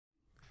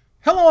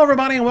Hello,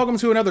 everybody, and welcome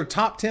to another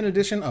Top 10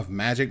 edition of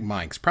Magic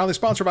Mike's, proudly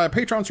sponsored by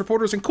Patreon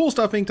supporters and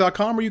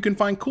CoolStuffInc.com, where you can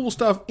find cool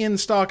stuff in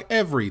stock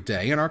every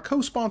day, and our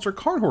co-sponsor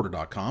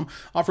CardHoarder.com,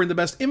 offering the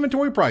best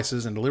inventory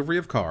prices and delivery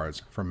of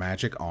cards for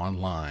Magic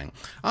Online.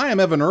 I am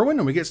Evan Irwin,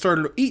 and we get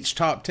started each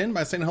Top 10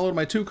 by saying hello to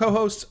my two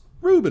co-hosts,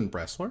 Ruben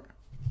Bressler.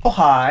 Oh,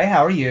 hi,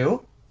 how are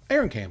you?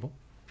 Aaron Campbell.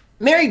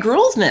 Merry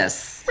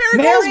Gruulmas!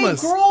 Merry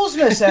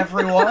Gruulmas,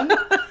 everyone!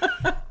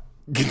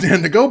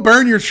 And to go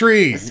burn your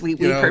tree. We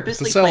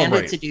purposely planned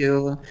it to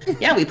do.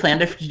 Yeah, we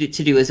planned to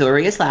do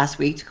Azorius last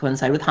week to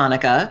coincide with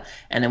Hanukkah,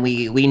 and then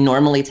we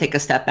normally take a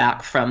step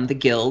back from the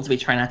guilds. We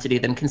try not to do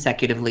them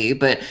consecutively,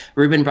 but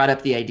Ruben brought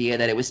up the idea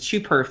that it was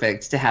too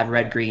perfect to have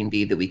red green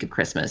be the week of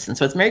Christmas, and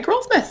so it's Merry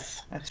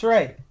Gruulmas. That's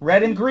right,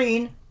 red and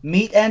green,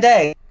 meat and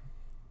egg,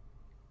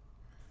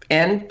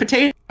 and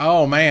potato.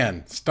 Oh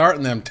man,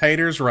 starting them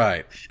taters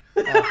right.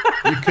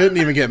 You couldn't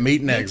even get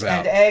meat and eggs out.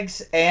 And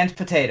eggs and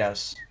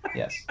potatoes.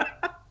 Yes.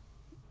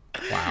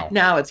 Wow.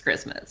 Now it's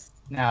Christmas.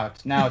 Now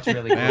it's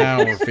really good.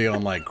 Now we're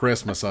feeling like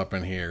Christmas up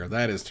in here.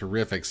 That is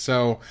terrific.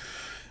 So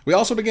we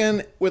also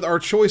begin with our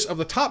choice of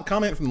the top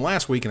comment from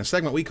last week in a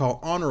segment we call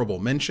Honorable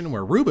Mention,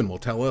 where Ruben will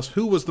tell us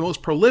who was the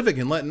most prolific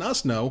in letting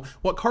us know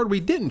what card we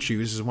didn't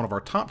choose as one of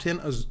our top 10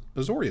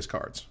 Azorius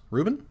cards.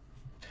 Ruben?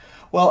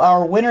 Well,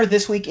 our winner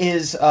this week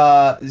is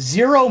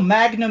Zero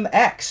Magnum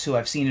X, who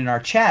I've seen in our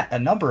chat a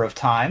number of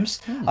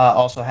times.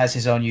 Also has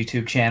his own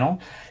YouTube channel.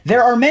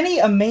 There are many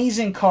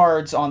amazing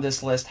cards on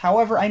this list.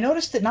 However, I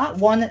noticed that not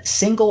one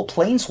single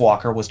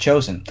Planeswalker was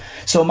chosen.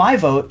 So my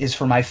vote is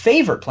for my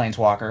favorite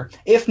Planeswalker,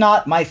 if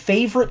not my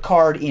favorite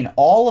card in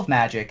all of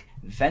Magic,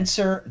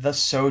 Venser the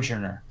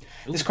Sojourner.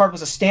 This card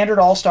was a standard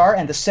all-star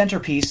and the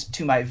centerpiece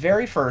to my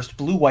very first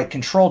blue-white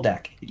control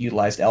deck. It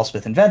utilized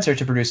Elspeth and Venser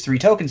to produce 3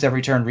 tokens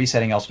every turn,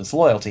 resetting Elspeth's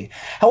loyalty.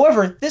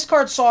 However, this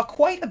card saw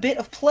quite a bit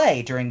of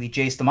play during the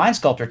Jace the Mind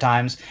Sculptor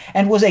times,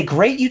 and was a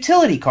great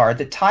utility card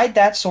that tied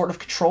that sort of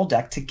control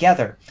deck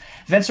together.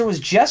 Venser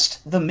was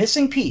just the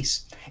missing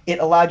piece. It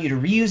allowed you to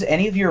reuse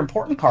any of your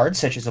important cards,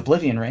 such as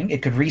Oblivion Ring.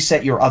 It could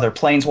reset your other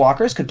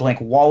Planeswalkers, could blink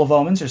Wall of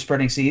Omens or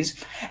Spreading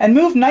Seas, and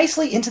move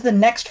nicely into the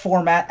next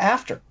format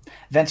after.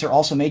 Venser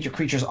also made your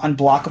creatures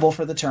unblockable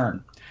for the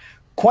turn.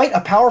 Quite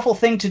a powerful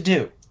thing to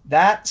do.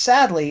 That,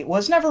 sadly,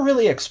 was never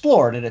really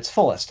explored at its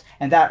fullest.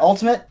 And that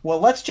ultimate, well,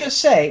 let's just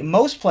say,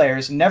 most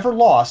players never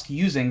lost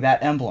using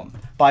that emblem.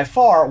 By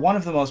far, one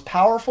of the most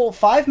powerful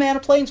 5-mana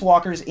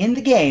Planeswalkers in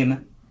the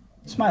game.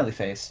 Smiley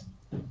face.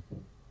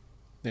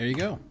 There you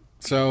go.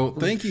 So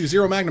thank you,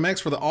 Zero Magnum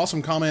X, for the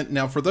awesome comment.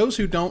 Now, for those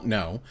who don't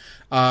know,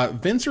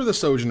 Venser the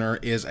Sojourner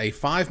is a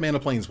 5-mana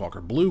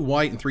Planeswalker. Blue,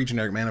 white, and 3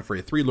 generic mana for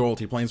a 3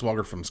 loyalty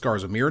Planeswalker from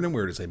Scars of Mirrodin,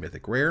 where it is a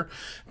mythic rare.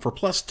 For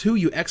 +2,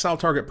 you exile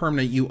target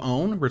permanent you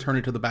own, return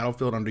it to the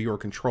battlefield under your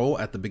control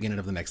at the beginning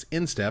of the next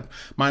end step.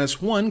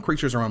 -1,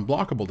 creatures are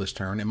unblockable this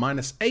turn. And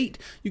 -8,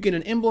 you get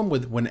an emblem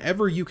with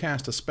whenever you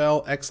cast a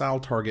spell,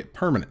 exile target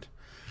permanent.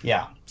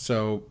 Yeah.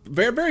 So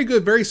very, very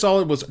good, very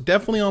solid. Was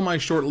definitely on my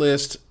short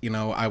list. You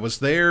know, I was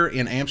there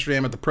in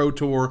Amsterdam at the Pro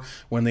Tour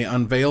when they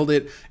unveiled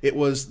it.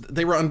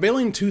 They were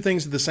unveiling 2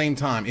 things at the same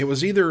time. It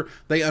was either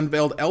they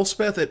unveiled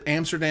Elspeth at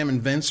Amsterdam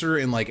and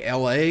Venser in like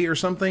LA or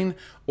something,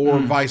 or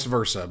vice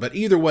versa. But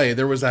either way,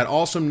 there was that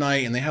awesome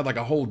night, and they had like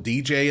a whole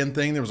DJ and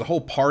thing. There was a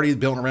whole party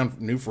built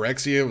around New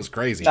Phyrexia. It was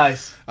crazy.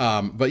 Nice.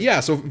 But yeah,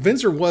 so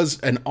Venser was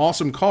an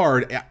awesome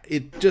card.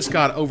 It just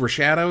got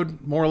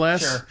overshadowed more or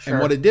less. Sure. And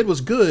what it did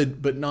was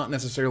good, but not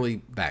necessarily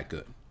that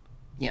good.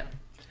 Yeah.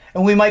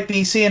 And we might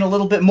be seeing a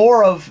little bit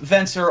more of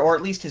Venser, or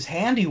at least his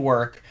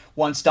handiwork,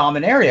 once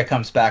Dominaria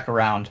comes back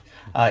around,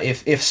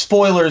 if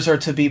spoilers are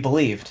to be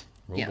believed.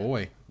 Oh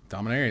boy,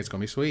 Dominaria is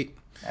going to be sweet.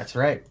 That's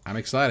right. I'm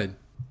excited.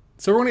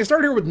 So we're going to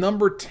start here with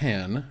number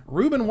 10.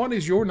 Ruben, what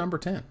is your number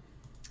 10?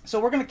 So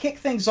we're going to kick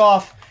things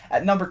off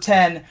at number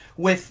 10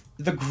 with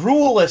the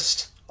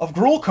Gruulest of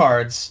Gruul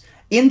cards,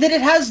 in that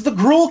it has the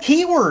Gruul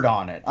keyword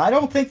on it. I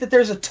don't think that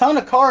there's a ton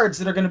of cards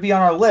that are going to be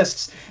on our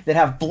lists that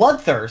have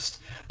Bloodthirst,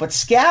 but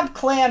Scab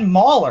Clan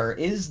Mauler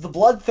is the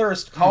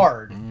Bloodthirst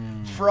card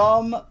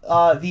from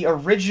the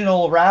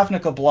original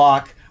Ravnica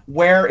block,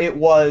 where it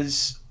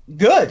was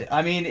good.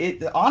 I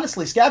mean,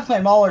 honestly, Scab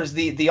Clan Mauler is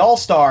the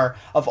all-star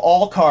of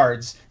all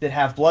cards that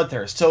have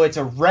Bloodthirst. So it's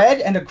a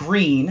red and a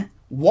green,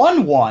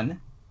 1/1,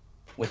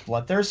 with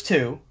Bloodthirst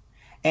 2,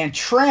 and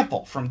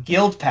Trample from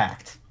Guild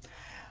Pact.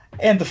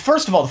 And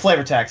first of all, the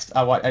flavor text,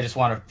 I just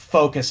want to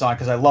focus on,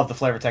 because I love the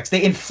flavor text.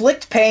 They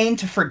inflict pain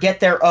to forget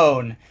their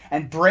own,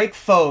 and break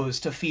foes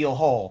to feel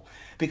whole.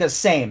 Because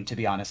same, to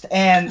be honest.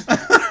 And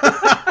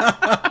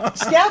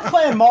Scab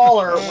Clan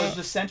Mauler was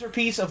the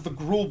centerpiece of the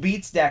Gruul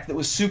Beats deck that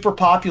was super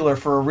popular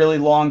for a really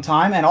long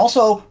time. And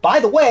also, by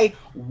the way,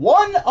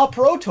 won a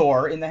Pro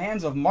Tour in the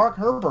hands of Mark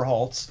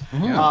Herberholtz.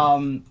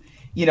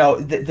 you know,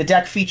 the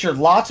deck featured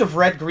lots of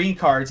red-green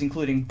cards,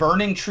 including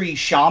Burning Tree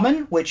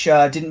Shaman, which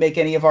didn't make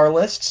any of our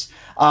lists.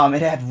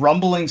 It had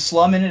Rumbling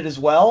Slum in it as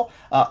well.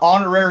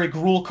 Honorary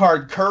Gruul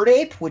card Curd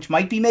Ape, which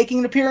might be making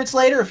an appearance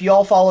later if you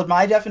all followed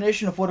my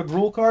definition of what a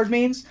Gruul card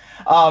means.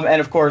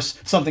 And of course,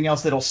 something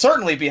else that'll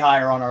certainly be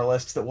higher on our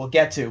lists that we'll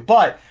get to.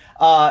 But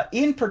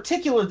in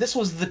particular, this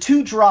was the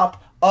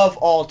 2-drop of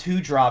all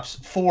 2-drops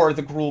for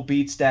the Gruul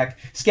Beats deck.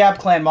 Scab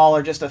Clan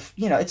Mauler, just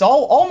it's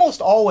almost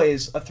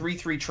always a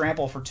 3/3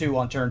 trample for 2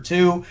 on turn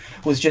 2,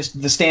 was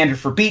just the standard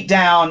for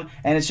beatdown,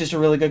 and it's just a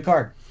really good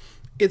card.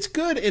 It's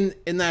good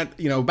in that,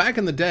 you know, back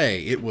in the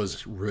day, it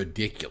was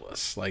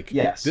ridiculous. Like,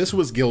 yes. This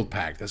was Guild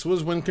Pack. This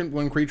was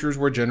when creatures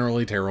were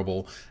generally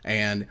terrible,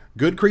 and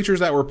good creatures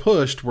that were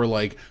pushed were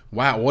like,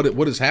 wow,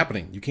 what is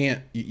happening?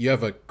 You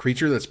have a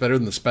creature that's better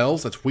than the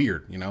spells? That's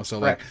weird, you know? So,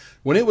 like,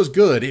 when it was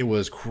good, it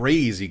was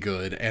crazy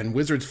good, and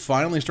Wizards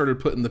finally started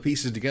putting the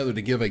pieces together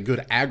to give a good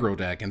aggro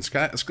deck, and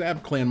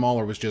Scab Clan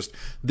Mauler was just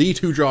the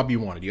 2-drop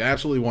you wanted. You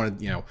absolutely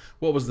wanted, you know,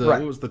 what was the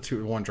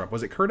 1-drop?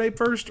 Was it Curd Ape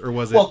first, or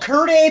was it... Well,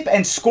 Curd Ape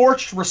and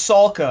Scorched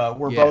Rusalka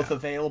were both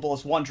available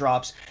as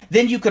 1-drops.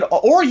 Then you could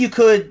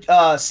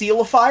Seal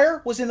of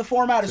Fire was in the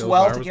format as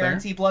well to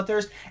guarantee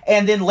Bloodthirst,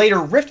 and then later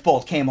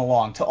Riftbolt came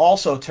along to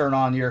also turn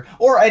on your,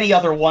 or any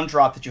other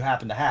 1-drop that you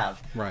happen to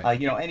have. Right.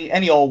 You know,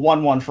 any old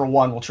 1/1 for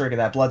 1 will trigger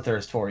that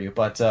Bloodthirst for you.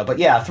 But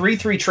yeah,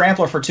 3/3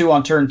 Trampler for 2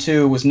 on turn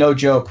 2 was no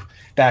joke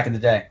back in the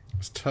day.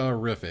 It's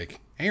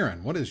terrific.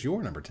 Aaron, what is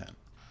your number 10?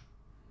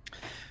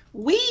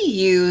 We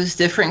use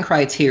different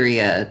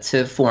criteria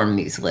to form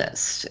these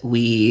lists.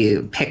 We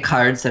pick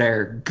cards that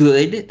are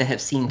good, that have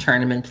seen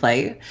tournament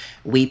play.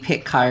 We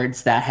pick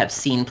cards that have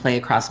seen play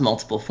across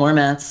multiple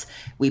formats.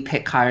 We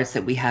pick cards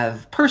that we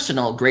have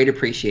personal great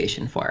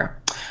appreciation for.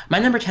 My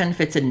number 10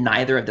 fits in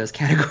neither of those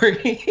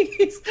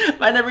categories.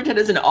 My number 10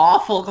 is an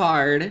awful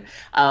card,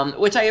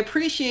 which I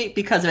appreciate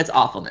because of its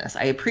awfulness.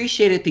 I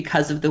appreciate it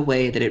because of the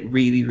way that it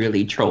really,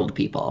 really trolled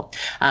people.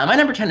 My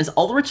number 10 is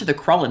Ulrich of the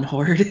Krullen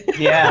Horde.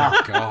 Yeah.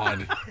 Oh,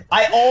 God.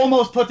 I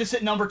almost put this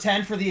at number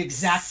 10 for the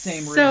exact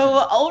same reason.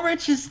 So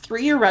Ulrich is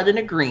 3 a red and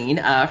a green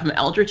from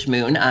Eldritch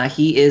Moon.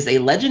 He is a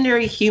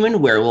legendary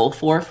human werewolf,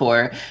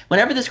 4/4.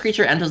 Whenever this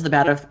creature enters the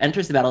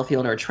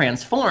battlefield or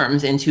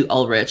transforms into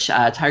Ulrich,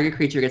 target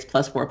creature gets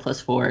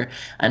 +4/+4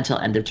 until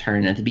end of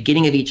turn. At the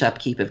beginning of each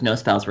upkeep, if no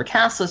spells were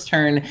cast this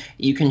turn,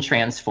 you can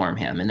transform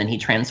him. And then he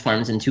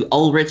transforms into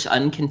Ulrich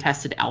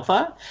Uncontested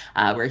Alpha,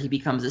 where he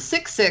becomes a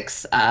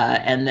 6/6,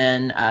 and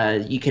then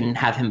you can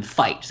have him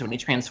fight. So when he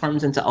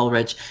transforms into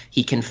Ulrich,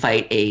 he can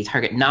fight a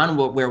target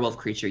non-werewolf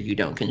creature you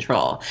don't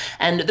control.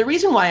 And the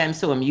reason why I'm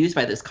so amused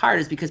by this card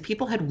is because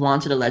people had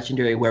wanted a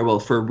legendary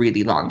werewolf for a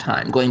really long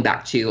time, going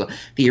back to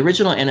the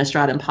original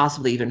Innistrad and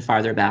possibly even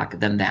farther back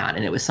than that.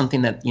 And it was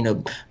something that, you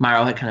know,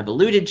 Mauro had kind of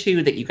alluded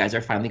to, that you guys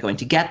are finally going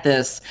to get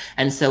this.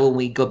 And so when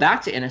we go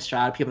back to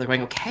Innistrad, people are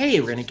going,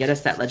 okay, we're going to get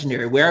us that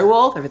legendary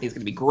werewolf. Everything's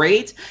going to be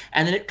great.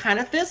 And then it kind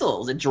of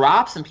fizzles. It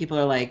drops, and people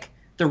are like,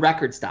 the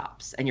record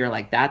stops. And you're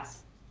like, that's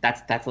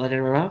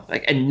legendary werewolf,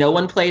 like, and no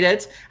one played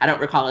it. I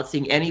don't recall it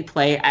seeing any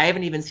play. I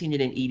haven't even seen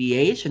it in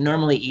EDH, and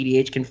normally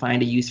EDH can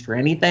find a use for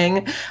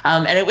anything.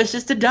 And it was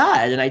just a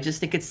dud. And I just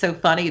think it's so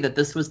funny that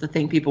this was the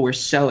thing people were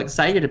so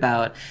excited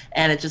about,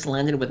 and it just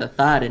landed with a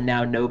thud. And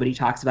now nobody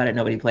talks about it,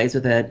 nobody plays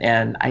with it,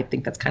 and I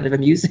think that's kind of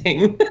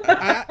amusing.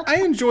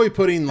 I enjoy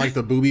putting like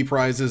the booby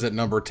prizes at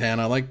number 10.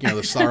 I like, you know,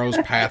 the Sorrow's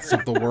Paths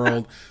of the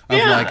world of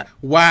like,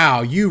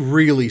 wow, you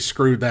really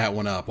screwed that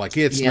one up. Like,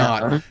 it's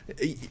not,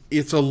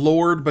 it's a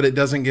lord, but it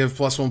doesn't give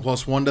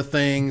 +1/+1 to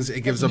things.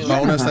 It gives a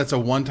bonus that's a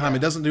one-time. It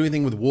doesn't do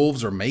anything with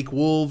wolves or make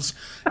wolves.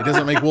 It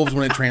doesn't make wolves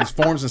when it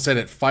transforms. Instead,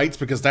 it fights,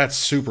 because that's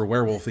super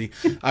werewolfy.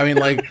 I mean,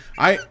 like,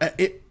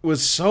 it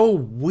was so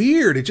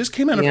weird. It just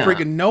came out of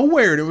freaking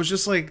nowhere, and it was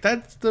just like,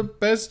 that's the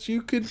best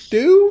you could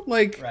do?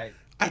 Like,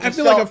 I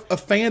feel like a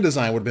fan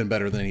design would have been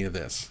better than any of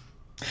this.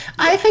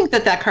 I think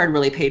that card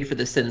really paid for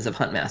the sins of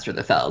Huntmaster of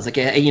the Fells. Like,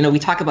 you know, we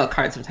talk about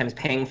cards sometimes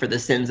paying for the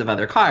sins of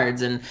other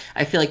cards, and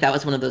I feel like that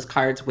was one of those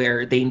cards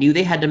where they knew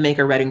they had to make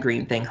a red and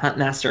green thing.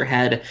 Huntmaster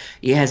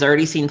has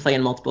already seen play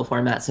in multiple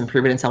formats and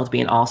proven itself to be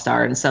an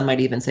all-star, and some might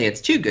even say it's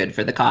too good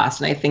for the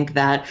cost. And I think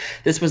that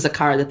this was a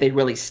card that they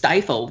really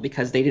stifled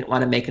because they didn't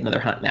want to make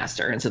another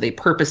Huntmaster, and so they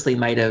purposely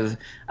might have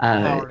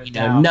powered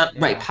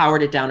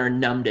it down or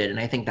numbed it. And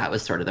I think that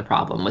was sort of the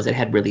problem, was it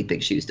had really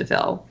big shoes to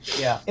fill.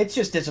 Yeah, it's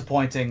just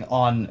disappointing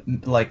on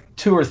like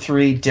 2 or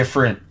 3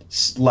 different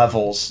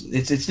levels.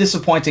 It's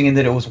disappointing in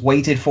that it was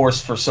waited for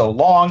so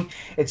long.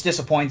 It's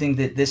disappointing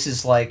that this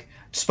is like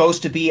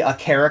supposed to be a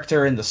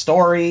character in the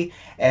story,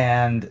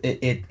 and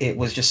it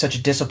was just such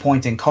a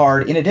disappointing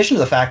card, in addition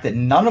to the fact that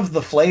none of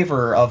the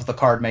flavor of the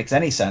card makes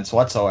any sense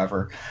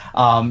whatsoever.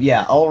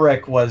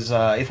 Ulrich was,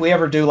 if we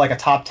ever do like a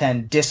top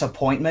 10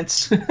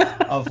 disappointments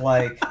of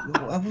like,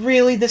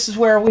 really, this is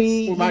where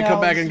we might come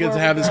back and get to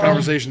have this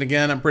conversation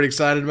again. I'm pretty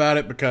excited about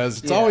it,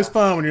 because it's always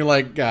fun when you're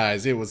like,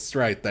 guys, it was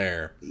right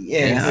there.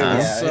 It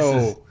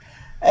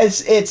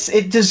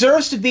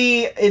deserves to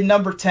be in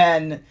number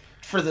 10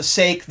 for the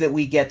sake that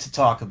we get to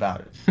talk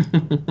about it.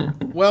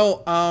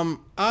 Well,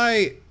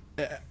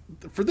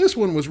 for this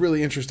one was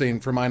really interesting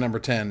for my number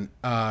 10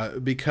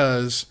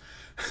 because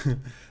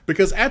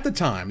because at the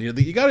time,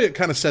 you got to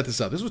kind of set this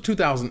up. This was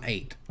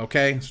 2008,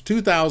 okay? It's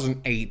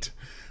 2008.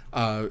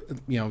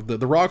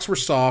 The rocks were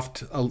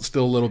soft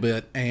still a little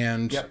bit,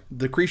 and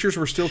the creatures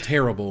were still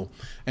terrible.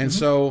 And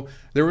so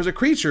there was a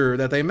creature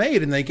that they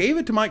made, and they gave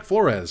it to Mike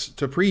Flores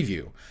to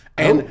preview.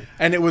 And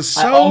it was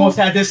so... I almost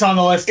had this on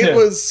the list, too. It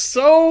was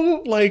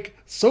so,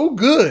 so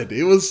good.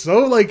 It was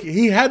so,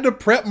 he had to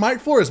prep Mike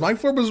Flores. Mike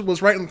Flores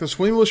was writing the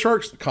Swimming with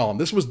Sharks column.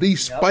 This was the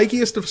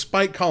spikiest of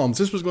spike columns.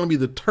 This was going to be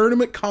the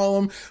tournament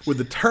column with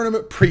the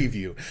tournament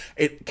preview.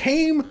 It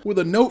came with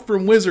a note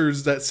from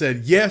Wizards that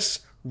said, yes,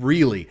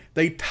 really.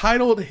 He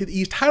titled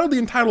the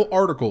entitled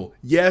article,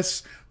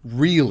 yes,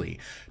 really.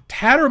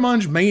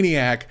 Tattermunge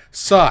Maniac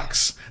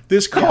sucks.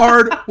 This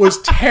card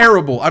was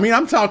terrible. I mean,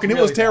 I'm talking, it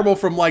was terrible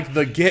from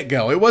the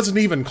get-go. It wasn't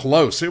even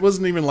close. It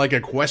wasn't even a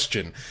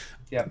question.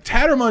 Yep.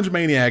 Tattermunge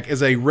Maniac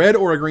is a red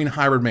or a green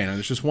hybrid mana.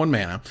 There's just 1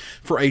 mana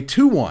for a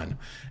 2/1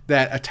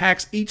 that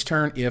attacks each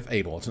turn if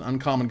able. It's an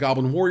uncommon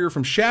goblin warrior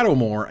from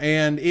Shadowmoor,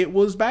 and it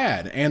was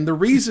bad. And the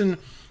reason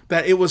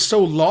that it was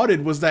so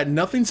lauded was that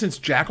nothing since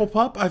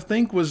Jackal-Pup, I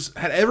think,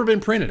 had ever been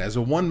printed as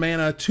a 1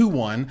 mana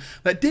 2/1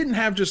 that didn't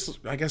have just,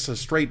 I guess, a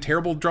straight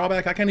terrible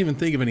drawback. I can't even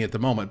think of any at the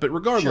moment. But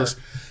regardless,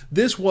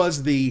 this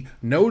was the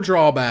no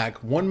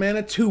drawback 1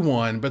 mana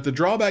 2/1, but the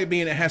drawback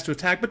being it has to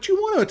attack, but you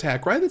want to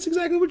attack, right? That's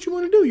exactly what you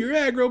want to do. You're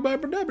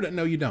aggro,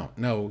 no, you don't.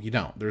 No, you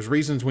don't. There's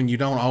reasons when you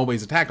don't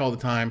always attack all the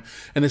time,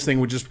 and this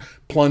thing would just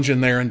plunge in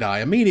there and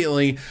die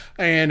immediately,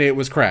 and it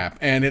was crap.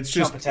 And it's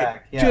just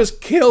just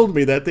killed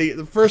me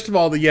that first of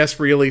all, the yes,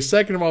 really.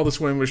 Second of all, the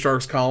Swim with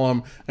Sharks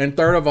column. And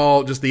third of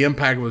all, just the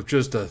impact was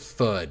just a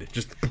thud.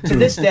 Just to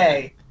this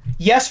day,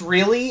 yes,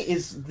 really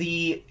is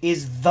the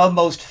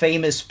most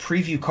famous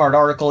preview card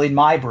article in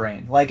my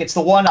brain. It's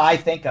the one I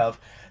think of.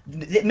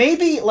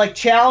 Maybe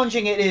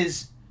challenging it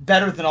is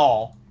better than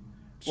all.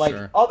 But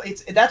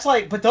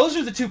those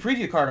are the 2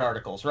 preview card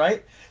articles,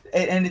 right?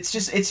 And it's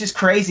just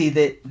crazy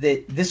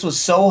that this was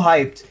so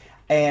hyped.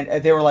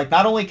 And they were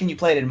not only can you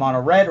play it in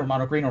mono red or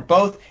mono green or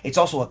both, it's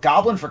also a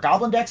goblin for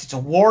goblin decks. It's a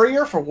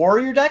warrior for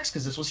warrior decks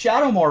because this was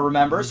Shadowmoor,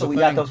 remember? So we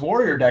got those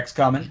warrior decks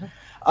coming.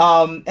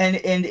 And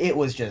it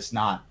was just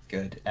not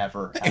good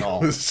ever at all.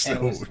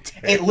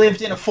 It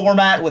lived in a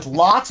format with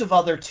lots of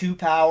other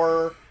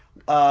 2-power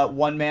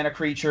 1 mana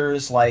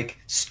creatures like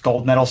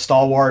Gold Medal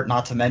Stalwart,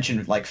 not to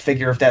mention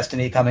Figure of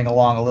Destiny coming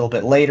along a little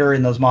bit later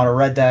in those mono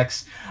red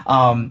decks.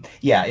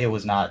 It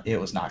was not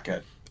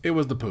good. It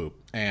was the poop.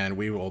 And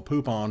we will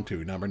poop on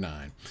to number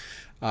 9.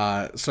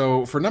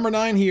 So for number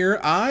 9 here,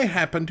 I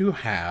happen to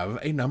have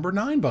a number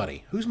 9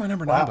 buddy. Who's my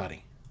number 9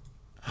 buddy?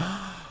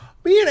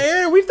 Me and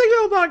Aaron, we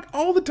think about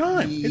all the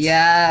time.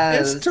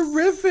 It's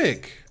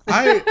terrific.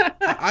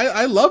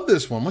 I love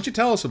this one. Why don't you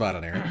tell us about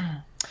it, Aaron?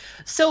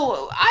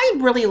 So I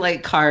really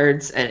like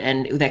cards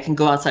and that can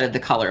go outside of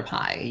the color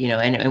pie,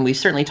 and we've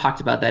certainly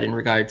talked about that in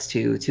regards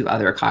to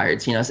other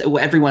cards. So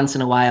every once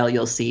in a while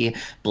you'll see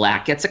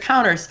black gets a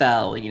counter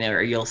spell,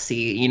 or you'll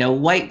see,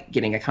 white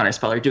getting a counter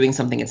spell or doing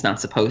something it's not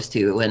supposed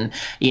to. And,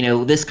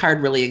 this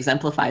card really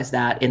exemplifies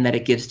that in that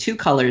it gives 2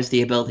 colors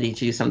the ability to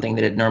do something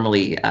that it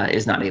normally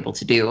is not able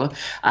to do.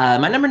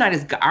 My number 9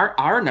 is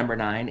our number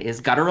 9 is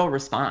Guttural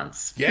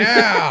Response.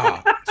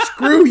 Yeah.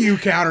 Screw you,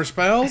 counter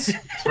spells.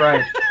 That's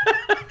right.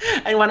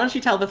 And why don't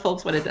you tell the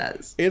folks what it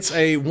does? It's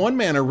a 1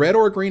 mana red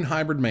or green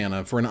hybrid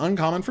mana for an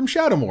uncommon from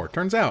Shadowmoor.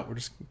 Turns out we're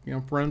just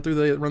running through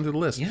the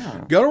list.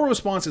 Yeah. Guttural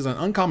Response is an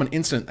uncommon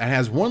instant that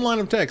has 1 line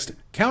of text.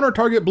 Counter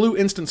target blue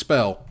instant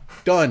spell.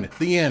 Done.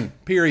 The end.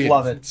 Period.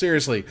 Love it.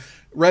 Seriously.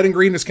 Red and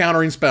green is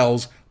countering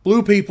spells.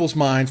 Blew people's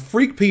minds.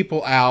 Freak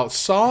people out.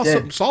 Saw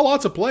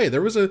lots of play.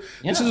 This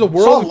is a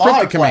World of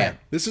Cryptic Command.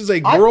 This is a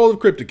World of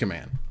Cryptic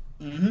Command.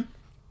 Mm-hmm.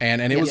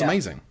 And it was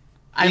amazing.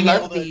 I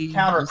love the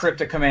counter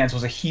cryptic commands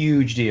was a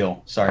huge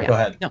deal. Sorry, go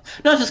ahead. No,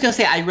 I was just gonna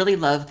say I really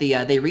love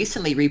they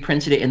recently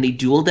reprinted it in the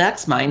dual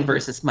decks, Mind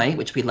versus Might,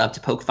 which we love to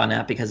poke fun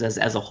at because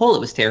as a whole it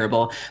was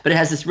terrible. But it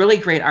has this really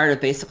great art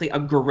of basically a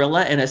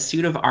gorilla in a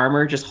suit of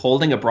armor just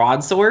holding a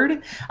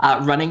broadsword,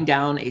 running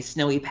down a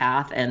snowy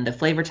path, and the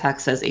flavor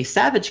text says a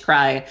savage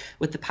cry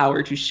with the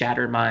power to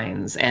shatter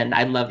minds. And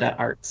I love that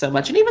art so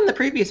much. And even the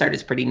previous art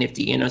is pretty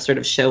nifty, sort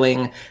of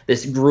showing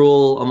this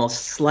Gruul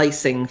almost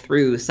slicing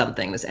through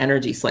something, this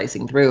energy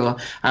slicing through.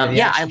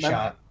 I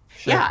love.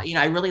 Sure. Yeah,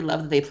 I really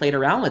love that they played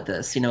around with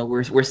this.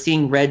 We're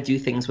seeing red do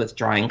things with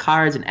drawing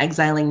cards and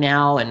exiling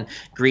now, and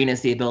green has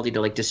the ability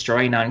to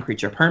destroy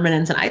non-creature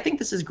permanents. And I think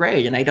this is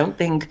great. And I don't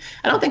think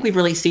we've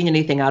really seen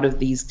anything out of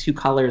these 2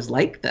 colors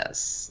like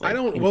this. I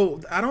don't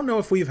know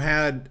if we've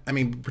had. I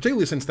mean,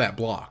 particularly since that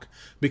block.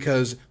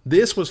 Because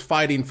this was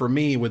fighting for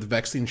me with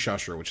Vexing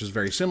Shusher, which is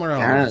very similar. I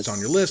don't know if it's on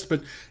your list,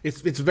 but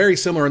it's very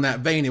similar in that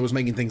vein. It was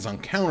making things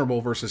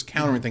uncounterable versus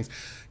countering things.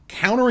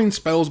 Countering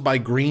spells by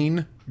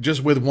green,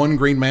 just with 1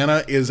 green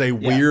mana, is a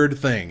weird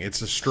thing. It's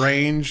a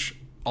strange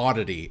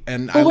oddity,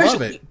 and I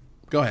love it.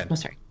 Go ahead. I'm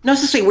sorry. No,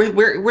 it's just saying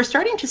we're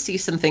starting to see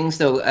some things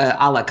though,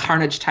 a la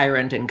Carnage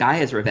Tyrant and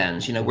Gaia's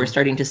Revenge. You know, we're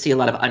starting to see a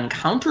lot of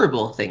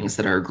uncounterable things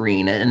that are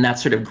green, and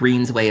that's sort of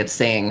green's way of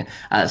saying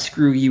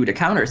screw you to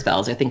counter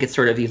spells. I think it's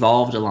sort of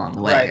evolved along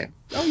the way. Right.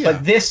 Oh, yeah.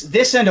 But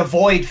this and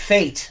Avoid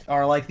Fate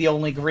are like the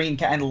only green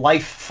and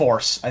Life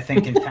Force, I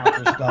think, in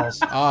counter spells.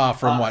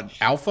 From what,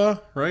 Alpha,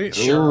 right?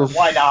 Sure,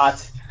 why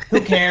not? Who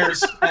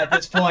cares at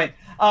this point?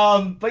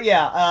 But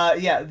yeah,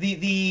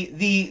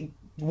 the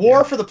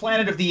War for the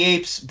Planet of the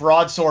Apes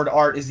broadsword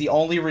art is the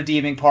only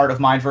redeeming part of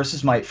Mind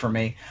versus Might for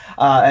me.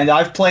 And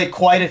I've played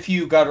quite a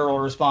few guttural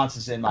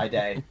responses in my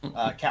day,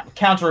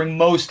 countering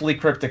mostly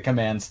cryptic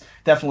commands.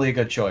 Definitely a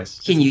good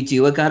choice. Can you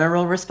do a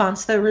guttural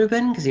response though,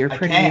 Ruben? Because you're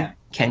pretty.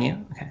 Can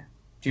you? Okay.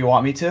 Do you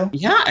want me to?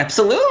 Yeah,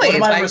 absolutely. What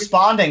am I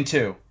responding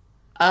to?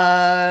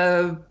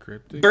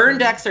 Cryptic. Burn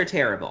decks are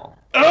terrible.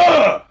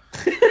 Ugh!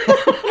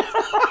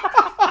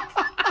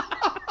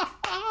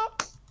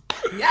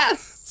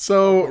 Yes.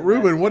 So,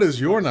 Ruben, what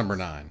is your number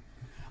 9?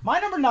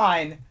 My number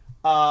 9,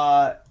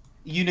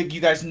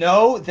 you guys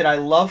know that I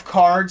love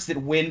cards that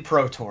win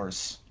Pro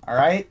Tours. All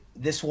right?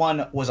 This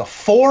one was a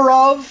 4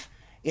 of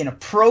in a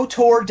Pro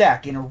Tour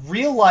deck, in a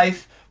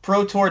real-life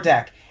Pro Tour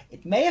deck.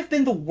 It may have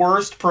been the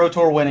worst Pro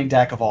Tour winning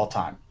deck of all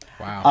time.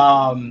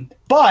 Wow.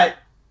 But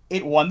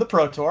it won the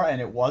Pro Tour,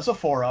 and it was a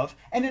 4 of.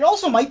 And it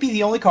also might be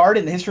the only card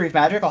in the history of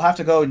Magic, I'll have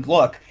to go and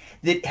look,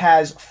 that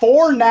has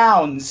 4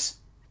 nouns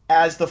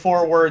as the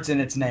 4 words in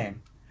its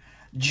name.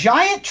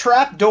 Giant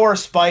Trapdoor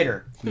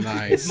Spider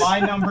Nice. is my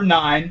number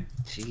 9.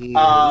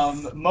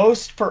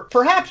 Jeez.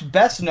 Perhaps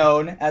best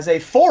known as a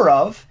 4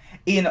 of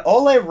in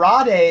Ole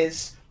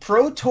Rade's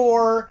Pro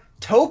Tour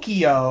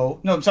Tokyo.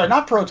 No, I'm sorry,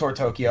 not Pro Tour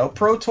Tokyo.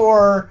 Pro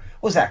Tour,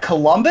 what was that,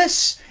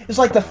 Columbus? It was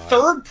like the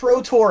 3rd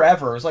Pro Tour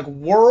ever. It was like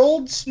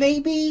Worlds,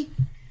 maybe?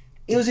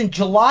 It was in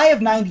July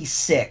of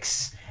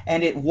 96,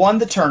 and it won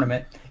the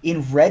tournament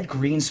in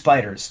red-green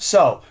spiders.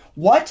 So,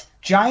 what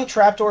Giant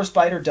Trapdoor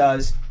Spider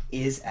does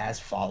is as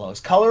follows.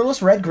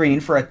 Colorless red-green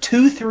for a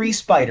 2/3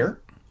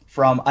 spider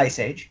from Ice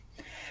Age.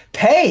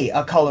 Pay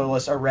a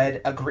colorless, a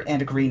red,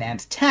 and a green,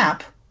 and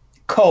tap,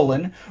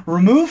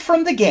 remove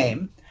from the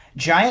game,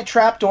 Giant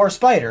Trapdoor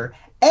Spider,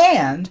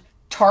 and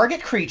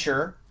target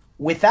creature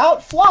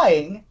without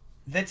flying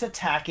that's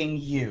attacking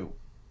you.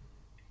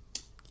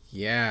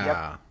 Yeah.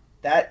 Yep.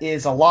 That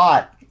is a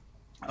lot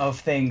of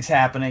things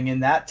happening in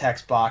that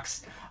text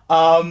box.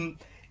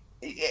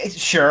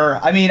 Sure.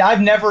 I mean,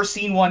 I've never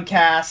seen one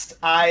cast.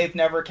 I've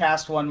never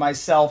cast one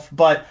myself,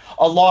 but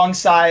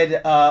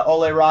alongside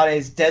Ole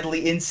Rade's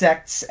Deadly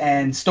Insects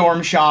and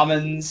Storm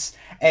Shamans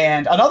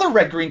and another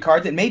red-green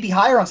card that may be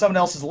higher on someone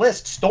else's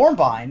list,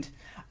 Stormbind,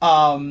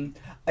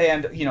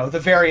 and, you know, the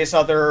various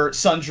other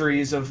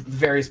sundries of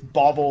various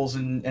baubles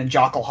and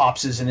Jockle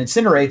Hopses and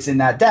Incinerates in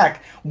that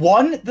deck,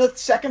 won the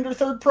 2nd or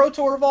 3rd Pro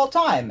Tour of all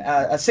time.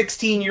 A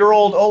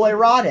 16-year-old Ole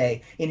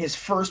Rade in his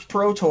first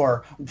Pro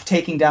Tour,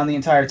 taking down the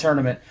entire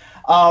tournament.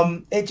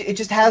 It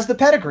just has the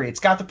pedigree. It's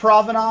got the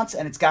provenance,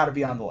 and it's got to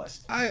be on the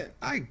list. I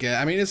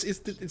mean,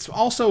 it's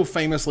also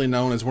famously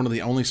known as one of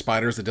the only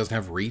spiders that doesn't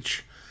have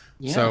reach.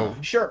 Yeah, so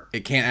sure,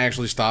 it can't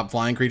actually stop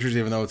flying creatures,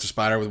 even though it's a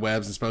spider with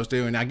webs and supposed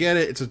to. And I get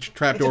it; it's a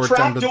trapdoor. It's a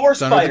trapdoor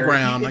spider. The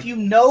ground. If you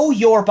know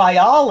your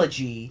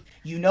biology,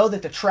 you know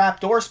that the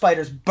trapdoor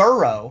spiders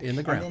burrow in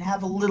the ground and then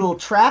have a little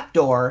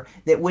trapdoor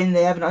that when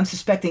they have an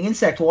unsuspecting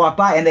insect walk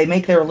by, and they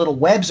make their little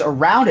webs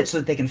around it so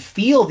that they can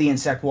feel the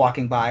insect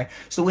walking by.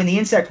 So when the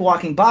insect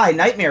walking by,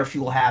 nightmare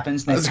fuel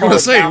happens. I was going to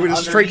say, we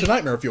just straight to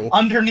nightmare fuel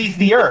underneath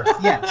the earth.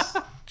 Yes.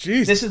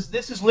 Jeez.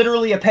 This is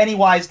literally a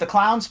Pennywise the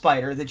Clown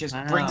spider that just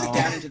brings it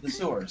down into the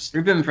sewers.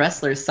 Ruben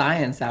Bressler's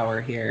Science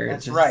Hour here.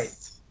 That's right.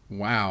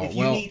 Wow.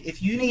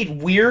 If you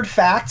need weird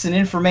facts and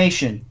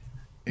information,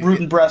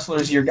 Ruben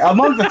Bressler's your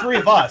among the 3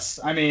 of us.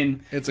 I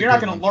mean, you're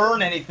not going to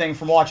learn anything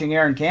from watching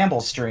Aaron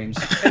Campbell's streams.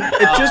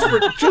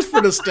 Just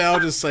for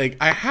nostalgia's sake,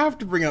 I have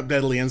to bring up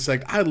Deadly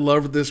Insect. I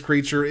loved this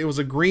creature. It was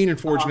a green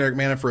and 4 generic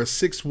mana for a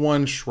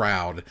 6/1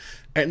 Shroud.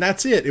 And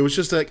that's it. It was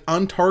just an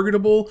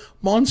untargetable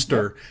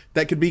monster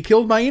that could be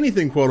killed by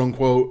anything, quote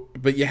unquote,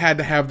 but you had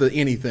to have the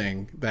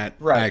anything that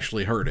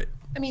actually hurt it.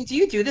 I mean, do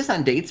you do this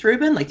on dates,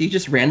 Ruben? Like, do you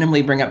just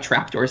randomly bring up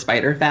trapdoor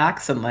spider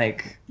facts and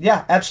like?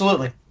 Yeah,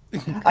 absolutely.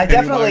 I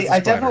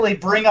definitely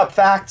bring up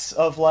facts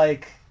of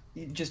like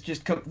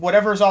just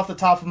whatever's off the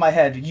top of my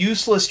head,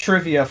 useless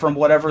trivia from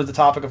whatever the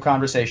topic of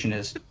conversation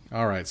is.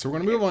 All right, so we're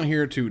gonna move on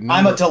here to.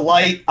 I'm a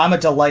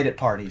delight at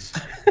parties.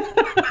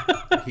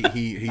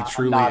 He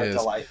truly not is. A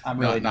delight. I'm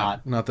really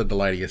not the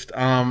delightiest.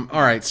 All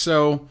right,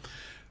 so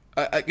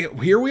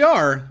here we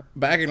are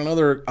back in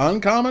another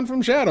uncommon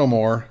from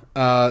Shadowmoor.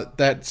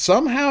 That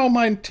somehow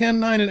my 10,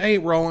 9, and 8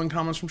 were all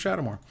uncommons from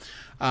Shadowmoor.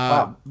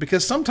 Wow.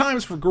 Because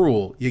sometimes for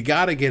Gruul, you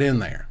got to get in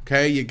there.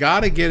 Okay, you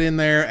got to get in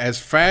there as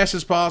fast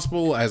as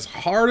possible, as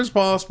hard as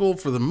possible,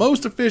 for the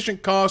most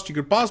efficient cost you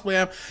could possibly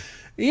have.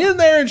 In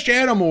there in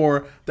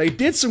Shadowmoor, they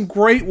did some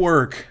great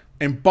work.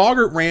 And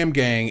Boggart Ram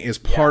Gang is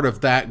part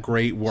of that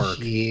great work.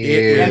 It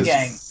is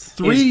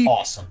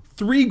awesome.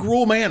 3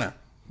 Gruul mana.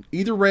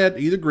 Either red,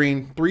 either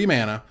green, 3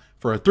 mana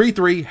for a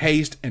 3/3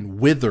 haste and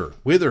wither.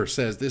 Wither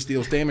says this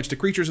deals damage to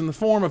creatures in the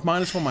form of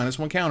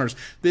 -1/-1 counters.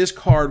 This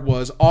card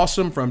was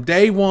awesome from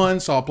day one.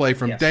 Saw play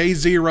from day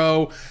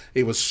 0.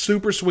 It was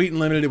super sweet and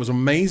limited. It was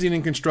amazing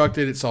and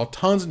constructed. It saw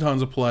tons and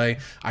tons of play.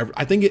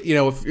 I think it,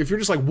 if you're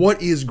just like,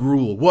 what is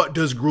Gruul? What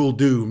does Gruul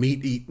do?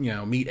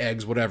 Meat,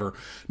 eggs, whatever.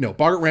 No,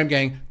 Boggart Ram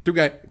Gang, 3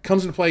 guy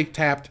comes into play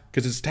tapped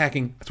because it's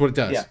attacking. That's what it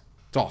does. Yeah.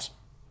 It's awesome.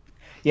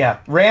 Yeah,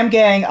 Ram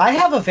Gang. I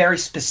have a very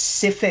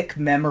specific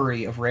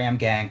memory of Ram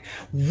Gang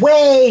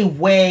way,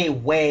 way,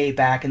 way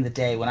back in the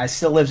day when I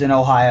still lived in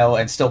Ohio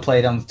and still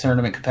played on the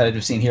tournament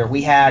competitive scene here.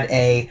 We had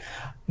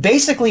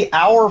basically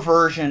our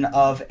version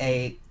of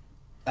a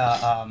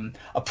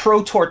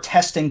Pro Tour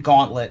testing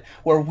gauntlet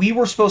where we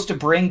were supposed to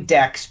bring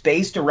decks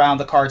based around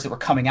the cards that were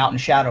coming out in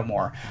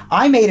Shadowmoor.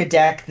 I made a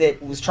deck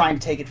that was trying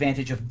to take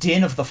advantage of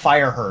Din of the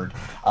Fire Herd,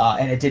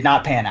 and it did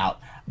not pan out.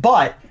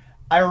 But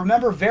I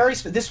remember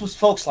this was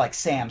folks like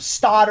Sam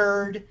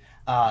Stoddard,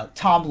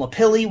 Tom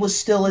Lapilli was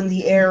still in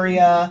the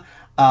area.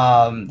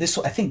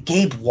 I think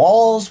Gabe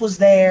Walls was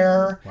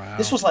there. Wow.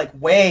 This was like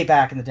way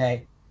back in the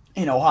day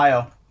in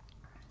Ohio.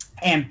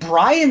 And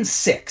Brian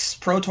Six,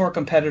 Pro Tour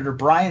competitor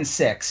Brian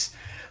Six,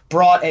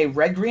 brought a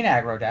red-green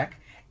aggro deck.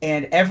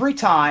 And every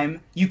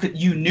time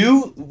you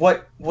knew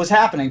what was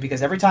happening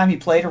because every time he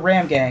played a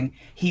Ram Gang,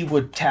 he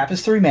would tap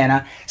his 3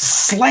 mana,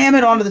 slam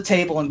it onto the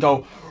table, and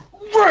go,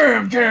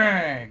 Ram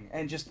Gang!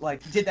 And just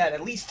did that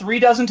at least 3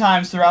 dozen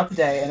times throughout the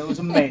day, and it was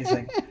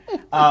amazing.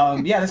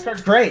 This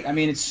card's great. I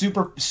mean, it's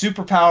super,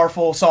 super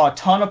powerful. Saw a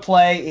ton of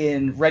play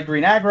in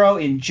red-green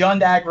aggro, in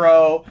Jund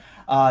aggro.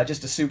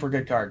 Just a super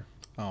good card.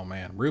 Oh,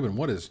 man. Ruben,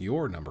 what is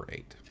your number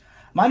 8?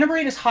 My number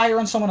 8 is higher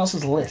on someone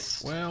else's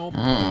list. Well,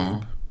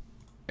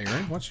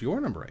 Aaron, what's your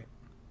number 8?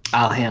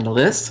 I'll handle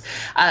this.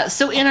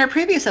 So in our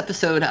previous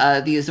episode,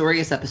 the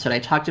Azorius episode, I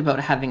talked about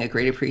having a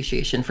great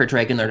appreciation for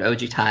Dragonlord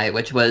Ojutai,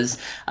 which was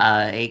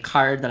a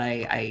card that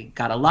I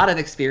got a lot of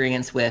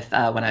experience with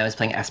when I was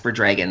playing Esper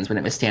Dragons, when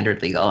it was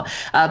standard legal.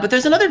 But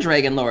there's another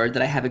Dragonlord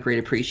that I have a great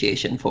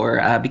appreciation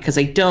for because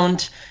I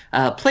don't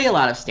play a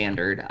lot of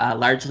standard,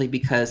 largely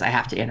because I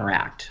have to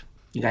interact.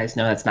 You guys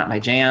know that's not my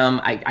jam.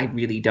 I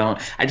really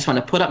don't. I just want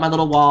to put up my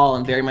little wall.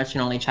 I'm very much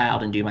an only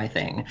child and do my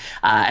thing.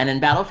 And in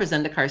Battle for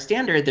Zendikar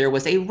Standard, there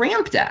was a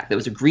ramp deck. There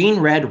was a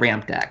green-red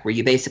ramp deck where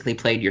you basically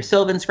played your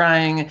Sylvan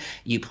Scrying,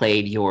 you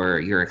played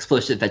your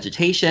Explosive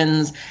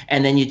Vegetations,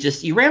 and then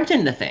you ramped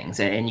into things.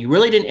 And you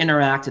really didn't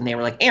interact, and they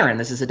were like, Aaron,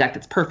 this is a deck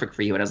that's perfect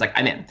for you. And I was like,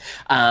 I'm in.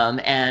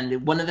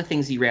 And one of the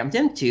things you ramped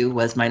into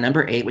was my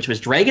number 8, which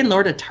was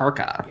Dragonlord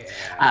Atarka.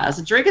 Yeah.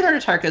 So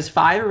Dragonlord Atarka is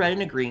 5 red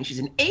and a green. She's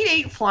an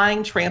 8/8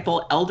 flying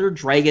trample Elder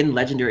Dragon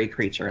legendary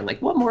creature.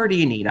 Like, what more do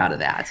you need out of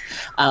that?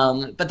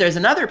 But there's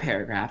another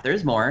paragraph.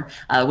 There's more.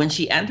 When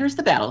she enters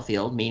the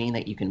battlefield, meaning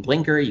that you can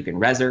blink her, you can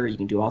res her, you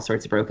can do all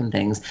sorts of broken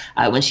things.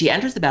 When she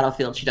enters the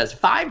battlefield, she does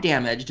 5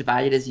 damage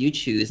divided as you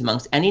choose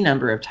amongst any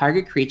number of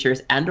target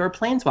creatures and or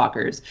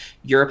planeswalkers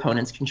your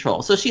opponents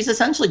control. So she's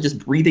essentially just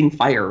breathing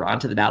fire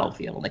onto the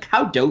battlefield. Like,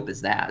 how dope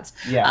is that?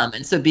 Yeah.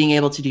 And so being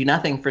able to do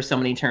nothing for so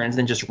many turns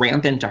and just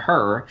ramp into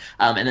her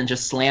and then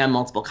just slam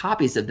multiple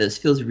copies of this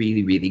feels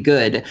really, really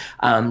good.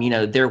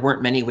 There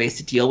weren't many ways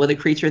to deal with a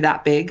creature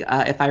that big,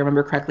 if I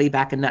remember correctly,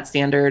 back in that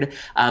standard.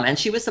 And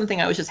she was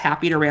something I was just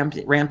happy to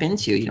ramp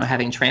into,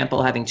 having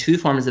trample, having 2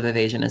 forms of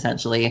evasion,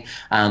 essentially.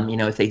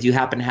 If they do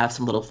happen to have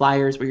some little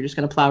flyers where you're just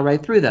going to plow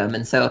right through them.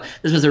 And so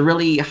this was a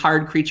really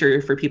hard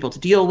creature for people to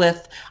deal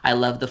with. I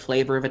love the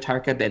flavor of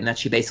Atarka, and that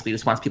she basically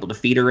just wants people to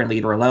feed her and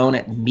leave her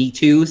alone. Me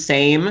too,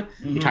 same.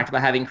 Mm-hmm. We talked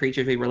about having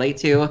creatures we relate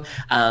to.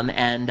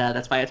 And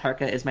that's why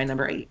Atarka is my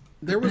number 8.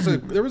 There was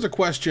a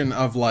question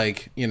of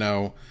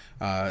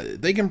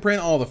they can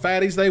print all the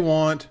fatties they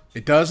want.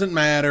 It doesn't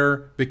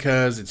matter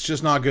because it's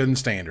just not good in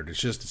standard.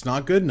 It's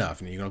not good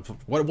enough. And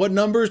what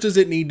numbers does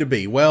it need to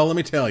be? Well, let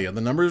me tell you,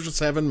 the numbers are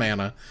 7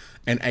 mana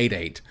and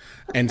 8/8,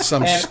 and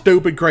some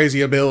stupid crazy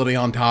ability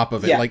on top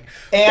of it,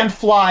 and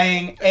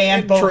flying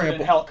and Bowman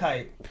and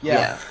Hellkite.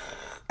 Yeah.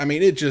 I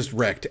mean, it just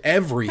wrecked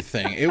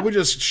everything. It would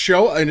just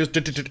show, and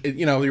just,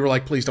 you were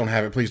like, please don't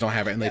have it,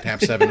 and they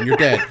tap 7, and you're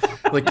dead.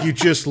 You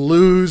just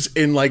lose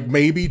in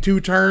maybe 2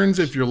 turns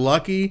if you're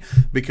lucky,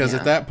 because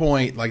at that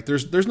point,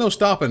 there's no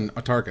stopping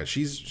Atarka.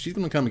 She's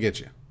gonna come and get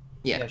you.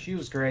 Yeah, she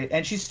was great,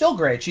 and she's still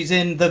great. She's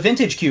in the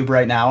Vintage Cube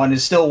right now, and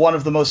is still one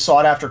of the most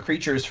sought-after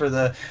creatures for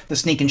the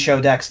Sneak and Show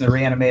decks and the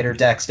Reanimator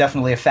decks.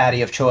 Definitely a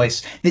fatty of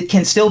choice that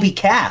can still be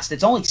cast.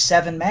 It's only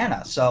 7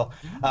 mana, so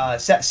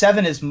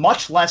 7 is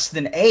much less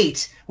than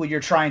 8 when you're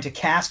trying to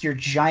cast your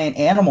giant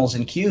animals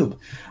in Cube,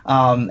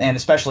 and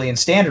especially in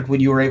Standard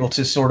when you were able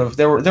to sort of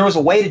there was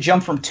a way to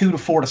jump from 2 to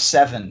 4 to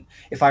 7,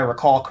 if I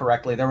recall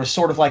correctly. There was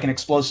sort of like an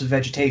explosive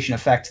vegetation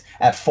effect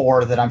at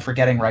 4 that I'm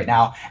forgetting right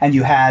now, and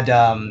you had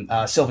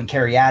Sylvan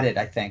Caryatid,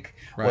 I think,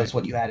 was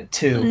what you added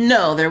 2.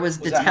 No, there was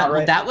the temple.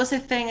 Right? That was a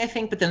thing, I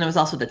think, but then there was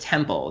also the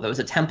temple. There was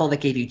a temple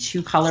that gave you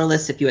 2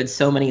 colorless if you had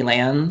so many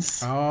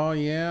lands. Oh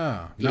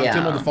yeah, not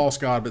Temple of the False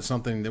God, but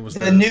something that was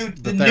the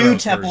new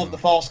Temple of the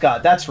False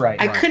God. That's right.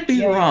 I could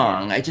be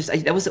wrong.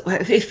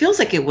 It feels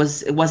like it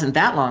wasn't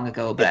that long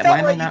ago, but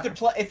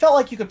it felt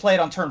like you could play it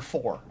on turn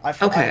 4.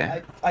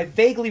 I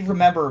vaguely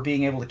remember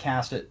being able to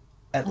cast it.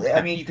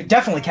 I mean, you could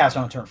definitely cast it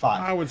on turn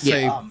 5. I would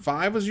say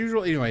 5 was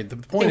usual. Anyway, the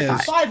point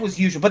is 5 was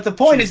usual, but the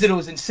point is that it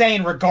was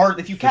insane.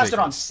 If you cast it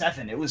on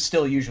 7, it was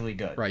still usually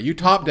good. Right, you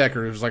top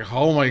decker. It was like,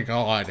 oh my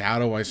god, how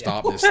do I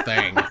stop this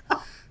thing?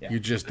 You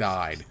just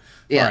died.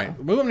 Yeah. All right,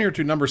 moving here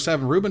to number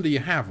 7. Ruben, do you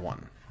have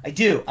one? I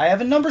do. I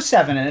have a number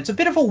 7, and it's a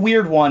bit of a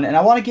weird one, and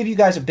I want to give you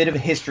guys a bit of a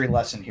history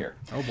lesson here.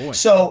 Oh boy.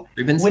 So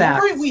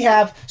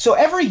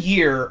every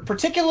year,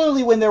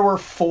 particularly when there were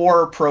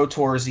 4 Pro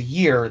Tours a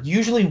year,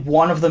 usually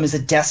one of them is a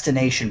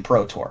destination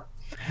Pro Tour.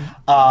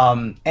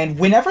 And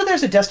whenever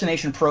there's a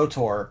destination Pro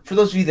Tour, for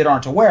those of you that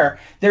aren't aware,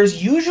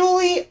 there's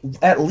usually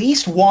at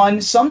least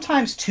 1,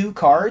 sometimes 2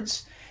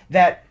 cards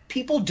that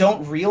people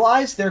don't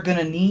realize they're going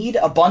to need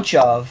a bunch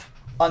of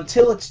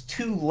until it's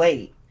too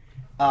late.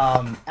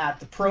 At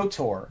the Pro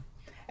Tour.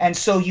 And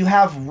so you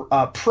have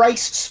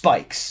price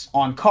spikes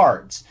on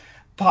cards.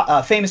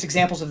 Famous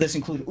examples of this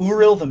include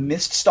Uriel the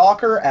Mist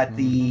Stalker at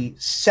the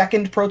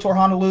 2nd Pro Tour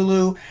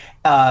Honolulu,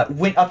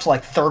 went up to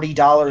like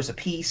 $30 a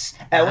piece.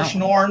 Elish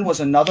Norn was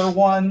another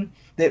one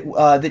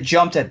that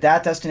jumped at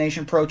that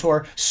destination Pro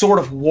Tour. Sword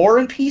of War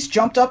and Peace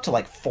jumped up to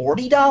like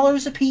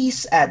 $40 a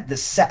piece at the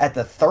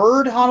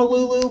 3rd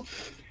Honolulu.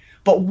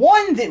 But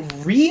one that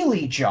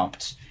really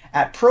jumped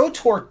at Pro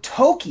Tour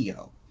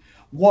Tokyo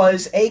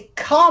was a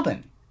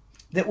common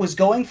that was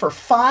going for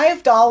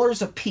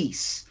 $5 a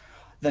piece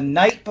the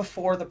night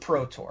before the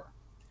Pro Tour.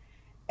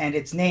 And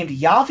it's named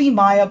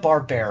Yavimaya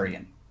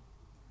Barbarian.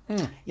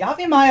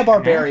 Yavimaya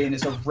Barbarian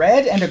is a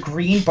red and a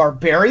green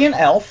barbarian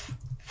elf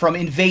from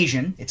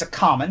Invasion. It's a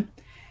common.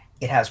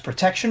 It has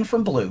protection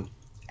from blue.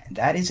 And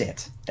that is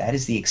it. That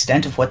is the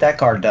extent of what that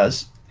card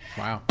does.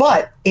 Wow!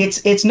 But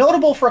it's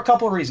notable for a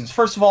couple of reasons.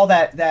 First of all,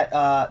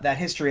 that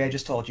history I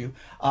just told you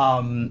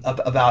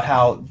about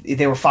how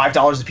they were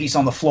 $5 a piece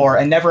on the floor,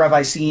 and never have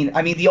I seen.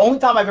 I mean, the only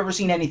time I've ever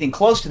seen anything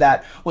close to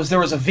that was there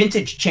was a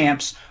Vintage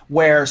Champs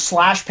where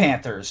Slash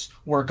Panthers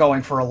were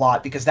going for a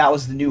lot because that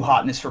was the new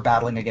hotness for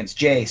battling against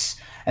Jace,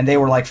 and they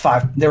were like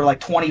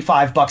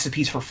 $25 a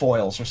piece for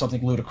foils or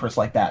something ludicrous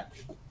like that.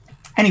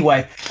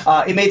 Anyway,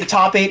 it made the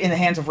top 8 in the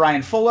hands of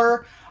Ryan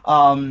Fuller.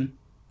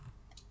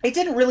 It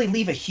didn't really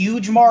leave a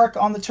huge mark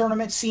on the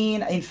tournament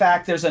scene. In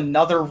fact, there's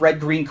another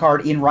red-green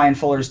card in Ryan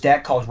Fuller's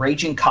deck called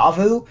Raging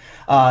Kavu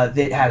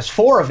that has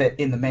 4 of it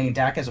in the main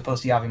deck as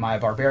opposed to Yavimaya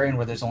Barbarian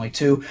where there's only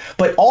 2.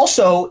 But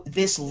also,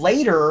 this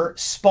later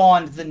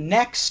spawned the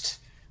next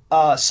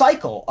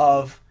cycle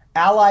of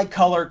allied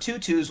color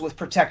 2/2s with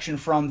protection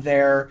from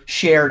their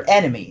shared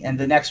enemy. And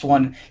the next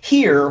one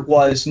here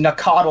was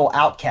Nakatl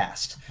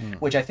Outcast,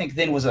 which I think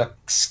then was a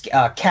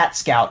cat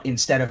scout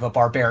instead of a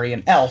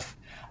barbarian elf.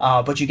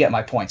 But you get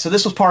my point. So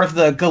this was part of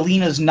the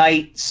Galena's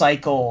Night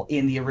cycle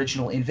in the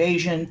original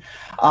Invasion.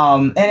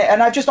 And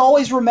I've just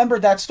always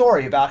remembered that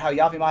story about how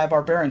Yavimaya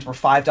Barbarians were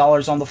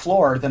 $5 on the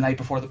floor the night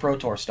before the Pro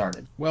Tour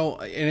started. Well,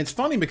 and it's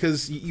funny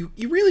because you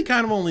really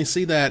kind of only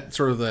see that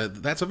sort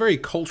of that's a very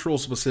cultural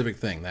specific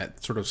thing,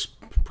 that sort of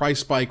price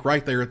spike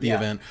right there at the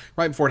event,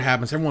 right before it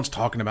happens. Everyone's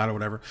talking about it,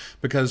 whatever.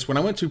 Because when I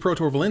went to Pro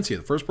Tour Valencia,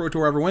 the first Pro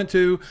Tour I ever went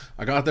to,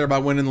 I got there by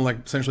winning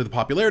essentially the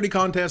popularity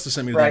contest. They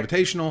sent me to the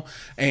Invitational,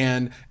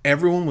 and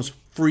everyone was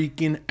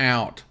freaking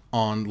out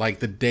on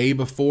the day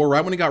before,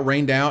 right when it got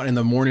rained out, and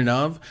the morning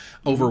of,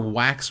 over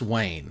Wax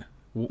Wayne.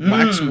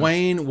 Wax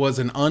Wayne was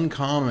an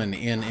uncommon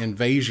in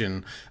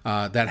Invasion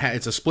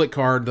it's a split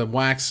card. The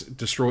Wax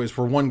destroys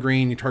for 1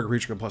 green, you target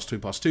creature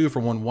 +2/+2. For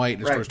 1 white,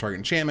 destroys target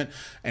enchantment.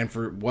 And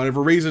for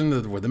whatever reason,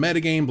 with the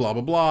metagame, blah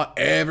blah blah,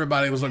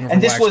 everybody was looking for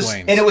Wax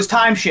Wayne. And it was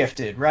time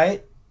shifted,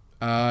 right?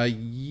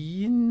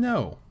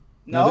 No.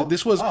 No,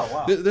 this was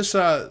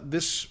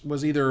this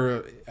was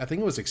either, I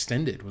think it was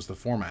extended was the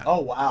format.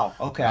 Oh wow,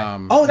 okay.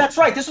 That's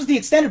right. This was the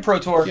extended Pro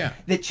Tour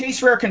that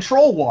Chase Rare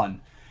Control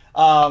won.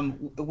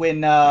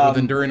 When with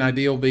Enduring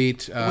Ideal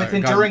beat with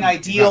Enduring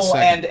Ideal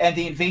and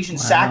the Invasion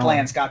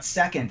Sacklands got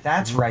second.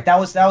 That's right. That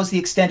was the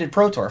extended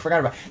Pro Tour. I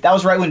forgot about it. That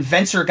was right when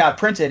Venser got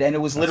printed, and it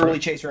was literally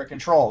Chase Rare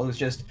Control. It was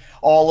just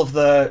all of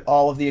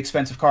the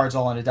expensive cards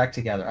all in a deck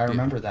together. I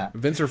remember that.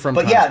 Venser from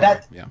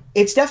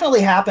it's definitely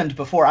happened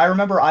before. I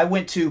remember I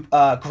went to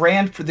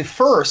the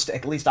first,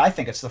 at least I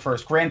think it's the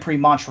first, Grand Prix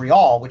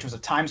Montreal, which was a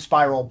Time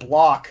Spiral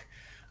block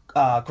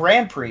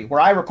Grand Prix,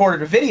 where I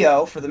recorded a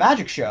video for the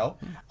Magic Show,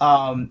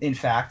 in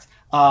fact,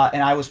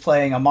 and I was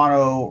playing a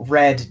mono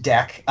red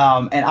deck,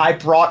 and I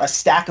brought a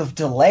stack of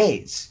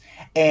delays,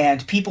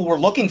 and people were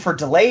looking for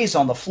delays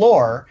on the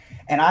floor,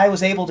 and I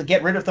was able to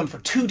get rid of them for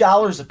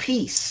 $2 a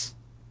piece.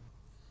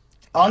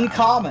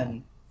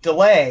 Uncommon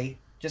delay,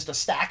 just a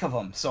stack of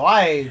them. So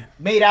I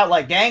made out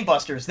like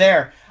gangbusters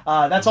there.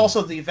 That's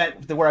also the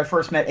event where I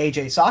first met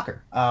AJ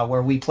Soccer,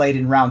 where we played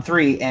in round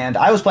 3, and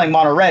I was playing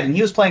mono red, and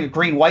he was playing a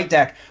green-white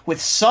deck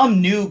with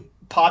some new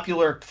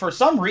popular, for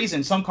some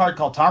reason, some card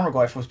called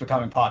Tarmogoyf was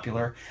becoming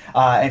popular,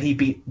 and he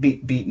beat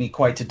me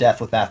quite to death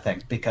with that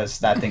thing, because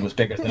that thing was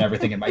bigger than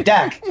everything in my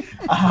deck,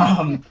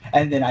 and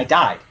then I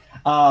died.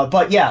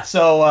 But yeah,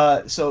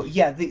 so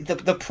yeah,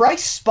 the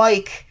price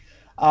spike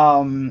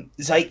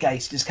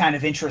zeitgeist is kind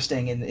of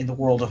interesting in the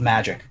world of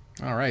Magic.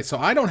 All right, so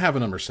I don't have a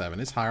number 7.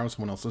 It's higher on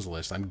someone else's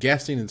list. I'm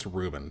guessing it's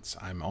Ruben's.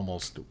 I'm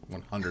almost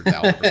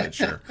 100,000%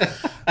 sure.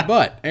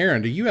 But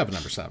Aaron, do you have a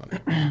number 7?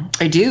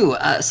 I do.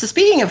 So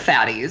speaking of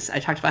fatties, I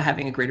talked about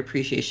having a great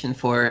appreciation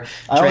for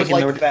I always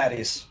like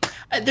fatties.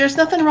 There's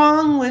nothing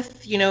wrong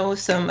with, you know,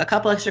 a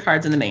couple extra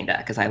cards in the main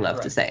deck, as I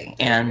love to say.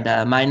 And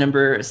my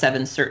number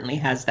 7 certainly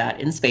has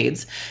that in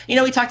spades. You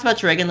know, we talked about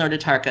Dragon Lord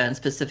Atarka and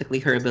specifically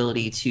her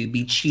ability to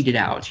be cheated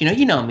out.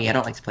 You know me, I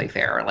don't like to play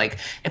fair. Like,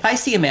 if I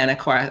see a mana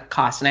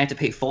cost and I have to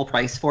pay full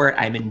price for it,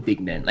 I'm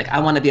indignant. Like, I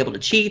want to be able to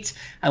cheat.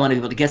 I want to be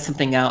able to get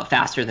something out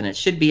faster than it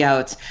should be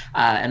out.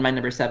 And my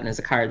number 7 is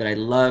a card that I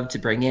love to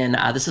bring in.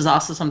 This is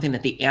also something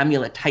that the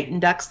Amulet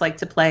Titan decks like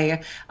to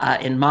play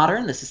in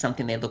Modern. This is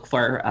something they look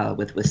for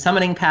with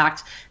Summoning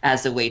Pact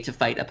as a way to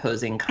fight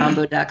opposing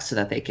combo decks so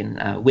that they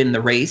can win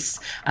the race.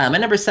 My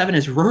number 7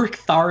 is Rurik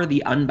Thar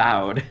the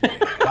Unbowed.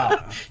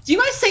 Wow. Do you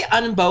guys say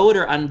unbowed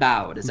or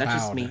unbowed? Is that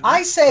just me?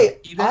 I say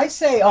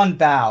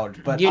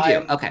unbowed, but you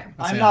do. Okay.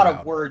 I'm not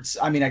a words.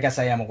 I mean, I guess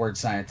I am a word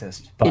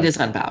scientist. But. It is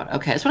unbowed.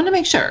 Okay, I just wanted to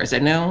make sure. Because I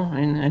know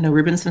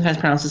Ruben sometimes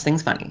pronounces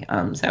things funny.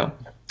 So.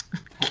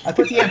 I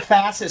put the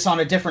emphasis on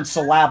a different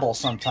syllable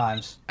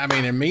sometimes. I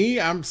mean, and me,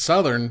 I'm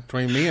Southern.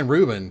 Between me and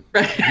Ruben,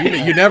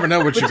 you never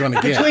know what you're going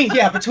to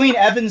get. Between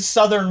Evan's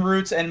Southern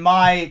roots and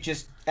my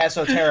just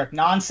esoteric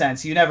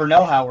nonsense, you never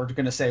know how we're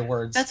going to say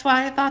words. That's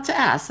why I thought to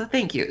ask, so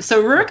thank you.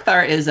 So Rurik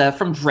Thar is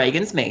from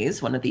Dragon's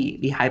Maze, one of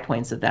the high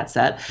points of that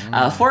set.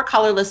 4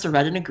 colorless, a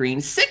red and a green,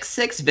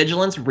 6/6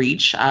 Vigilance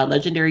Reach,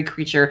 legendary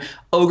creature,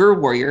 Ogre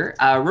Warrior.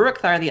 Rurik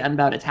Thar the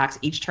Unbowed attacks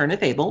each turn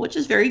if able, which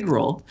is very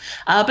Gruul.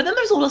 But then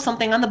there's a little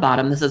something on the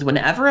bottom that says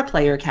whenever a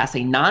player casts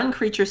a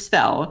non-creature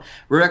spell,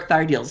 Rurik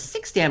Thar deals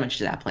 6 damage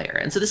to that player.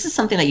 And so this is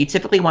something that you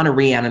typically want to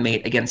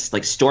reanimate against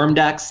like Storm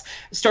decks.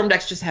 Storm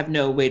decks just have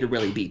no way to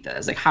really beat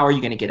this. Like, how are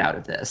you going to get out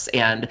of this?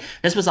 And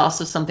this was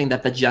also something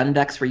that the Jund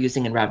decks were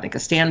using in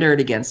Ravnica Standard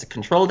against the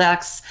control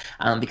decks,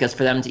 because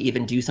for them to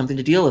even do something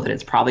to deal with it,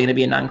 it's probably going to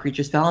be a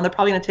non-creature spell, and they're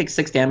probably going to take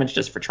 6 damage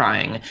just for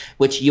trying,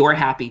 which you're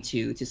happy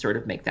to sort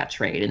of make that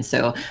trade. And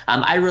so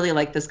I really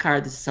like this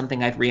card. This is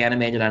something I've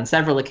reanimated on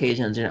several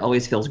occasions, and it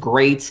always feels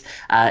great.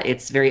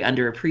 It's very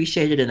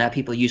underappreciated in that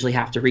people usually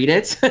have to read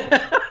it.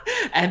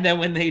 And then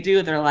when they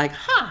do, they're like,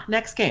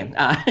 next game.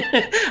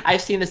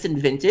 I've seen this in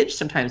Vintage.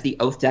 Sometimes the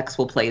Oath decks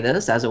will play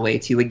this as a way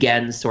to,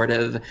 again, sort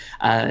of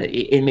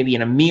maybe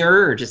in a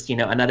mirror or just,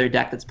 another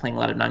deck that's playing a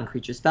lot of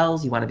non-creature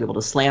spells. You want to be able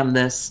to slam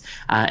this,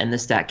 and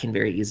this deck can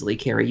very easily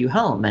carry you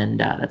home. And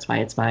that's why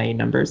it's my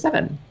number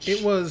 7.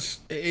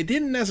 It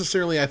didn't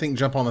necessarily, I think,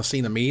 jump on the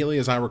scene immediately,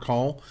 as I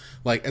recall.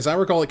 Like, as I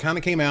recall, it kind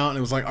of came out and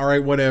it was like, all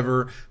right,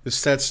 whatever. This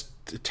set's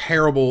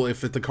terrible if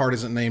the card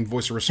isn't named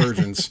Voice of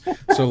Resurgence.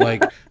 So,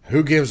 like,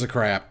 who gives a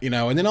crap,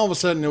 And then all of a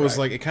sudden it was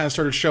like, it kind of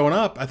started showing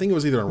up. I think it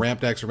was either a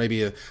ramp decks or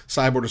maybe a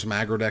sideboard or some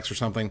aggro decks or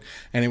something.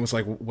 And it was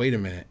like, wait a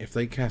minute. If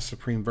they cast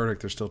Supreme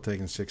Verdict, they're still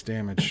taking 6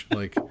 damage.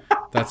 Like,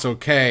 that's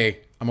okay.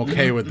 I'm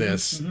okay with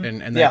this.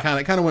 And that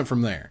kind of went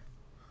from there.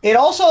 It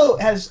also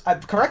has,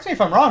 correct me if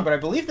I'm wrong, but I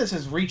believe this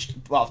has reached,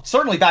 well,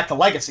 certainly back to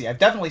Legacy. I've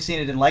definitely seen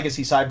it in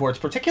Legacy sideboards,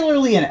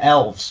 particularly in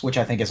Elves, which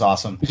I think is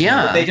awesome.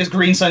 Yeah. They just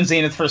Green Sun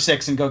Zenith for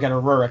 6 and go get a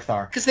Rurik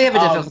Thar. Because they have a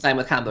difficult time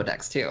with combo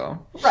decks, too.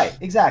 Right,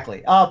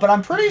 exactly. But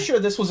I'm pretty sure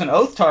this was an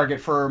Oath target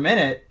for a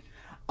minute,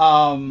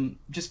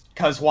 just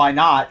because why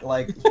not?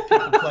 Like,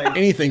 people play,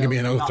 anything can be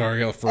an Oath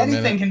target for a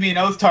minute. Anything can be an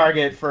Oath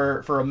target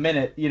for a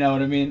minute, you know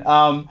what I mean?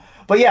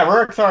 But yeah,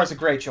 Rurik Thar is a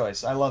great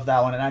choice. I love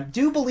that one. And I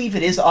do believe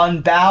it is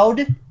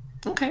unbowed.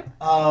 Okay.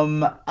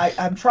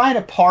 I'm trying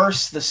to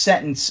parse the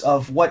sentence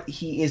of what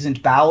he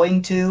isn't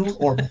bowing to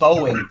or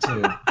bowing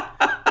to.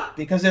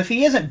 Because if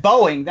he isn't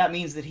bowing, that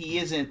means that he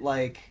isn't,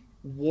 like,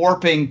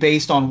 warping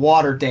based on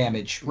water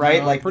damage,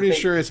 right? No, like, I'm pretty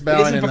sure it's bowing.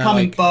 It isn't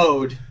becoming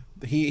bowed.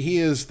 He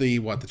is the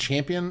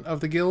champion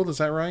of the guild, is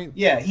that right?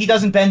 Yeah, he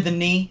doesn't bend the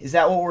knee. Is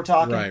that what we're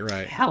talking?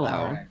 Right.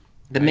 Hello. Right.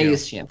 The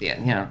Maze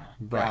champion, yeah.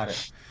 Right. Got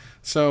it.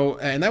 So,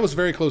 and that was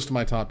very close to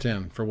my top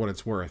 10 for what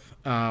it's worth.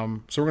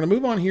 So we're going to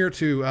move on here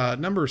to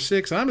number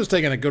 6. And I'm just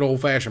taking a good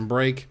old-fashioned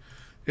break.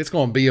 It's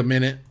going to be a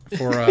minute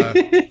before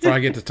I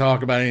get to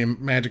talk about any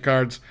Magic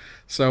cards.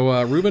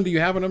 So, Ruben, do you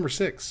have a number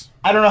 6?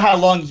 I don't know how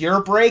long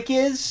your break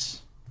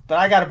is, but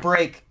I got a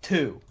break,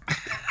 too.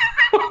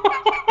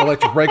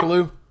 Electric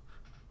Breakaloo?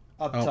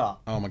 Up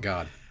top. Oh, my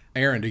God.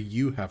 Aaron, do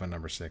you have a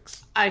number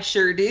 6? I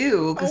sure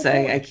do, because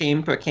I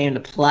came to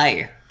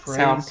play.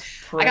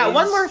 I got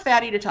one more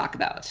fatty to talk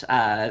about.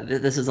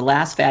 This is the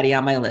last fatty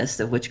on my list,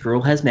 of which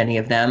Gruul has many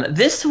of them.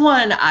 This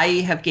one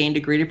I have gained a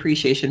great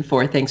appreciation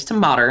for thanks to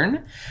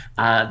Modern.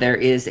 There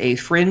is a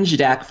fringe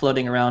deck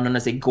floating around known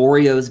as a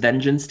Goryo's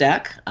Vengeance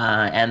deck,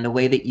 and the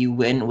way that you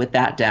win with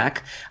that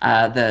deck,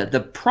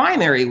 the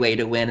primary way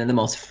to win and the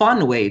most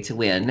fun way to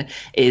win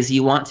is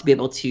you want to be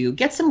able to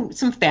get some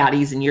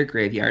fatties in your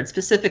graveyard,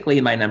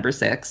 specifically my number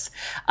 6.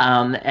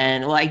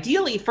 And well,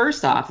 ideally,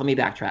 first off, let me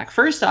backtrack.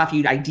 First off,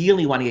 you'd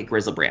ideally want to get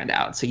Grizzlebrand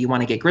out. So you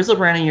want to get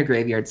Grizzlebrand in your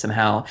graveyard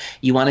somehow.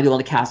 You want to be able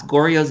to cast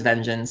Goryo's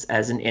Vengeance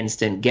as an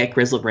instant, get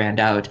Grizzlebrand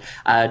out,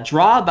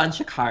 draw a bunch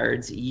of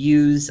cards,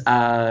 use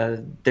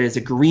there's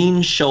a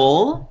green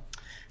shoal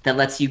that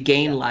lets you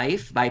gain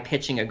life by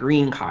pitching a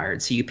green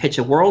card. So you pitch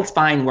a World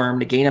Spine Worm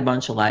to gain a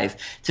bunch of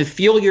life, to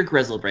fuel your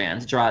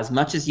Grizzlebrand, to draw as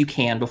much as you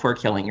can before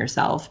killing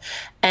yourself.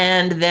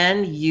 And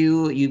then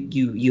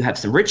you have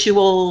some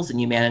rituals,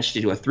 and you manage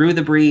to do a Through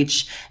the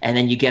Breach, and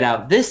then you get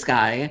out this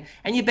guy,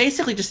 and you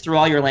basically just throw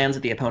all your lands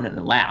at the opponent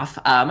and laugh.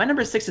 My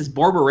number 6 is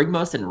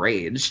Borborygmos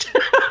Enraged.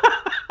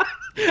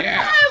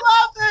 Yeah.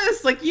 I love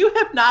this. Like, you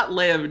have not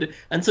lived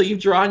until you've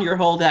drawn your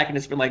whole deck and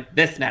it's been like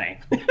this many.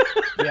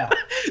 Yeah.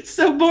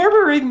 So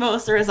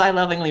Borborygmos, or as I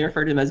lovingly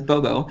refer to him as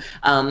Bobo,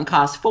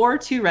 costs 4,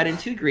 2 red, and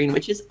 2 green,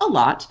 which is a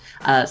lot.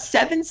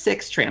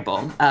 7/6 trample.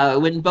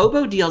 When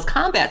Bobo deals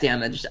combat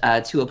damage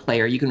to a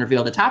player, you can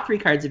reveal the top 3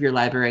 cards of your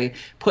library,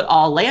 put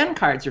all land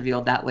cards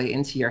revealed that way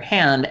into your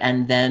hand,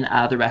 and then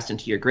the rest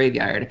into your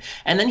graveyard.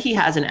 And then he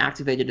has an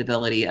activated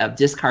ability of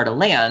discard a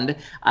land.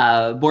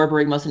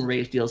 Borborygmos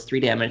Enraged deals 3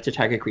 damage to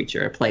target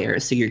creature or player.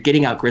 So you're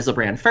getting out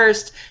Grizzlebrand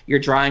first, you're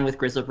drawing with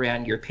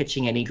Grizzlebrand, you're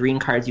pitching any green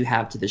cards you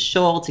have to the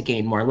shoal to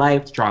gain more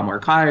life, to draw more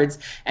cards.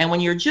 And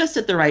when you're just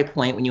at the right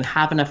point, when you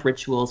have enough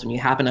rituals, when you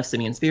have enough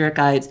Simian Spirit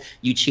Guides,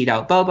 you cheat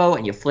out Bobo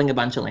and you fling a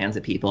bunch of lands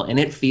at people, and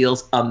it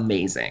feels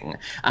amazing.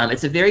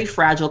 It's a very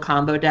fragile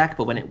combo deck,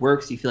 but when it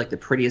works, you feel like the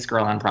prettiest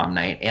girl on prom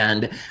night.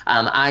 And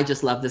I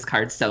just love this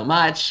card so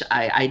much.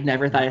 I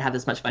never thought I'd have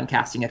this much fun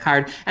casting a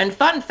card. And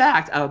fun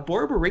fact,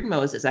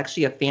 Borborygmos is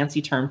actually a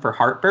fancy term for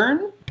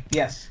heartburn.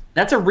 Yes.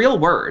 That's a real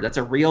word. That's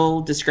a real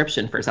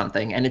description for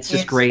something. And it's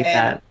just great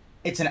that...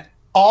 It's an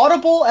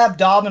audible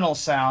abdominal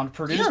sound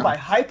produced by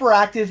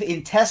hyperactive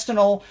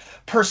intestinal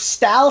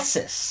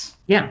peristalsis.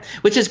 Yeah,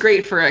 which is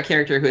great for a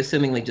character who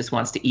assumingly just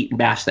wants to eat and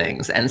bash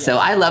things. And so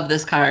I love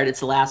this card. It's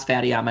the last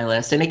fatty on my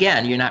list. And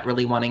again, you're not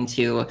really wanting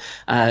to,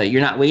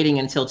 you're not waiting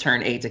until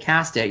turn 8 to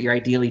cast it. You're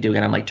ideally doing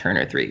it on like turn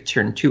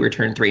 2 or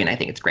turn 3, and I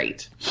think it's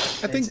great.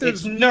 I think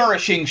it's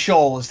nourishing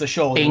shoal is the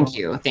shoal. Thank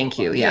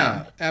you.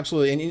 Yeah,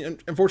 absolutely.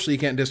 And unfortunately, you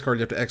can't discard.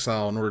 You have to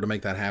exile in order to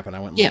make that happen. I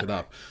went and looked it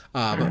up.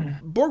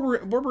 But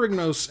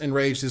Borborygmos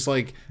Enraged is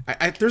like,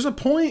 there's a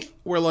point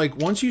where like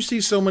once you see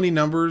so many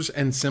numbers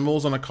and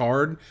symbols on a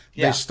card,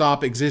 they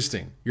stop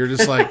existing. You're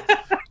just like,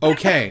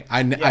 okay,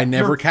 I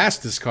never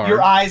cast this card.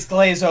 Your eyes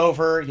glaze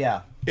over.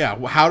 Yeah.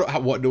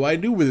 What do I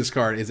do with this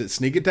card? Is it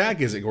sneak attack?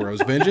 Is it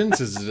Goryo's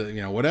Vengeance? Is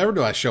it, whatever?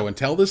 Do I show and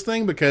tell this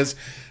thing? Because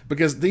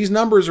these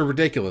numbers are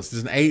ridiculous.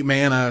 There's an 8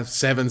 mana,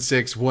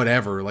 7/6,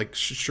 whatever. Like,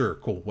 sure,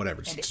 cool,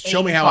 whatever. Just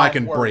show me how I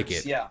can break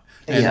it. Yeah.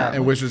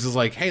 And Wizards is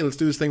like, hey, let's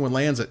do this thing with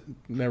lands that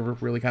never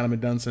really kind of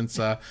been done since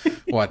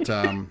what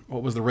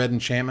was the red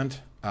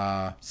enchantment?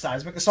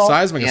 Seismic Assault.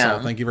 Seismic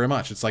Assault. Thank you very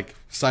much. It's like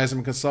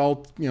Seismic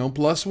Assault,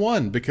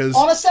 +1 because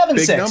on a 7/6.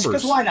 Because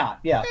because why not?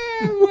 Yeah.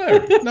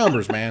 Whatever.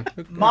 Numbers, man.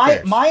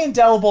 My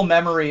indelible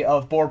memory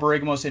of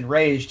Borborygmos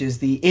Enraged is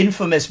the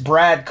infamous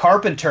Brad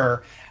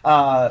Carpenter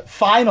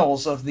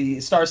finals of the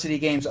Star City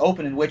Games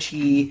Open, in which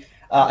he,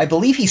 I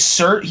believe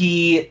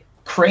he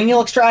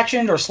cranial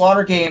extraction or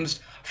slaughter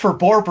games for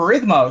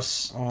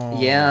Borborygmos.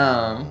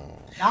 Yeah.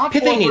 Not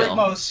Pithing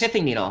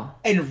Borborygmos. Needle.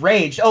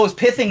 Enraged. Oh, it was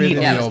Pithing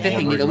Needle. Yeah, it was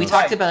Pithing Needle. We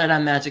talked about it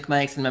on Magic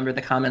Mike's, and remember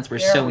the comments were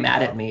so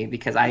mad at me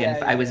because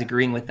I was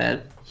agreeing with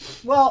it.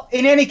 Well,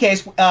 in any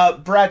case,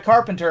 Brad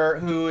Carpenter,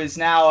 who is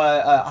now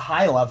a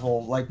high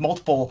level, like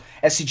multiple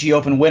SCG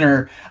Open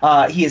winner,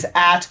 he is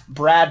at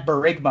Brad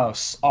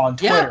Borygmos on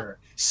Twitter.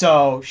 Yeah.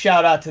 So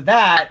shout out to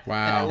that,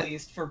 at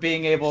least, for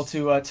being able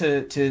to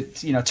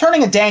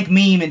turning a dank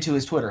meme into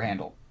his Twitter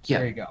handle. Yeah.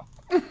 There you go.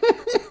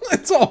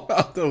 It's all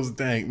about those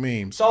dank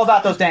memes. It's all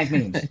about those dank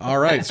memes. All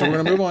right, so we're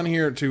going to move on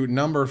here to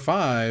number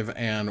 5,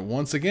 and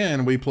once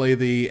again, we play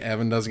the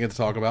Evan doesn't get to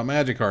talk about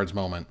Magic cards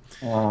moment.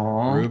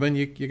 Aww. Ruben,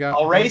 you got...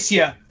 I'll race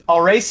you.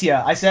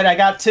 I said I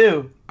got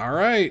 2. All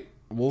right,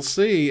 we'll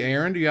see.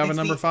 Aaron, do you have a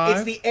number 5?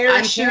 It's the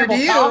Aaron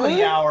Campbell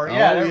Comedy Hour.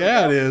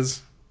 Yeah, it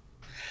is.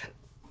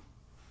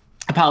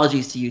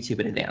 Apologies to YouTube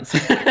in advance.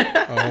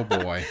 Oh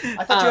boy!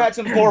 I thought you had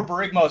some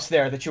Borborygmos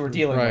there that you were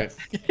dealing with.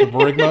 The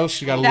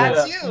Borborygmos, you got a little.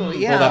 That's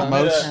that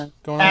most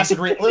going on.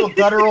 Little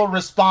guttural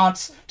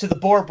response to the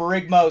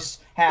Borborygmos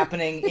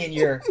happening in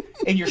your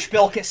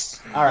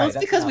spilkus. All right. Well, it's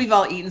because we've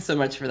all eaten so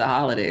much for the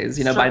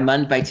holidays.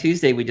 By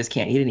Tuesday we just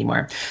can't eat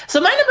anymore. So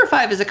my number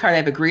 5 is a card I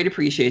have a great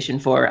appreciation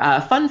for.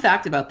 Fun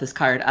fact about this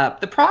card: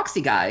 the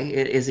Proxy guy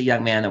is a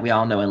young man that we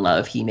all know and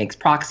love. He makes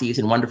proxies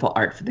and wonderful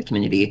art for the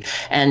community.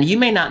 And you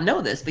may not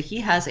know this, but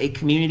he has a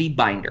community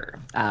binder.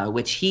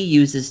 which he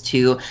uses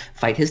to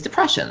fight his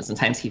depression.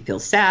 Sometimes he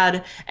feels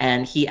sad,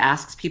 and he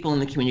asks people in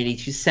the community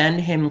to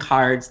send him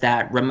cards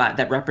that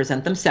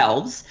represent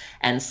themselves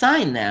and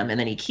sign them, and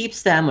then he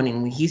keeps them.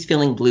 When he's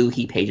feeling blue,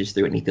 he pages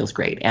through it, and he feels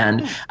great.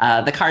 And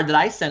the card that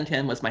I sent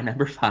him was my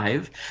number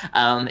 5.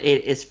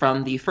 It is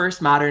from the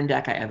first Modern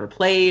deck I ever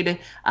played.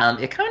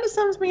 It kind of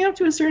sums me up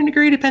to a certain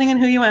degree, depending on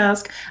who you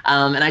ask.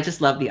 And I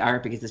just love the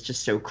art because it's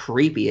just so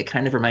creepy. It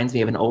kind of reminds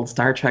me of an old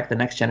Star Trek The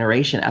Next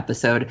Generation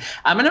episode.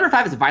 My number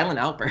 5 is Violent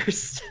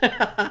Outburst.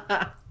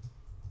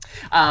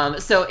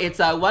 So it's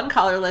 1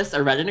 colorless,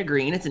 a red and a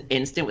green. It's an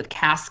instant with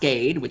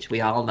Cascade, which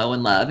we all know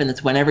and love. And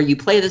it's whenever you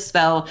play this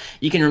spell,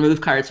 you can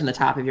remove cards from the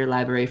top of your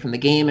library from the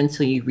game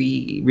until you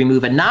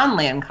remove a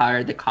non-land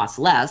card that costs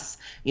less.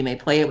 You may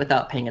play it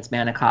without paying its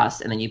mana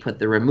cost, and then you put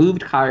the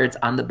removed cards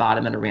on the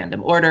bottom in a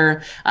random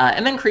order.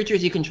 And then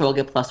creatures you control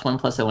get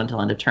 +1/+0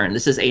 until end of turn.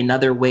 This is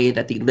another way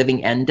that the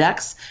Living End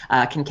decks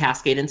can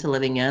cascade into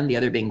Living End, the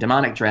other being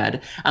Demonic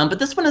Dread. But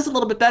this one is a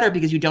little bit better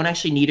because you don't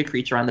actually need a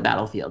creature on the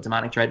battlefield.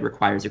 Demonic Dread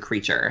requires a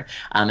creature.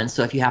 And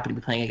so if you happen to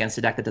be playing against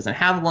a deck that doesn't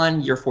have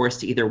one, you're forced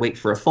to either wait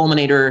for a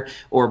Fulminator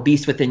or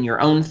Beast Within your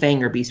own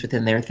thing or Beast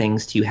Within their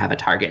things to have a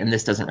target, and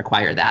this doesn't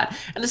require that.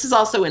 And this is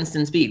also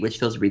instant speed, which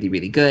feels really,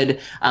 really good.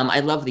 I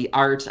love the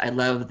art. I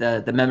love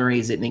the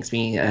memories it makes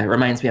me,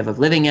 reminds me of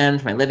Living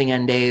End, my Living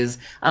End days.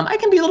 I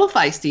can be a little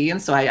feisty,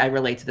 and so I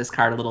relate to this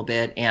card a little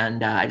bit,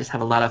 and I just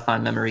have a lot of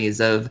fond memories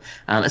of,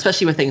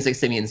 especially with things like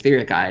Simian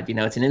Spirit Guide. You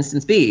know, it's an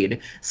instant speed,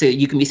 so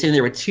you can be sitting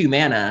there with 2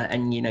 mana,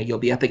 and, you know, you'll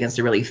be up against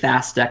a really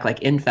fast deck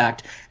like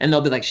Infect, and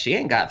they'll be like, she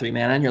ain't got 3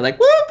 mana, and you're like,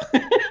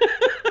 whoop!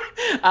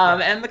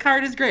 And the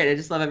card is great. I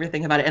just love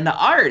everything about it. And the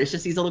art, it's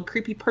just these little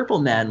creepy purple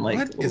men. Like,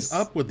 what is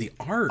up with the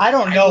art? I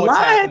don't know what's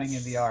happening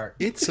in the art.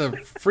 It's a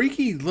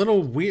freaky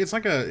little weird. It's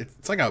like a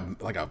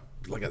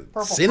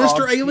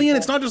sinister alien. People.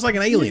 It's not just like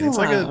an alien. Yeah. It's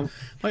like a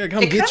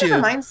come it get you. It kind of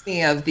reminds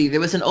me of there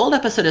was an old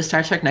episode of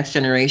Star Trek Next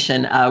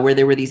Generation where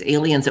there were these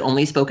aliens that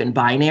only spoke in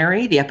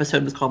binary. The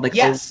episode was called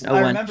Yes, I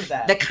remember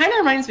that. That kind of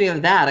reminds me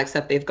of that,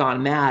 except they've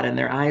gone mad and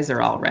their eyes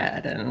are all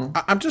red. And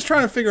I'm just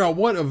trying to figure out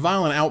what a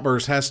Violent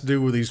Outburst has to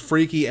do with these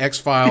freaky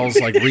X-Files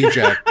like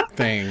reject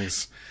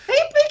things.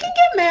 They can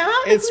get mad.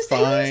 It's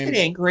fine. Get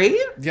angry.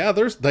 Yeah,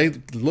 they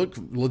look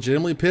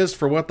legitimately pissed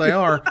for what they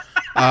are.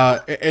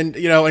 And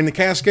you know, in the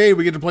Cascade,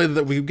 we get to play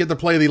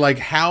the like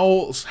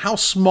how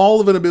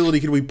small of an ability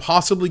could we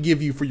possibly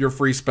give you for your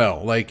free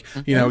spell? Like,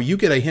 you know, you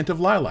get a hint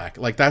of lilac.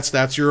 Like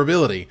that's your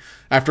ability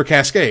after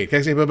Cascade.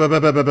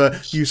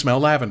 You smell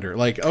lavender.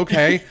 Like,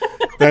 okay,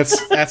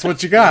 that's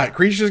what you got.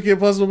 Creatures get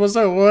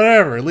 +1/+0,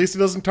 whatever. At least it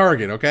doesn't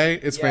target. Okay,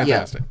 it's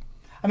fantastic. Yeah.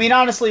 I mean,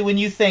 honestly, when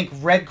you think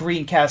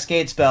red-green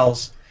Cascade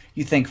spells,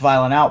 you think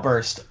Violent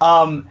Outburst.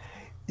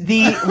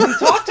 We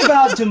talked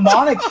about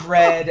Demonic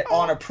Dread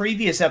on a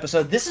previous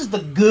episode. This is the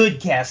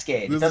good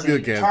Cascade. It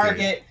doesn't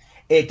target.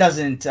 It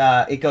doesn't.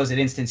 It goes at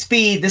instant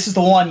speed. This is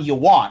the one you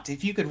want.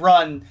 If you could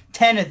run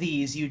 10 of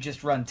these, you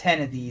just run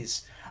 10 of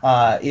these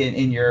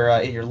in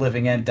your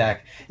Living End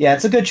deck. Yeah,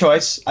 it's a good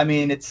choice. I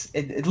mean,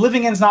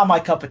 Living End's not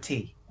my cup of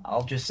tea.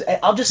 I'll just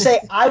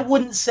say I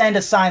wouldn't send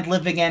a signed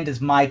Living End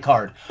as my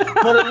card,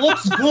 but it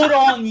looks good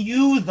on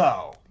you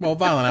though. Well,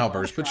 Violent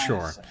Outburst, but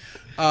sure.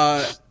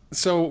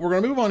 So we're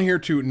gonna move on here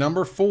to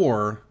number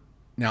 4.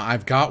 Now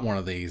I've got one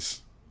of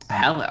these.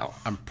 Hello.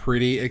 I'm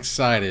pretty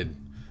excited.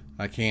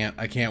 I can't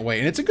wait,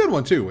 and it's a good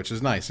one too, which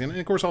is nice. And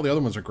of course, all the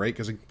other ones are great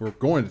because we're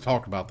going to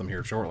talk about them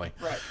here shortly.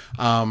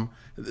 Right.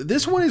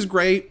 This one is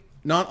great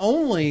not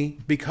only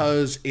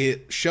because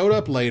it showed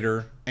up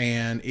later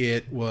and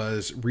it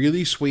was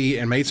really sweet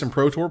and made some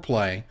Pro Tour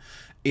play.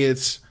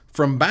 It's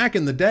from back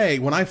in the day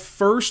when I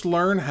first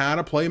learned how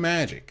to play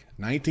Magic,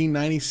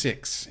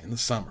 1996 in the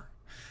summer.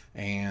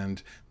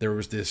 And there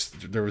was this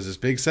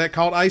big set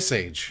called Ice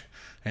Age.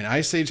 And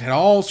Ice Age had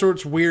all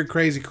sorts of weird,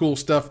 crazy, cool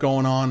stuff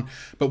going on.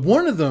 But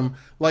one of them,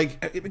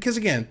 like, because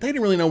again, they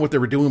didn't really know what they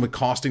were doing with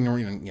costing or,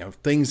 you know,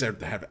 things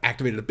that have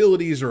activated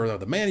abilities or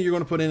the mana you're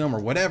going to put in them or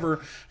whatever.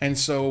 And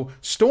so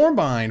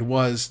Stormbind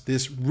was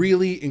this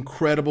really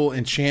incredible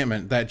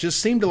enchantment that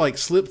just seemed to like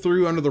slip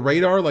through under the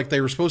radar. Like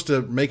they were supposed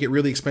to make it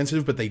really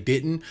expensive, but they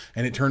didn't.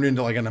 And it turned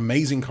into like an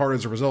amazing card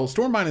as a result.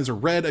 Stormbind is a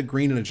red, a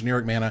green, and a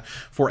generic mana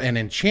for an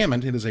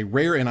enchantment. It is a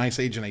rare in Ice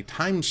Age and a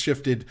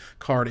time-shifted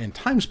card in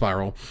Time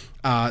Spiral.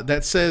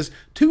 That says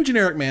 2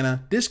 generic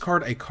mana,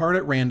 discard a card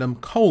at random, :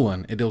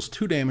 it deals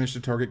 2 damage to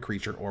target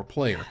creature or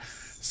player.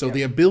 So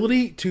the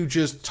ability to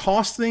just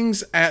toss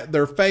things at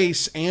their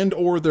face and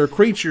or their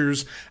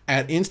creatures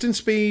at instant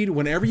speed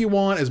whenever you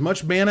want, as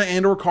much mana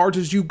and or cards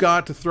as you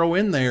got to throw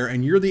in there,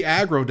 and you're the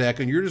aggro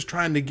deck and you're just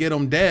trying to get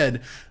them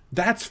dead,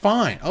 that's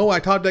fine. Oh,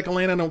 I top deck a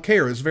land, I don't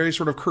care. It's very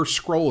sort of Curse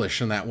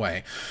Scrollish in that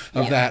way.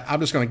 That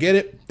I'm just going to get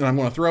it and I'm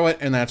going to throw it,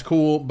 and that's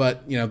cool.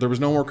 But, you know, there was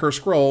no more Curse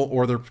Scroll,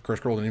 or the Curse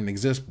Scroll didn't even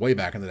exist way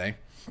back in the day.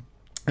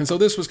 And so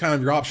this was kind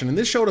of your option. And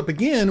this showed up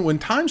again when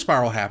Time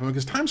Spiral happened,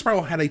 because Time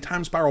Spiral had a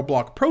Time Spiral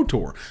block Pro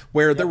Tour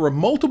where there were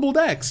multiple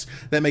decks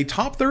that made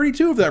top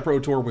 32 of that Pro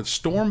Tour with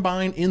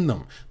Stormbind in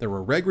them. There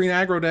were red-green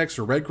aggro decks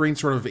or red-green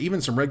sort of,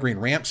 even some red-green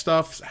ramp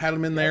stuff had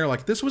them in there.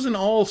 Like, this was in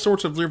all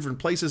sorts of different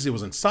places. It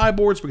was in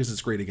sideboards because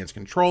it's great against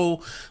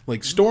control.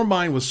 Like,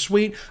 Stormbind was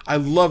sweet. I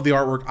love the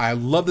artwork. I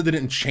love that they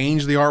didn't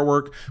change the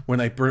artwork when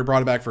they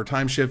brought it back for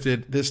Time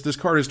Shifted. This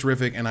card is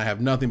terrific, and I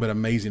have nothing but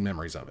amazing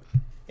memories of it.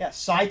 Yeah,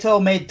 Saito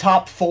made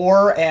top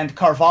 4 and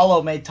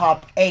Carvalho made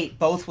top 8,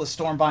 both with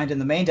Stormbind in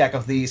the main deck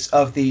of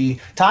the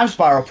Time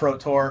Spiral Pro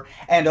Tour.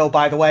 And oh,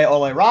 by the way,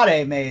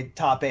 Olerade made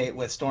top 8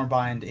 with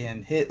Stormbind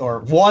in his, or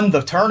won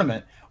the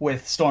tournament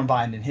with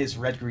Stormbind in his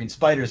Red Green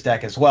Spiders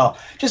deck as well.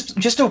 Just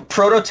a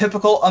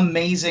prototypical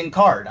amazing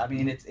card. I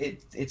mean,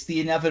 it's the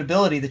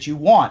inevitability that you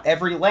want.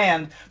 Every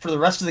land for the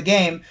rest of the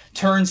game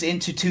turns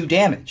into 2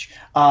 damage.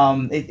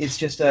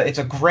 It's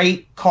a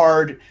great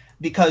card,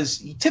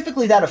 because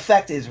typically that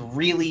effect is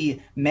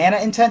really mana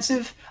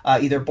intensive,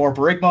 either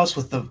Borborygmos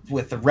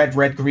with the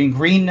red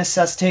green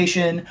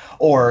necessitation,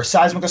 or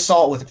Seismic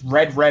Assault with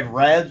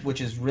red, which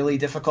is really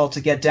difficult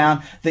to get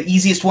down. The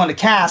easiest one to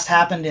cast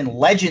happened in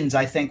Legends,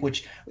 I think,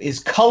 which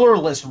is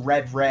colorless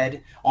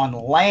red on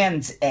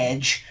Land's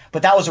Edge,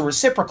 but that was a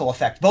reciprocal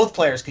effect. Both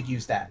players could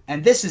use that.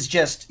 And this is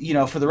just,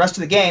 for the rest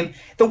of the game,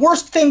 the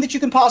worst thing that you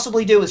can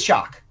possibly do is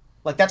Shock.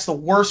 Like, that's the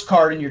worst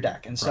card in your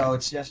deck, and so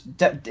it's just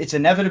it's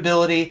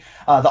inevitability.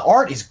 The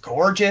art is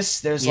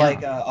gorgeous. There's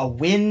like a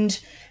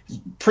wind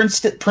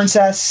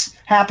princess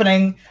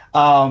happening,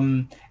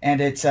 and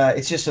it's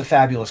just a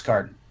fabulous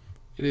card.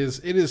 It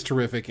is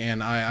terrific,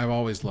 and I've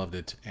always loved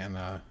it. And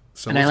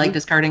so I like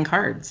discarding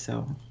cards.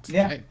 So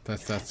yeah, hey,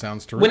 that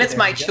sounds terrific. When it's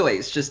my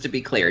choice, just to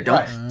be clear,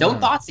 don't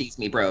Thoughtseize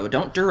me, bro.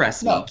 Don't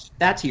duress me. Keep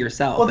that to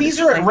yourself. Well, these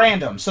are at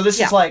random, so this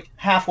is like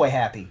halfway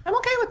happy. I'm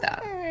okay with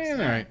that. All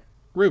right.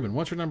 Ruben,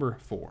 what's your number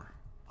 4?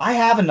 I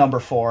have a number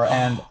 4,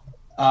 and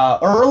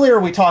earlier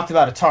we talked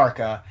about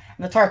Atarka,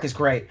 and Atarka is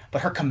great,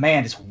 but her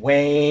command is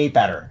way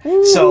better.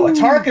 Ooh. So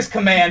Atarka's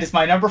command is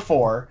my number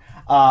 4.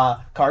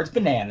 Card's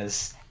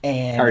bananas,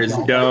 and card is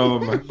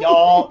dumb.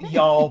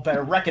 Y'all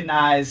better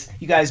recognize.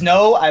 You guys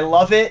know I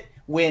love it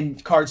when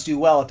cards do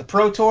well at the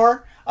Pro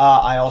Tour.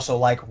 I also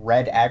like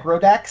red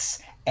aggro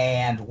decks.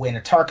 And when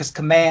Atarka's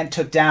command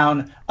took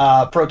down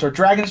Pro Tour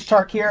Dragon's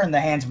Tarkir in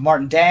the hands of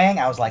Martin Dang,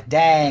 I was like,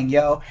 dang,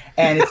 yo.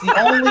 And it's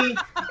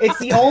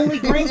the only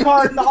green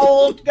card in the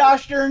whole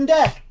gosh darn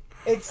deck.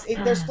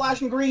 They're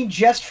splashing green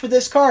just for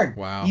this card.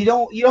 Wow. You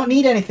don't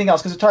need anything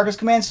else because Atarka's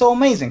command is so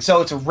amazing.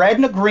 So it's a red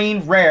and a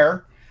green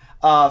rare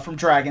from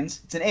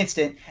Dragons. It's an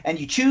instant, and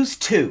you choose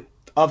 2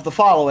 of the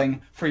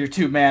following for your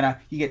 2 mana.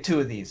 You get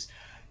 2 of these.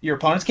 Your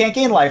opponents can't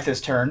gain life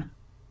this turn.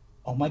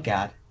 Oh my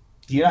god.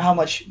 Do you know how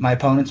much my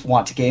opponents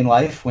want to gain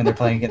life when they're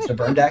playing against a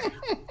burn deck?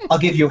 I'll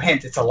give you a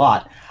hint. It's a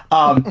lot.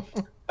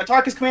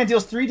 Atarka's command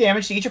deals 3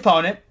 damage to each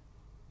opponent.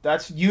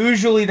 That's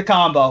usually the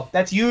combo.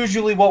 That's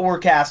usually what we're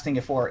casting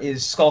it for,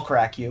 is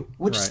Skullcrack you,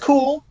 which is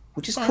cool.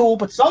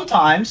 But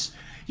sometimes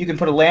you can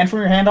put a land from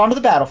your hand onto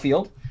the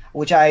battlefield,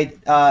 which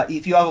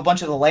if you have a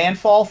bunch of the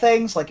landfall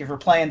things, like if you're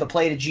playing the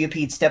Play to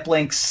Geopede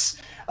Steplinks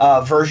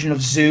version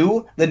of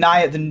Zoo, the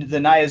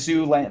Naya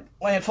Zoo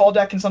landfall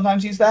deck can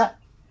sometimes use that.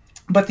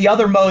 But the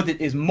other mode that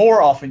is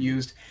more often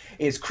used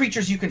is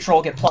creatures you control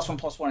get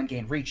 +1/+1 and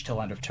gain reach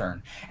till end of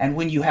turn. And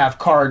when you have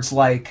cards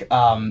like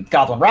Goblin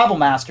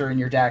Rabblemaster in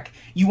your deck,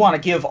 you want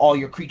to give all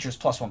your creatures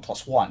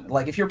 +1/+1.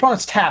 Like, if your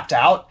opponent's tapped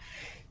out,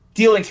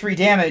 dealing 3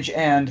 damage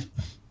and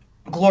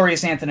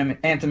Glorious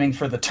Antheming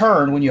for the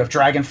turn when you have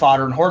Dragon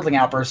Fodder and Hordling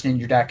Outburst in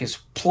your deck is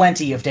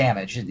plenty of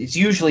damage. It's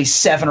usually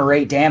 7 or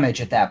 8 damage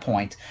at that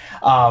point,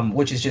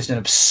 which is just an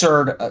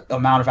absurd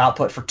amount of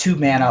output for 2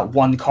 mana,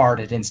 1 card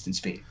at instant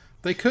speed.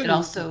 They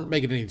couldn't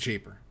make it any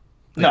cheaper.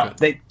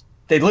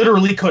 They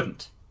literally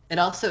couldn't. It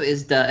also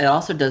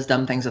does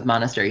dumb things with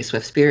Monastery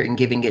Swift Spirit and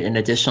giving it an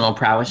additional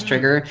prowess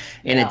trigger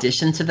in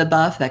addition to the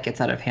buff that gets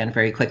out of hand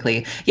very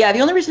quickly. Yeah, the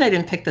only reason I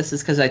didn't pick this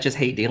is because I just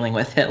hate dealing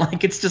with it.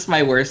 Like, it's just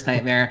my worst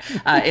nightmare.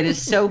 It is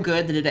so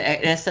good that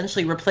it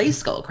essentially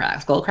replaced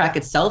Skullcrack. Skullcrack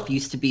itself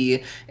used to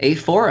be a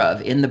 4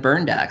 of in the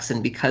burn decks,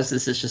 and because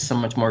this is just so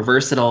much more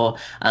versatile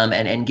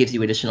and gives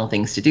you additional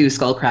things to do,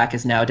 Skullcrack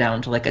is now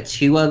down to like a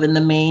 2 of in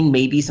the main,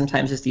 maybe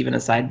sometimes just even a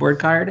sideboard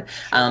card.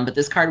 But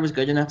this card was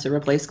good enough to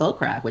replace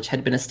Skullcrack, which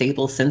had been a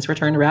staple since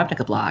Return to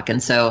Ravnica block.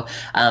 And so,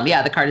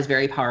 the card is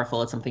very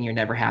powerful. It's something you're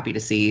never happy to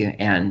see.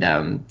 And,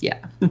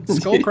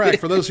 Skullcrack,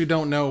 for those who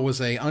don't know, was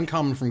a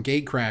uncommon from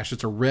Gatecrash.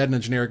 It's a red and a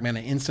generic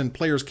mana instant.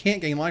 Players can't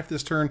gain life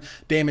this turn.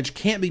 Damage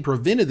can't be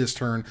prevented this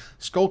turn.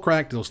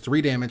 Skullcrack deals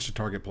 3 damage to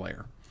target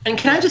player. And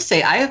can I just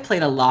say, I have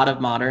played a lot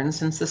of Modern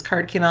since this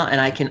card came out, and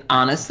I can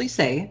honestly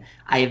say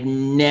I have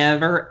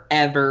never,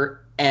 ever,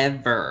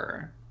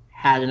 ever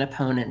had an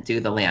opponent do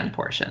the land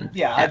portion.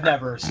 Yeah, ever. I've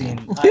never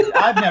seen.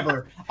 I've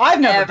never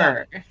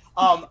ever.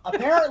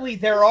 Apparently,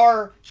 there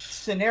are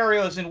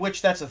scenarios in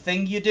which that's a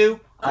thing you do.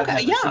 I've never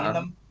seen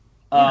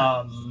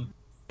them.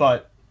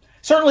 But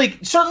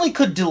Certainly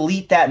could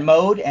delete that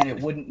mode, and it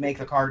wouldn't make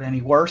the card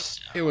any worse.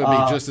 It would be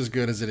just as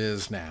good as it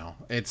is now.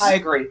 I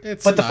agree,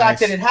 but the fact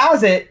that it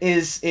has it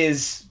is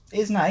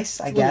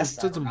nice. I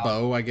guess it's a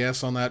bow, I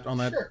guess, on that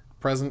sure.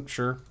 Present.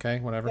 Sure, okay,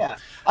 whatever. Yeah,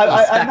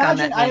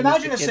 I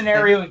imagine a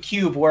scenario in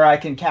Cube where I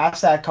can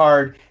cast that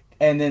card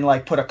and then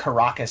like put a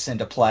Caracas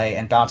into play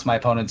and bounce my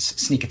opponent's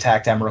sneak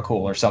attack to Emrakul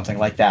or something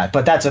like that.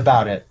 But that's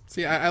about it.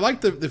 See, I like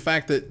the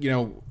fact that, you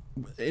know,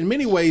 in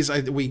many ways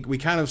we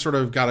kind of sort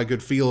of got a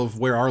good feel of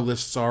where our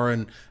lists are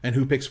and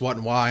who picks what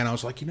and why. And I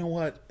was like, you know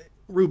what?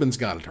 Ruben's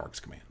got a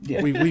Targus Command.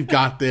 Yeah. We've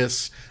got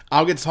this.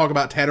 I'll get to talk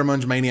about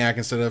Tattermunge Maniac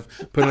instead of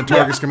putting a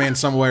Targus Command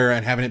somewhere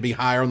and having it be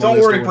higher on the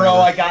list. Don't worry, bro.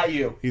 I got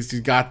you. He's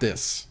got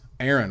this.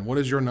 Aaron, what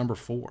is your number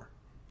 4?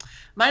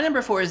 My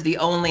number 4 is the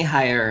only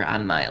higher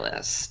on my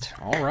list.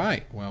 All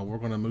right. Well, we're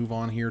going to move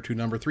on here to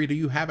number 3. Do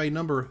you have a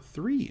number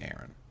 3,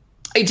 Aaron?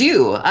 I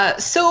do.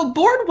 So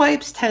board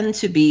wipes tend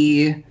to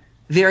be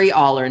very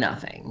all or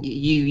nothing.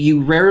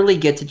 You rarely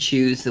get to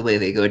choose the way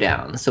they go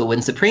down. So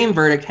when Supreme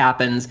Verdict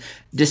happens,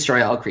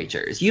 destroy all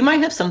creatures. You might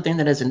have something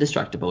that is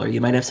indestructible, or you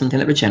might have something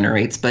that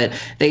regenerates, but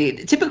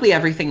typically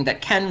everything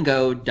that can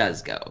go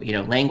does go. You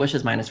know, Languish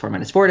is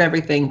 -4/-4 to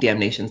everything.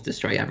 Damnations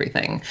destroy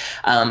everything.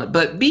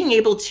 But being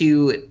able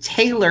to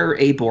tailor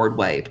a board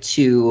wipe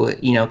to,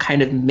 you know,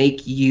 kind of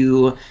make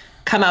you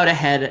come out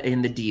ahead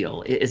in the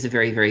deal is a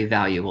very, very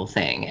valuable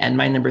thing. And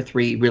my number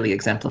 3 really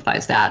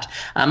exemplifies that.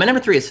 My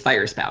number 3 is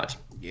Fire Spout.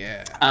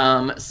 Yeah.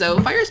 So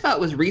Fire Spout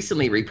was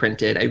recently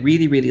reprinted. I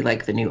really, really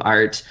like the new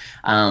art.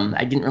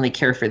 I didn't really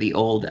care for the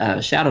old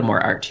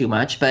Shadowmoor art too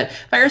much, but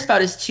Fire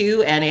Spout is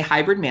 2 and a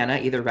hybrid mana,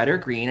 either red or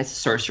green. It's a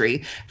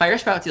sorcery. Fire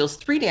Spout deals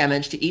 3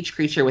 damage to each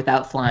creature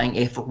without flying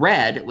if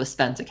red was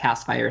spent to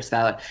cast Fire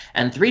Spout,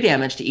 and 3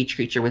 damage to each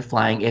creature with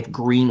flying if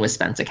green was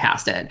spent to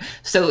cast it.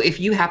 So if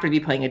you happen to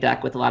be playing a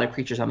deck with a lot of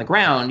creatures on the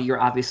ground, you're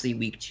obviously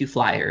weak to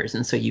flyers,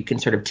 and so you can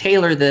sort of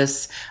tailor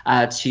this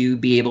to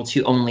be able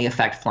to only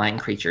affect flying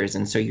creatures,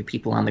 and so your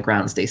people on the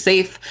ground stay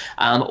safe.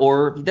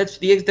 Or that's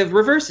the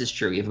reverse is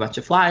true. You have a bunch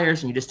of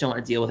flyers and you just don't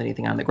want to deal with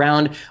anything on the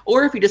ground.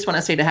 Or if you just want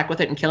to say to heck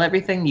with it and kill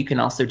everything, you can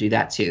also do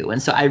that too.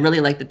 And so I really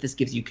like that this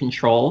gives you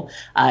control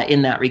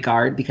in that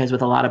regard, because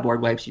with a lot of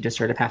board wipes, you just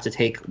sort of have to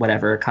take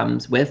whatever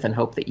comes with and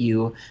hope that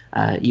you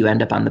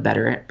end up on the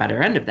better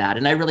end of that.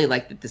 And I really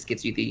like that this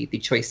gives you the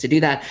choice to do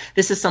that.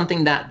 This is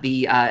something that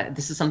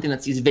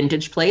that's used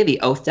vintage play. The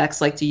Oath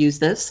decks like to use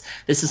this.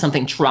 This is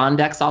something Tron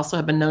decks also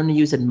have been known to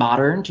use in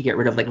Modern to get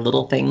rid of like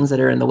little things that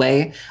are in the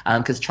way,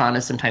 because Tron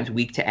is sometimes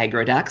weak to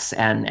aggro decks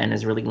and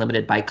is really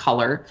limited by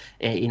color.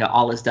 You know,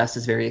 All Is Dust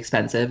is very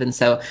expensive, and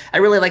so I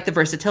really like the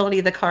versatility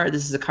of the card.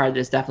 This is a card that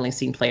has definitely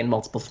seen play in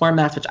multiple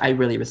formats, which I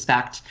really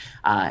respect,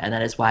 and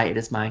that is why it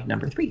is my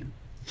number 3.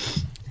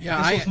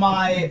 Yeah,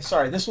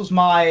 this was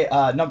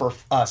my number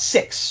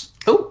 6.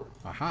 Oh,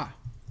 aha.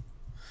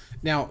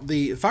 Now,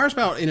 the Fire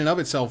Spout in and of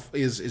itself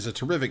is a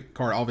terrific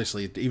card,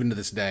 obviously, even to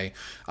this day.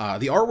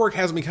 The artwork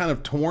has me kind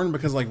of torn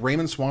because, like,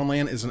 Raymond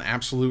Swanland is an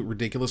absolute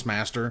ridiculous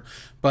master.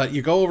 But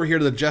you go over here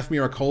to the Jeff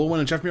Miracola one,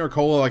 and Jeff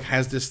Miracola, like,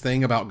 has this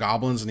thing about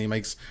goblins, and he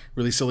makes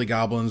really silly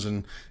goblins,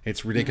 and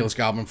it's ridiculous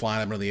goblin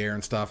flying up into the air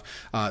and stuff.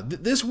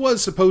 This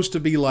was supposed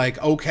to be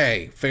like,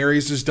 okay,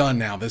 fairies is done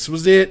now. This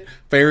was it.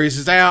 Fairies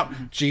is out.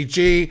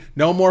 GG.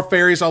 No more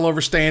fairies all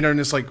over standard. And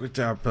it's like,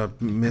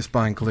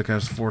 Mistbind Click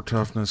has 4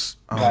 toughness.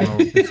 I don't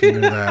know if you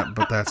knew that,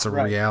 but that's a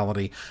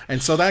reality.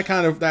 And so that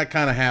kind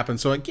of happened.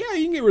 So like, yeah,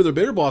 you can get rid of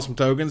the Bitter Blossom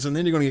tokens, and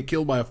then you're going to get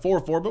killed by a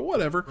 4/4, but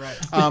whatever.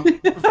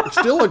 Right.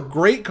 Still a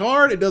great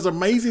card. It does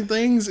amazing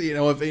things. You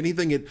know, if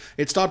anything,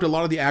 it stopped a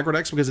lot of the aggro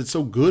decks because it's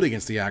so good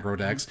against the aggro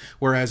decks.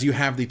 Whereas you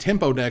have the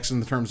tempo decks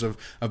in terms of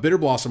Bitter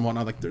Blossom and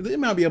whatnot. Like they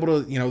might be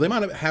able to, you know, they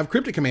might have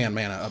Cryptic Command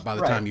mana by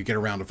the time you get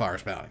around to Fire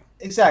Spouting.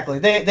 Exactly.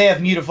 They have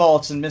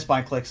Mutavaults and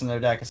Mistbind Clicks in their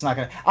deck. It's not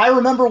gonna. I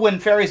remember when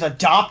fairies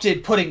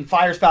adopted putting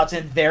Fire Spouts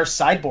in their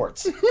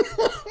sideboards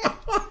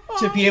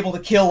to be able to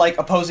kill like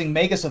opposing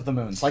Magus of the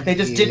Moons. Like they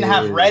just didn't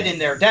have red in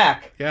their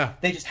deck. Yeah.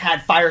 They just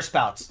had Fire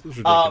Spouts. This was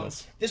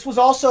ridiculous. This was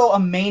also a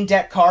main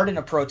deck card in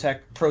a Pro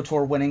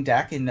Tour winning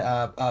deck in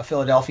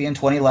Philadelphia in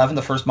 2011.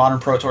 The first Modern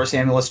Pro Tour,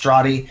 Samuel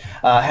Estradi,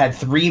 had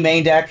 3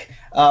 main deck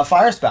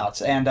Fire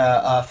Spouts, and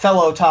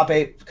fellow top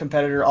 8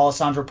 competitor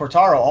Alessandro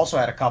Portaro also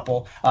had a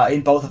couple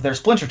in both of their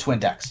Splinter Twin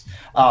decks.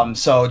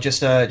 So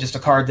just a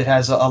card that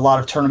has a lot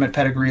of tournament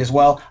pedigree as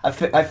well.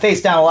 I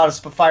faced down a lot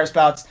of Fire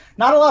Spouts.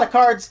 Not a lot of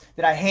cards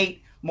that I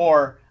hate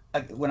more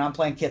when I'm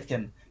playing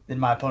Kithkin than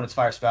my opponent's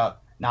Fire Spout.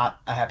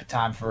 Not a happy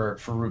time for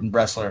Ruben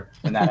Bressler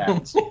when that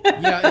happens.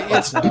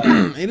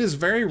 Yeah, it is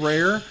very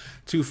rare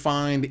to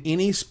find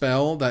any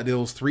spell that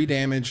deals 3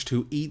 damage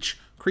to each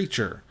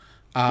creature.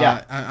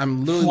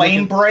 I'm literally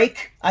Flame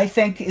Break, I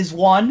think, is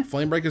one.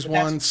 Flame Break is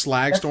one.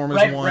 Slag Storm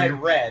is one.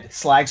 Red.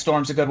 Slag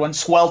Storm's a good one.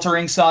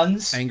 Sweltering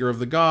Suns. Anger of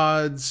the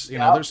Gods. You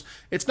know,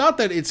 it's not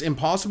that it's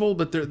impossible,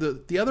 but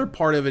the other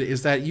part of it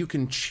is that you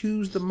can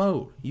choose the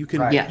mode. You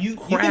can you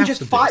can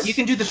just fight. You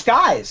can do the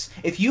skies.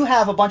 If you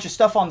have a bunch of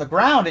stuff on the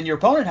ground and your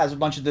opponent has a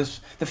bunch of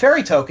the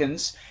fairy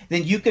tokens,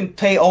 then you can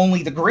pay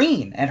only the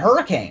green and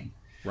Hurricane,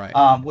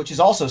 right? Which is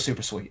also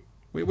super sweet.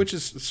 which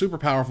is super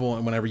powerful,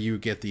 and whenever you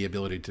get the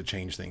ability to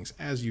change things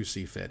as you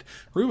see fit.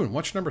 Ruben,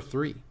 what's number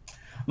 3?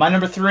 My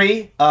number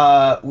 3,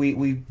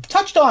 we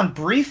touched on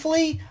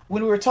briefly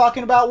when we were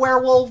talking about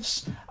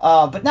werewolves,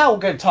 but now we're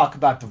going to talk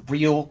about the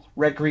real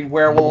red-green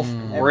werewolf.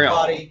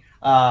 Everybody,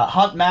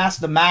 Huntmaster,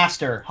 the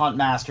master,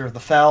 Huntmaster of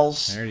the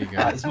Fells. There you go.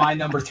 Is my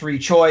number 3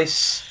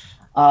 choice.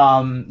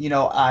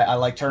 I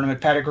like tournament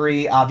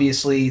pedigree.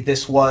 Obviously,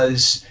 this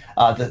was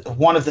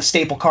one of the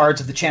staple cards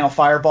of the Channel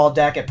Fireball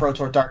deck at Pro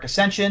Tour Dark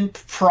Ascension.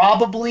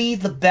 Probably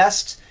the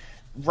best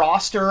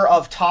roster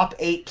of top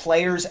 8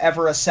 players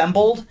ever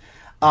assembled.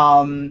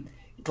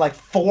 Like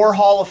 4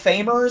 Hall of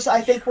Famers,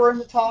 I think, were in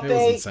the top 8. It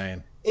was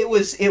insane. It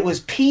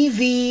was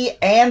PV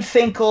and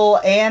Finkel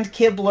and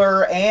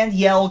Kibler and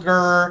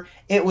Yelger.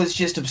 It was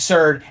just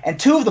absurd. And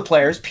 2 of the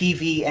players,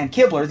 PV and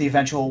Kibler, the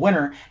eventual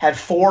winner, had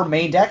 4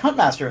 main deck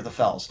Huntmaster of the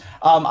Fells.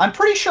 I'm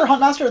pretty sure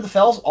Huntmaster of the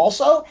Fells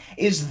also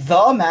is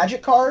the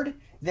Magic card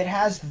that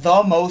has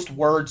the most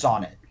words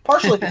on it.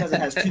 Partially because it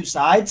has 2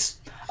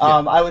 sides.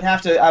 I would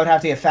have to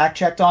get fact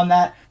checked on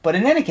that. But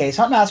in any case,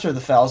 Huntmaster of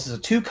the Fells is a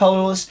 2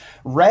 colorless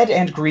red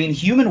and green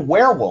human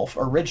werewolf,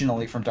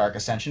 originally from Dark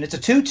Ascension. It's a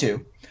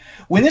 2/2.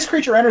 When this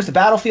creature enters the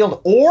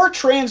battlefield or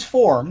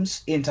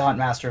transforms into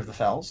Huntmaster of the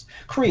Fells,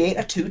 create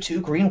a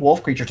 2/2 green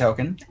wolf creature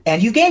token,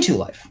 and you gain 2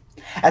 life.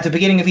 At the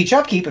beginning of each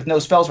upkeep, if no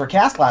spells were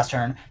cast last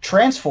turn,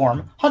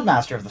 transform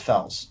Huntmaster of the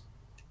Fells.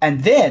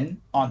 And then,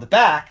 on the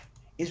back,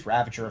 is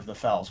Ravager of the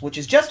Fells, which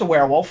is just a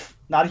werewolf,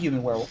 not a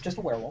human werewolf, just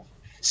a werewolf.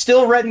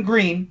 Still red and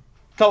green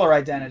color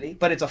identity,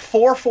 but it's a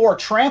 4/4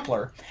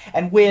 trampler,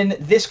 and when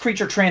this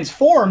creature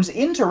transforms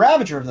into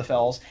Ravager of the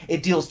Fells,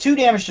 it deals 2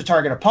 damage to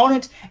target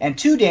opponent and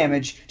 2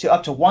 damage to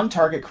up to 1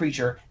 target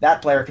creature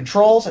that player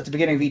controls. At the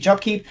beginning of each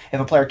upkeep, if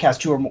a player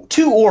casts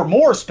 2 or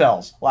more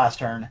spells last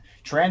turn,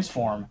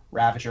 transform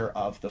Ravager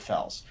of the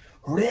Fells.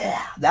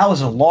 That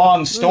was a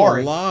long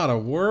story. A lot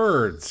of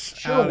words.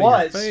 Sure out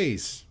was. of your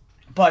face.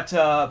 But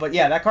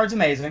yeah, that card's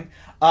amazing.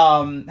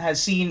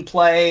 Has seen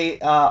play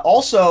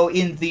also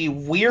in the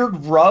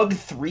weird rug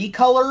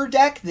 3-color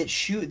deck that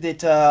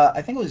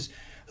I think it was,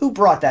 who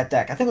brought that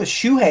deck? I think it was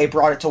Shuhei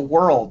brought it to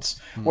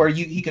Worlds, where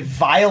he could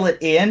vial it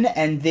in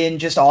and then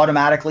just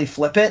automatically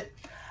flip it,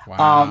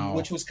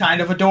 which was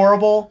kind of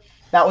adorable.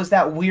 That was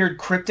that weird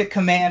Cryptic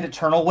Command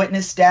Eternal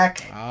Witness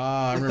deck.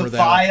 I remember that.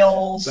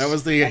 Vials. That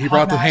was he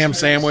brought the ham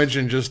sandwich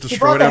and just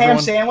destroyed everyone.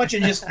 He brought the everyone. ham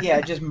sandwich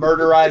and just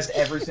murderized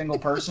every single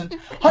person.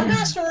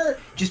 Huntmaster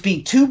just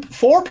being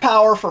 4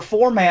 power for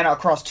 4 mana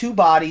across 2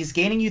 bodies,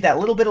 gaining you that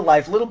little bit of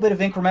life, little bit of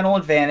incremental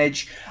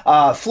advantage,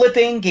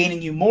 flipping,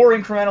 gaining you more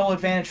incremental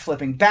advantage,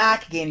 flipping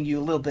back, gaining you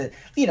a little bit.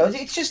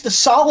 It's just a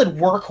solid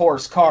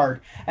workhorse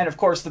card. And of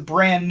course, the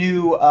brand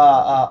new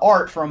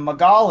art from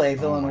Magale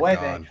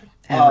Villanueva.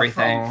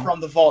 Everything from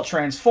the Vault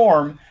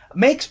Transform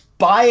makes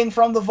buying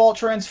from the Vault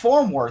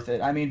Transform worth it.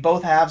 I mean,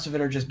 both halves of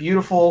it are just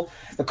beautiful.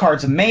 The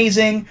card's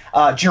amazing.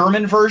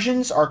 German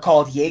versions are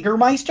called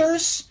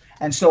Jägermeisters,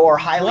 and so are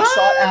highly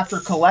sought after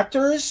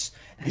collectors.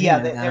 Yeah,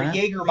 they're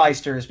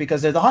Jägermeisters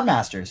because they're the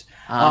Huntmasters.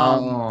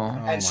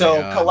 And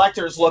so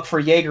collectors look for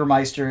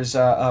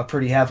Jägermeisters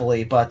pretty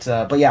heavily. But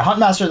yeah,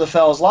 Huntmaster of the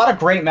Fells, a lot of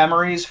great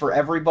memories for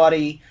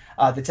everybody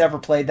that's ever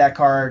played that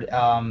card.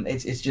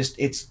 It's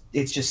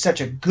just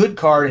such a good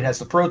card. It has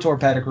the Pro Tour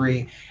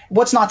pedigree.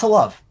 What's not to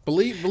love?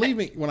 Believe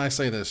me when I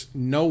say this.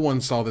 No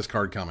one saw this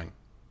card coming.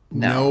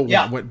 No.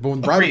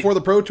 Right before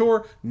the Pro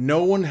Tour,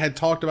 no one had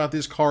talked about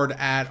this card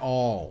at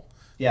all.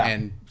 Yeah.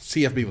 And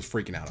CFB was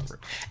freaking out over it.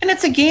 And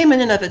it's a game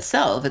in and of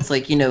itself. It's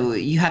like,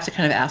 you have to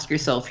kind of ask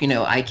yourself,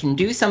 I can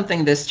do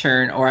something this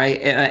turn, or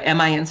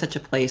am I in such a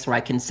place where I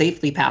can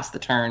safely pass the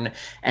turn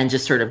and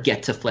just sort of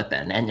get to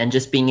flipping and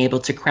just being able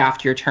to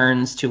craft your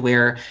turns to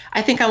where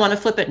I think I want to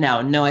flip it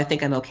now. No, I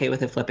think I'm okay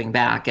with it flipping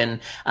back.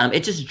 And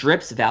it just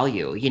drips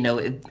value.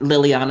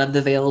 Liliana of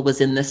the Veil was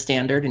in this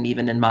standard and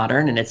even in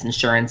Modern, and it's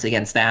insurance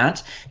against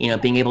that.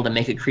 Being able to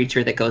make a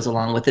creature that goes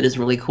along with it is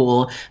really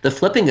cool. The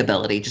flipping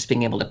ability, just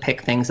being able to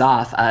pick things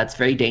off. It's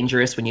very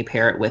dangerous when you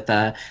pair it with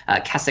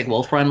Kessig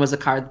Wolf Run was a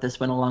card that this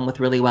went along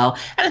with really well.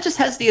 And it just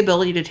has the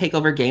ability to take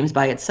over games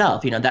by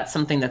itself. That's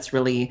something that's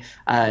really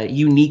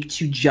unique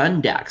to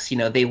Jund decks.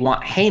 They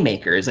want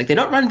haymakers. Like, they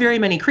don't run very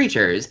many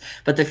creatures,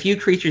 but the few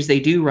creatures they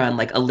do run,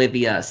 like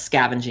Olivia,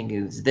 Scavenging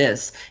Ooze,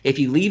 this, if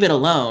you leave it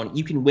alone,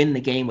 you can win the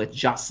game with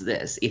just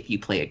this if you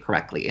play it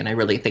correctly. And I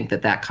really think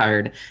that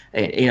card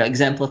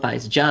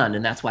exemplifies Jund,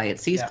 and that's why it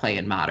sees play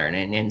in Modern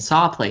and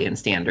saw play in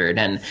Standard.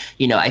 And,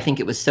 I think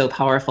it was so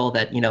powerful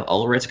that,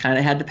 Ulrich kind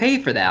of had to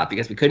pay for that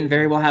because we couldn't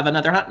very well have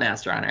another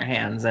Huntmaster on our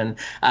hands. And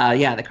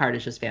the card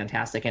is just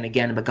fantastic. And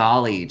again,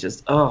 Magali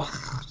just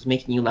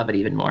making you love it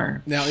even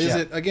more. Now, is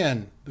it,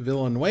 again,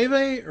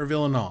 Villeneuve or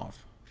Villeneuve?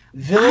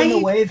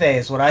 Villanueva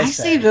is what I say. I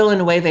say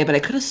Villanueva, but I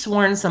could have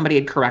sworn somebody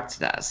had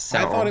corrected us. So.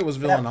 I thought it was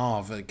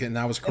Villanov, and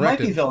I was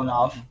corrected. It might be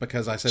Villanov.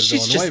 Because I said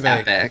She's Villanueva.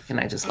 Just epic, and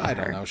I just love her. I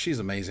don't know. She's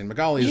amazing.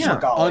 Magali is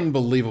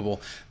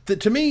unbelievable.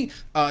 To me,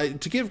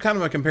 to give kind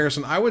of a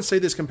comparison, I would say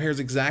this compares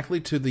exactly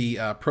to the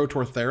Pro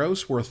Tour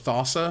Theros, where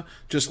Thassa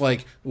just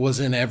like was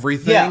in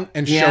everything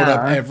and showed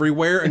up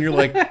everywhere, and you're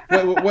like,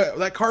 what,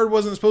 that card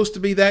wasn't supposed to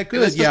be that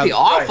good. It was supposed to be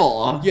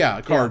awful. Yeah,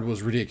 card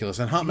was ridiculous.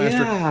 And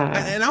Huntmaster,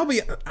 and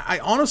I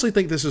honestly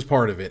think this is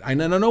part of it. I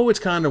know it's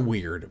kind of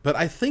weird, but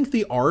I think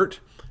the art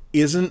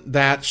isn't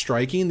that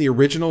striking. The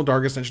original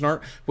Dark Ascension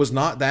art was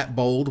not that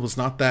bold, was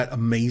not that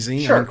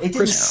amazing. Sure, it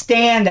didn't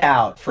stand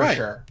out for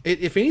sure.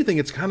 If anything,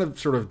 it's kind of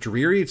sort of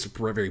dreary. It's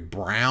very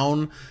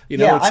brown. You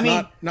know,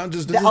 it's not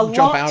just doesn't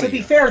jump out. To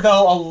be fair,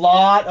 though, a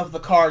lot of the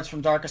cards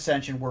from Dark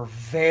Ascension were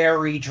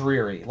very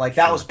dreary. Like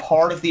that was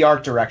part of the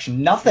art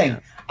direction.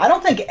 Nothing. I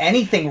don't think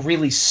anything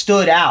really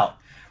stood out.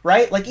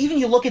 Right? Like, even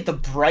you look at the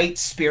bright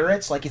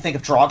spirits, like you think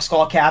of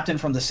Drogskull Captain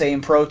from the same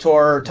Pro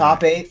Tour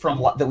top 8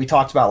 that we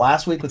talked about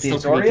last week with the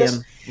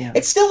Azorius.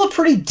 It's still a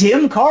pretty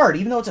dim card,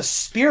 even though it's a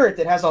spirit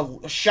that has a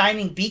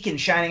shining beacon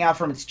shining out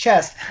from its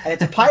chest, and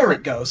it's a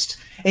pirate ghost.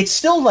 It's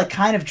still, like,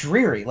 kind of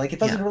dreary. Like, it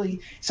doesn't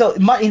really... So,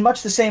 in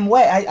much the same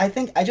way, I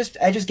think I just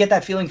get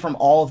that feeling from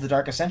all of the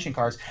Dark Ascension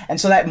cards, and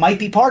so that might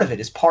be part of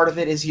it. Part of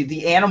it is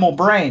the animal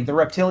brain, the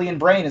reptilian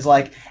brain is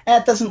like,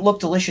 it doesn't look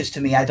delicious to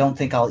me, I don't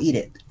think I'll eat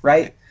it,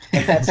 right?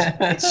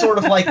 It's sort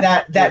of like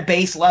that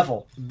base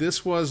level.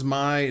 This was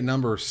my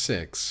number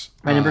 6.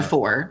 My number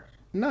 4.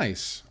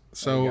 Nice.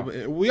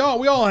 So we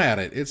all had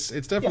it. It's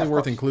definitely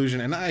worth inclusion.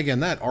 And again,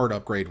 that art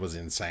upgrade was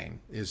insane.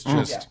 It's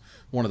just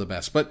one of the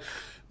best. But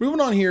moving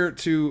on here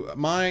to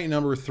my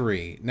number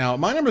 3. Now,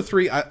 my number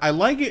 3, I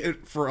like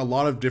it for a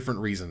lot of different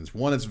reasons.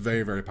 One, it's a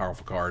very, very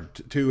powerful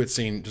card. 2, it's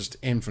seen just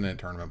infinite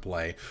tournament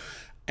play.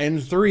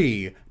 And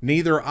 3,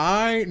 neither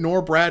I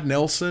nor Brad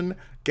Nelson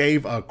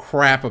gave a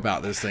crap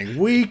about this thing.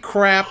 We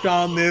crapped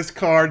on this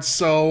card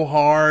so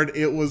hard.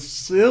 It was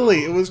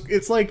silly.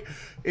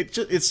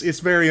 It's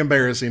very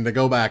embarrassing to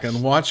go back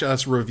and watch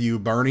us review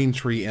Burning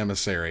Tree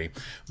Emissary.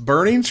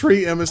 Burning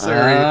Tree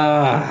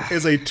Emissary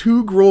is a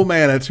 2 Gruul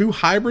mana, 2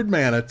 hybrid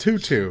mana,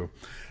 2/2.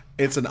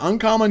 It's an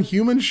uncommon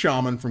human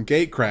shaman from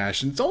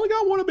Gatecrash, and it's only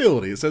got one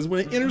ability. It says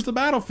when it enters the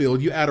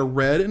battlefield, you add a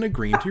red and a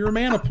green to your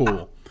mana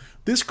pool.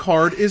 This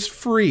card is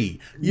free.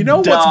 You know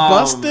what's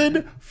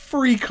busted?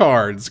 Free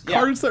cards.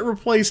 Cards that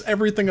replace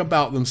everything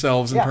about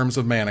themselves in terms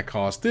of mana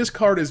cost. This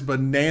card is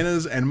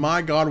bananas, and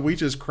my god, we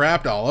just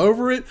crapped all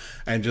over it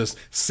and just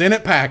sent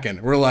it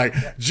packing. We're like,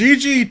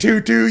 GG,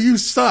 Tutu, you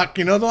suck.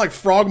 You know, it's not like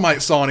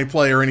Frogmite saw any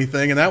play or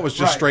anything, and that was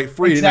just straight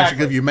free. Didn't actually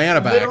give you mana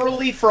back.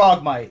 Literally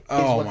Frogmite.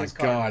 Oh my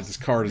god, this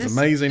card is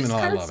amazing, and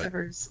I love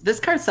it. This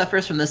card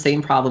suffers from the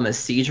same problem as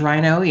Siege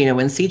Rhino. You know,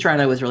 when Siege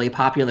Rhino was really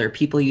popular,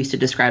 people used to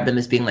describe them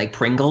as being like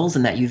Pringles,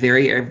 and that you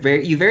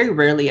very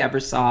rarely ever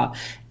saw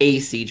a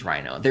Siege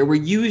Rhino. There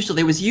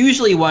was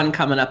usually one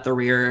coming up the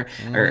rear,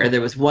 or there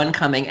was one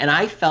coming, and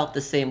I felt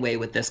the same way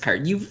with this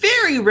card. You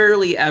very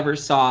rarely ever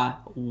saw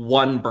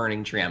one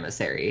Burning Tree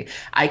Emissary.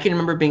 I can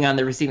remember being on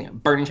the receiving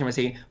Burning Tree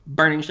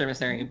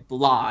Emissary,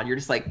 blah. And you're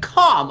just like,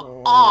 come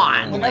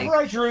on. Whenever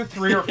I drew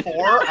 3 or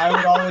 4,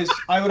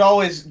 I would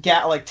always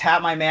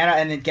tap my mana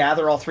and then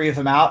gather all 3 of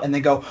them out and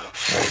then go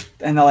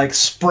and then like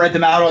spread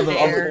them out on the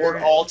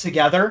board all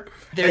together.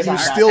 And you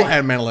still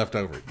had mana left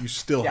over. You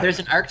still had. There's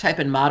an archetype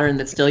in Modern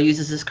that still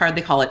uses this card.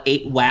 They call it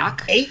 8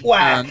 Whack. 8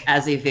 Whack.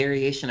 As a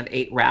variation of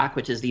 8 Rack,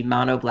 which is the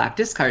mono black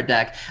discard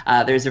deck.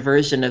 There's a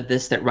version of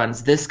this that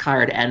runs this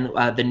card and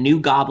the new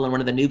goblin, one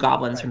of the new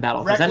goblins from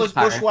Battle for Reckless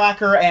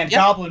Bushwhacker and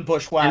Goblin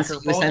Bushwhacker. And so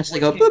you essentially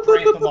go boop,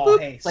 boop, boop, boop,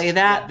 boop, play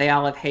that, they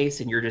all have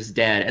haste, and you're just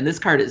dead. And this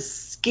card is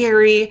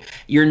scary.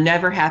 You're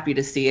never happy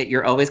to see it.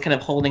 You're always kind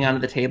of holding onto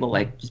the table,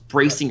 like just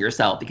bracing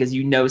yourself because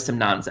you know some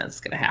nonsense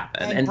is going to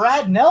happen. And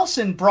Brad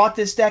Nelson brought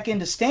this deck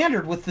into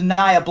Standard with the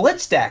Naya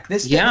Blitz deck.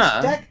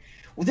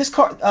 This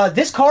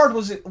card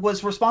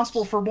was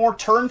responsiple for more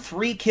turn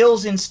 3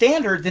 kills in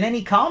Standard than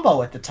any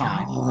combo at the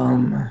time.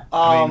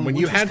 I mean, when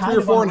you had 3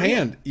 or 4 in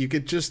hand, you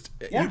could just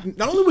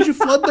not only would you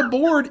flood the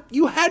board,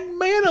 you had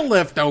mana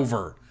left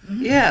over.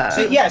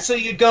 So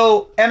you'd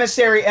go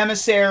Emissary,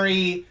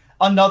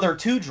 another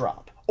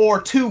 2-drop.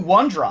 Or 2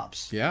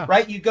 1-drops.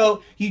 Right? You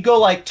go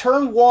like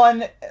turn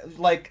 1,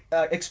 like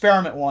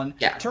experiment 1.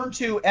 Turn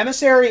 2,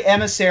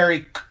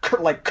 emissary,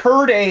 like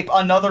Curd Ape,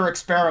 another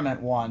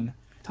experiment 1.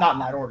 Not in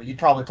that order. You'd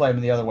probably play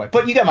them the other way.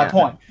 But you get my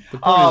point. The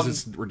point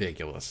is it's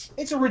ridiculous.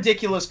 It's a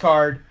ridiculous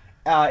card.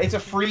 It's a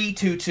free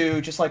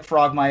 2/2, just like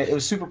Frogmite. It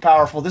was super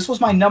powerful. This was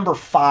my number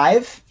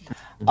 5.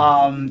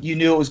 You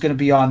knew it was going to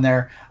be on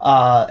there.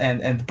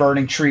 And the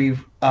Burning Tree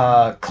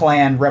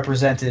clan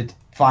represented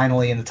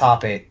finally in the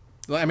top 8.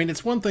 I mean,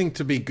 it's one thing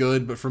to be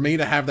good, but for me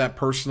to have that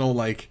personal,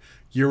 like,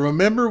 you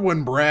remember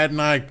when Brad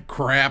and I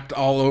crapped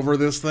all over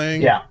this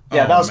thing? That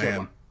was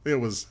good. It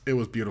was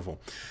beautiful.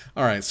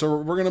 All right, so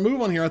we're going to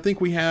move on here. I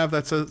think we have,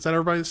 is that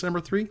everybody's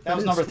number 3? That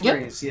was number 3,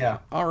 yep. Yeah.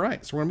 All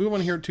right, so we're going to move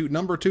on here to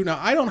number 2. Now,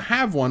 I don't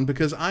have one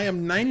because I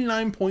am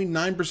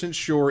 99.9%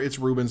 sure it's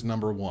Ruben's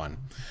number 1.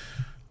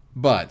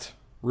 But,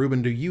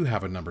 Ruben, do you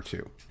have a number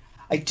 2?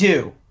 I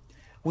do.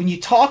 When you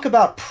talk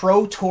about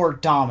Pro Tour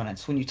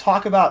dominance, when you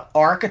talk about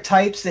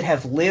archetypes that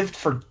have lived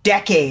for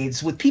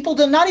decades with people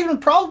not even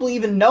probably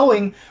even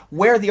knowing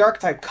where the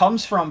archetype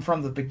comes from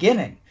the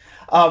beginning,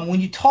 when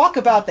you talk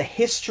about the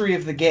history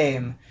of the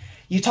game,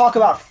 you talk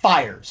about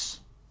Fires.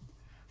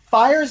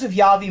 Fires of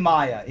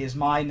Yavimaya is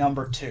my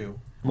number 2.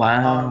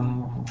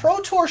 Wow. Pro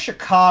Tour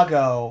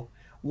Chicago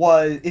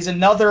is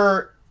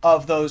another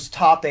of those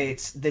top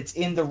 8s that's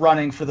in the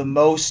running for the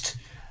most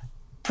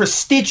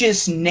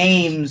prestigious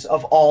names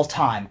of all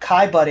time.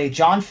 Kai Budde,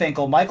 John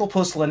Finkel, Michael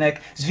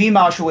Puslenik, Zvi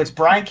Mauschwitz,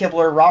 Brian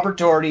Kibler, Robert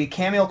Doherty,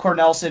 Camille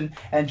Cornelson,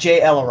 and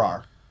Jay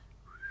Ellerar.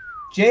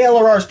 Jay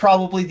Ellerar is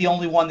probably the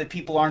only one that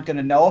people aren't going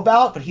to know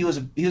about, but he was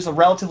a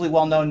relatively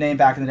well-known name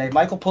back in the day.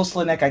 Michael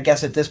Puslenik, I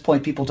guess at this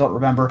point people don't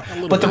remember.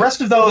 But the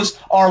rest of those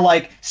are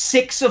like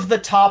 6 of the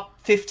top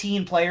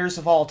 15 players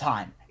of all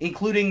time,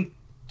 including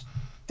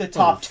the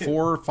top 2.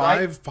 4 or 5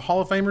 right?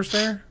 Hall of Famers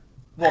there?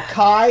 Well,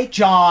 Kai,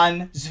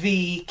 John,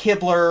 Zvi,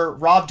 Kibler,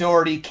 Rob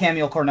Doherty,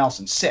 Camille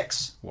Cornelson.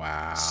 6.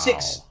 Wow.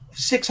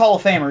 6 Hall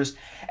of Famers.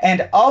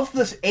 And of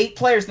the 8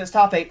 players in this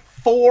top 8,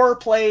 4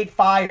 played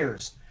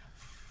Fires.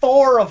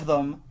 4 of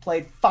them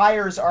played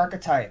Fires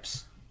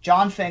archetypes.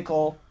 John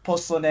Finkel,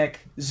 Puslenik,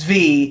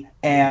 Zvi,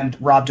 and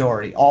Rob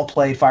Doherty all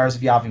played Fires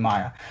of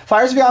Yavimaya.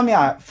 Fires of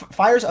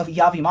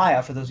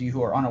Yavimaya, for those of you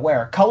who are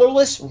unaware,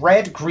 colorless,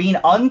 red, green,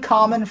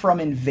 uncommon from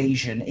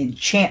invasion,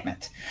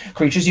 enchantment.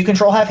 Creatures you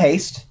control have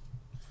haste,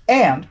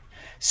 and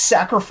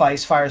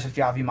sacrifice Fires of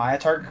Yavimaya.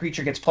 Target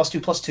creature gets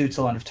 +2/+2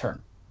 till end of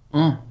turn.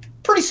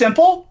 Pretty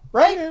simple,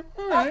 right? Yeah,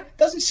 all right.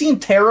 Doesn't seem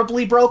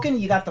terribly broken.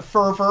 You got the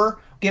fervor,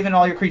 giving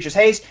all your creatures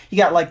haste. You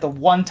got like the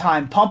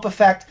one-time pump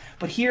effect.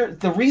 But here,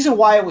 the reason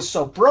why it was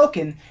so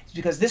broken is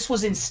because this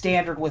was in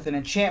standard with an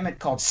enchantment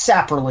called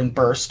Sapperling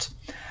Burst,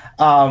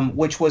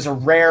 which was a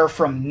rare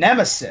from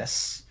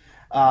Nemesis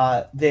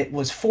that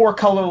was 4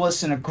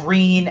 colorless and a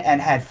green and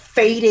had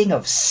fading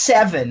of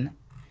 7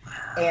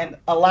 and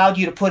allowed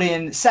you to put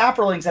in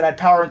Sapperlings that had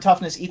power and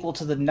toughness equal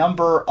to the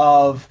number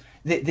of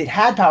that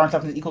had power and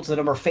toughness equal to the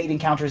number of fading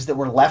counters that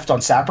were left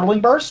on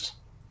Sapperling Burst.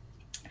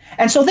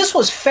 And so this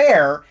was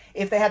fair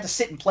if they had to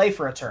sit and play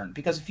for a turn,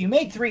 because if you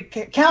made 3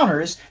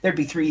 counters, there'd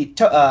be 3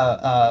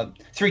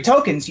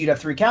 tokens. You'd have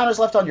 3 counters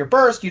left on your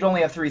burst. You'd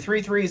only have 3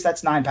 3/3s.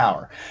 That's 9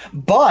 power.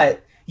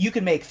 But you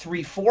can make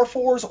 3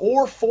 4/4s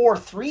or 4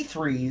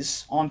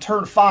 3/3s on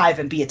turn 5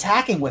 and be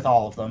attacking with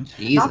all of them.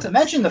 Jesus. Not to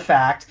mention the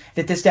fact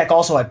that this deck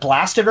also had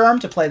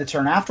Blastoderm to play the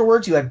turn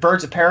afterwards. You had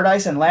Birds of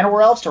Paradise and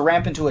Llanowar Elves to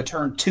ramp into a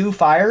turn 2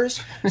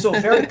 Fires. So a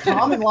very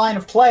common line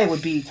of play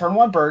would be turn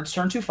 1 Birds,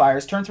 turn 2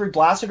 Fires, turn 3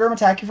 Blastoderm,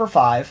 attack you for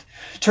 5,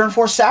 turn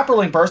 4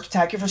 Sapperling Burst,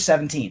 attack you for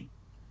 17.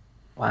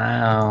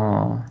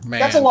 Wow, man,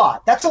 that's a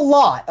lot. That's a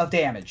lot of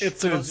damage.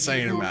 It's an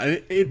insane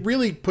amount. It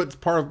really puts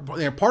part of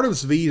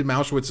Zvi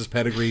Mauschwitz's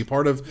pedigree,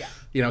 part of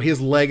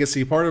his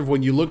legacy, part of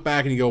when you look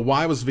back and you go,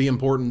 why was Zvi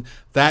important?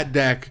 That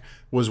deck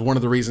was one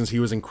of the reasons he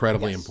was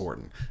incredibly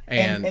important.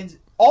 And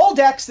all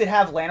decks that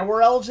have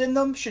Llanowar Elves in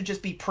them should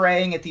just be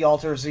praying at the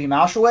altar of Zvi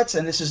Mauschwitz,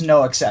 and this is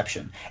no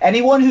exception.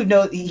 Anyone who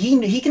knows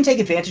he can take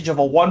advantage of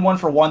a 1/1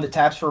 for 1 that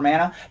taps for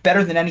mana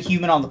better than any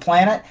human on the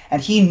planet,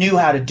 and he knew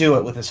how to do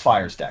it with his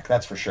Fires deck.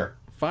 That's for sure.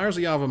 Fires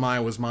of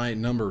Yavimaya was my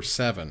number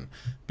 7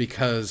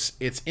 because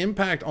its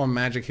impact on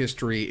Magic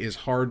history is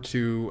hard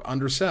to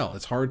undersell.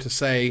 It's hard to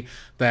say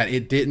that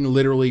it didn't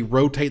literally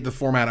rotate the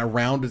format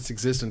around its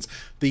existence.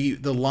 The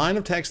line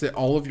of text that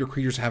all of your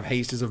creatures have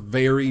haste is a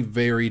very,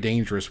 very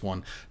dangerous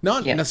one.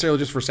 Not necessarily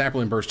just for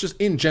Sapperling Burst, just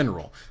in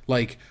general.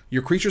 Like,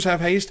 your creatures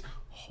have haste,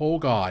 oh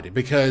god,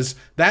 because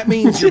that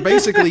means you're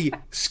basically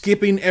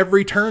skipping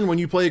every turn when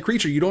you play a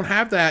creature. You don't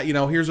have that,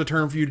 here's a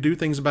turn for you to do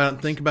things about it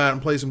and think about it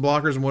and play some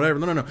blockers and whatever.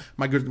 No.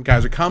 My good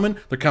guys are coming.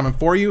 They're coming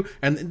for you.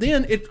 And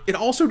then it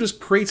also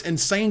just creates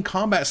insane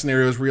combat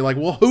scenarios where you're like,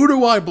 well, who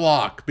do I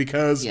block?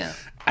 Because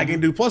I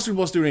can do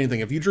 +2/+2 anything.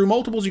 If you drew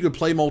multiples, you could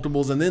play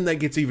multiples, and then that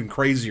gets even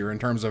crazier in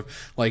terms of,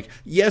 like,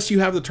 yes, you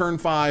have the turn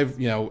 5,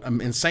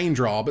 insane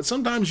draw, but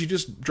sometimes you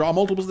just draw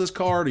multiples of this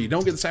card, or you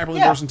don't get the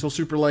Sapperling Burst until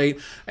super late,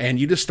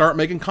 and you just start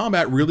making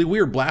combat really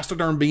weird.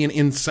 Blastoderm being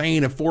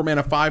insane, a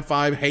 4-mana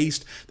 5/5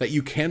 haste that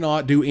you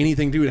cannot do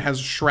anything to. It has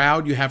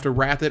Shroud, you have to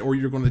Wrath it, or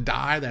you're going to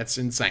die. That's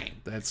insane.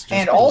 That's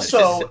just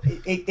also,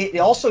 it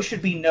also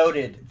should be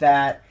noted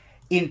that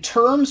in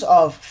terms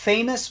of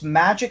famous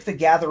Magic the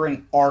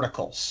Gathering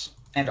articles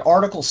and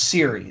article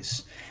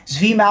series,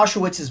 Zvi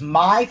Mauschwitz's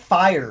My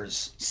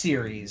Fires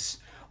series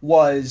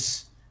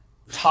was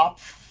top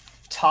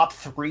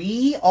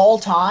 3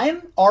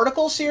 all-time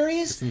article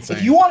series.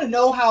 If you want to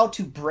know how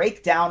to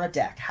break down a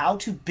deck, how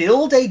to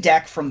build a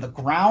deck from the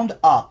ground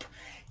up,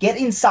 get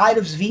inside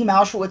of Zvi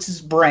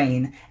Mauschwitz's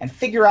brain and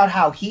figure out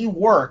how he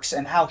works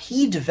and how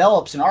he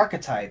develops an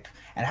archetype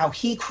and how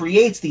he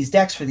creates these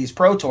decks for these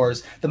Pro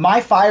Tours, the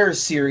My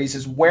Fires series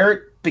is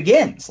where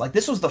begins. Like,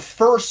 this was the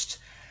first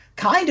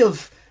kind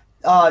of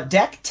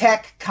deck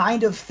tech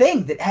kind of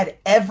thing that had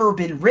ever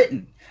been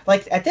written.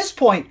 Like, at this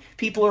point,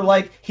 people are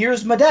like,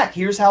 here's my deck,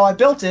 here's how I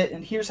built it,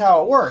 and here's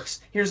how it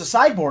works. Here's a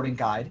sideboarding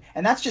guide,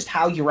 and that's just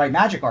how you write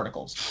Magic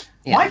articles.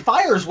 Yeah. My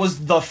Fires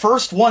was the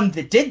first one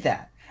that did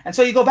that. And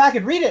so you go back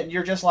and read it, and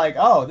you're just like,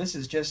 oh, this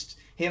is just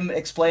him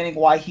explaining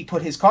why he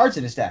put his cards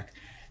in his deck.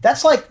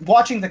 That's like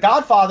watching The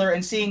Godfather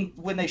and seeing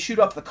when they shoot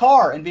up the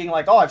car and being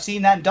like, oh, I've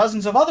seen that in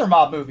dozens of other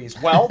mob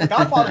movies. Well, The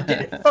Godfather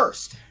did it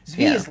first.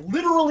 He is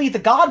literally the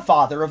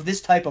godfather of this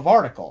type of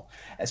article.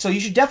 So you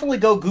should definitely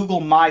go Google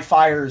My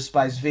Fires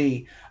by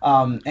Zvi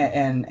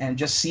and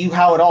just see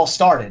how it all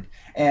started.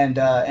 And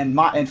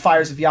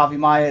Fires of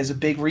Yavimaya is a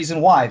big reason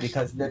why,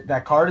 because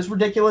that card is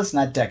ridiculous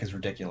and that deck is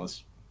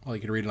ridiculous. Well,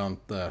 you can read it on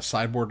the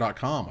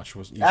sideboard.com, which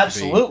used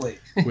absolutely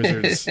to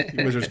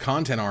be Wizards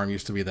content arm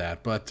used to be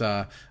that. But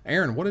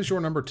Aaron, what is your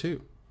number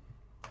 2?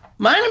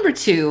 My number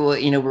 2,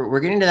 we're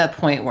getting to that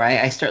point where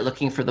I start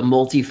looking for the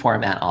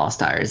multi-format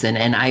All-Stars,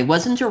 and I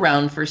wasn't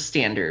around for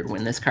Standard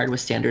when this card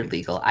was Standard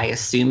legal. I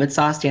assume it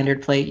saw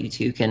Standard play. You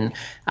two can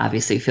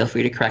obviously feel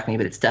free to correct me,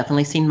 but it's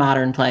definitely seen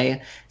Modern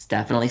play. It's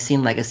definitely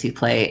seen Legacy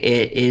play.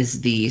 It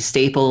is the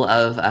staple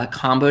of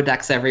combo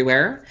decks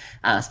everywhere,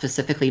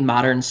 specifically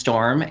Modern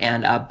Storm,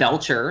 and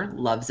Belcher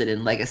loves it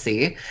in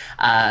Legacy.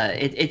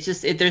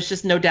 There's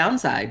just no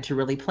downside to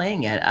really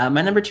playing it.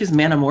 My number 2 is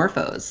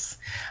Manamorphose.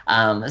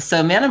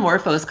 So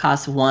Manamorphose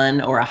costs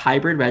 1 or a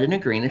hybrid red and a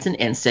green. It's an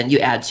instant. You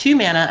add 2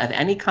 mana of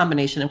any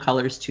combination of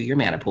colors to your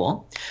mana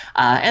pool,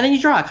 and then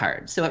you draw a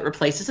card. So it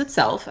replaces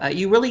itself.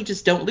 You really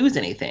just don't lose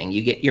anything.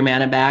 You get your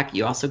mana back.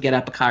 You also get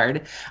up a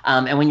card.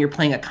 And when you're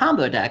playing a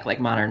combo deck like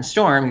Modern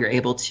Storm, you're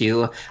able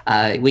to,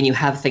 when you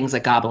have things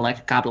like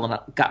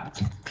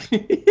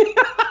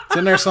It's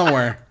in there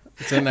somewhere.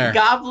 It's in there.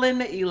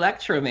 Goblin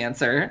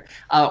Electromancer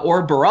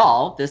or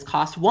Baral, this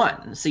costs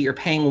 1. So you're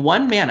paying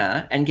 1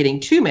 mana and getting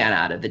 2 mana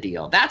out of the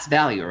deal. That's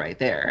value right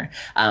there.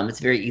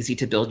 It's very easy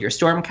to build your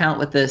storm count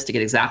with this to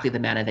get exactly the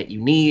mana that you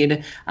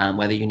need,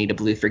 whether you need a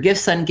blue for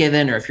Gift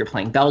Given, or if you're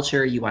playing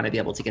Belcher, you want to be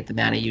able to get the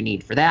mana you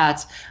need for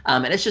that.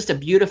 And it's just a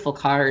beautiful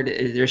card.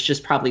 There's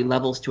just probably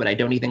levels to it I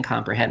don't even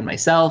comprehend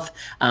myself.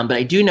 But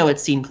I do know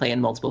it's seen play in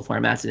multiple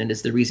formats, and it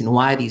is the reason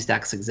why these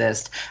decks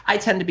exist. I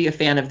tend to be a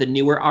fan of the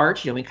newer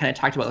art. We kind of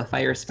talked about with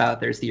Fire Spout,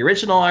 there's the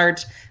original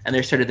art and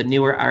there's sort of the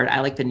newer art.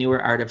 I like the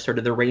newer art of sort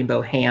of the rainbow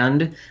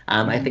hand.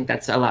 I think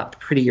that's a lot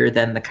prettier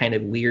than the kind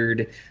of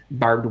weird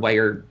barbed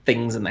wire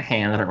things in the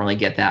hand. I don't really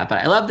get that, but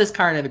I love this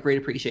card. I have a great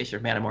appreciation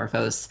of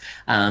Manamorphose,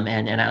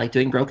 and I like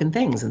doing broken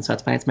things, and so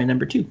that's why it's my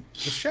number 2. The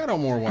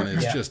Shadowmoor one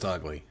is just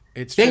ugly.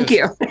 Thank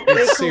you.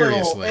 It's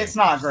seriously, it's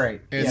not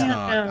great. It's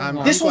not.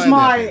 No.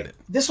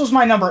 This was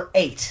my number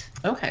 8.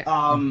 Okay.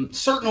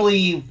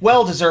 Certainly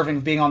well deserving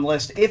of being on the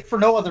list, if for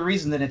no other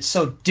reason than it's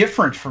so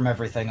different from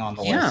everything on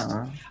the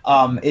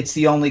list. It's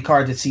the only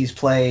card that sees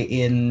play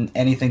in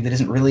anything that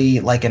isn't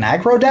really like an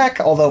aggro deck,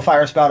 although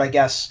Fire Spout, I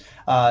guess,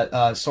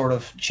 sort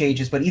of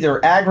changes, but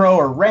either aggro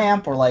or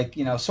ramp or like,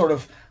 sort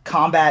of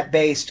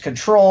combat-based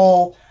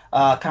control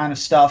kind of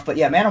stuff. But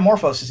yeah,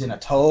 Manamorphose is in a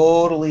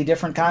totally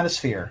different kind of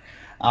sphere.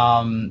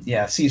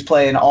 Sees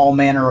play in all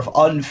manner of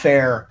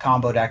unfair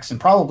combo decks,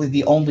 and probably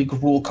the only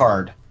Gruul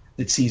card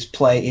that sees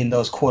play in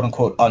those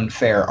quote-unquote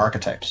unfair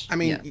archetypes. I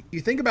mean,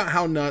 you think about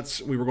how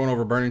nuts we were going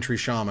over Burning Tree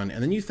Shaman,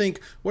 and then you think,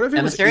 what if it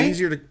Emissary? was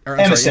easier to...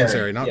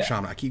 Emissary, not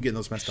Shaman. I keep getting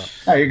those messed up.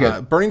 Oh, you're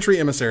good. Burning Tree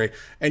Emissary.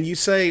 And you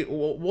say,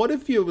 well, what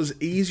if it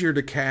was easier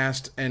to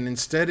cast, and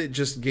instead it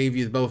just gave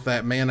you both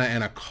that mana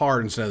and a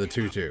card instead of the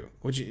 2/2?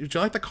 Would you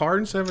like the card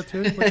instead of a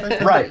 2?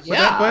 Right. Would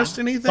that bust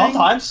anything?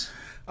 Sometimes.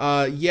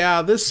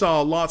 This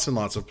saw lots and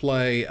lots of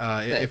play.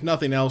 If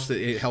nothing else,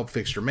 it helped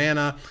fix your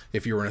mana.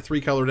 If you were in a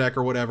 3-color deck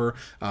or whatever,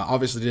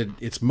 obviously did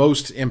its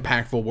most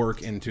impactful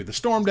work into the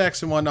Storm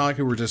decks and whatnot,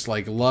 who were just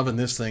like loving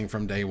this thing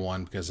from day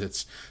one because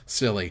it's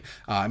silly.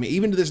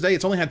 Even to this day,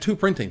 it's only had 2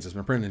 printings. It's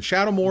been printed in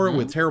Shadowmoor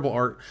with terrible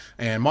art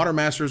and Modern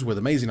Masters with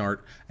amazing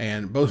art,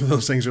 and both of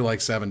those things are like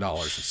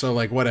 $7. So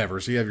like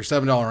whatever. So you have your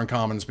 $7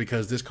 uncommons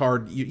because this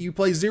card you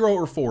play 0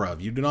 or 4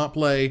 of. You do not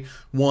play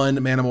 1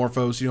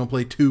 Manamorphose. You don't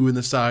play 2 in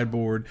the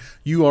sideboard.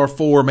 You are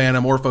 4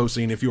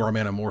 Manamorphosing if you are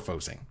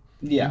Manamorphosing.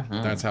 Yeah.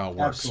 That's how it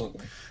works.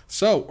 Absolutely.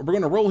 So we're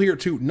going to roll here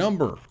to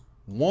number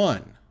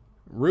 1.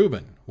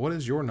 Ruben, what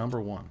is your number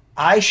 1?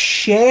 I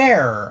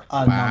share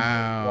a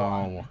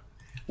number 1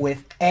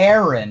 with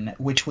Aaron,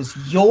 which was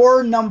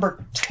your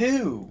number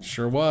 2.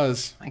 Sure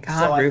was. My God,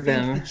 so Ruben.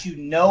 I think that you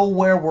know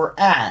where we're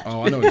at.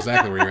 Oh, I know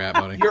exactly where you're at,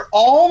 buddy. You're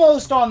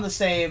almost on the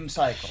same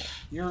cycle.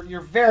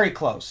 You're very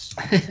close.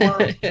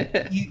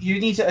 You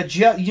need to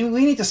adjust. We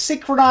need to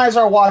synchronize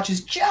our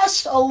watches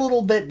just a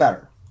little bit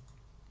better.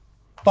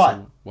 But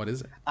so what is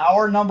it?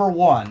 Our number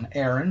 1,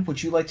 Aaron.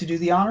 Would you like to do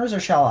the honors,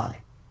 or shall I?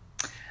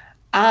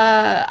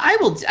 I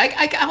will.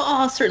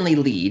 I'll certainly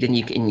lead, and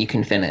you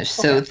can finish.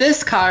 Okay. So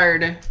this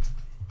card,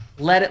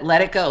 let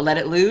it go, let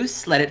it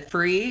loose, let it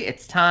free.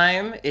 It's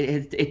time.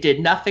 It did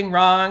nothing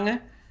wrong.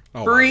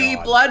 Oh Free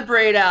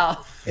Bloodbraid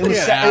Elf. It was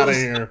Get out of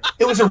here.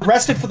 It was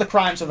arrested for the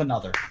crimes of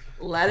another.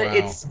 Let it.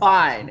 It's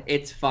fine.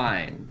 It's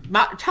fine.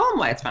 Tell him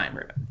why it's fine,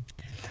 Ruben.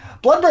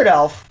 Bloodbraid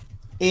Elf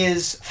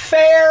is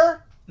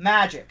fair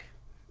magic.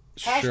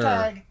 Sure.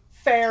 Hashtag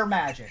fair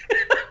magic.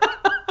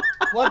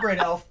 Bloodbraid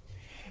Elf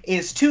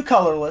is 2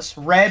 colorless,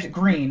 red,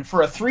 green,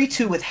 for a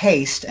 3/2 with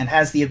haste, and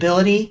has the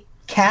ability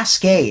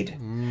Cascade.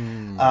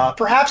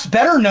 Perhaps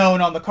better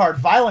known on the card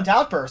Violent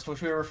Outburst,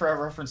 which we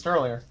referenced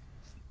earlier.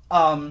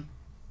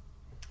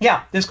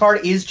 Yeah, this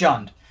card is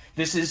Jund.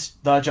 This is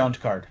the Jund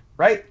card,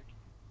 right?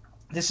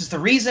 This is the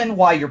reason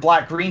why your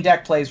black-green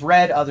deck plays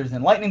red other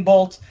than Lightning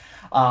Bolt.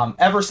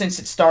 Ever since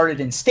it started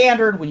in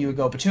Standard, when you would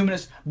go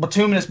Bituminous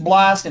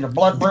Blast into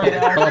Bloodbraid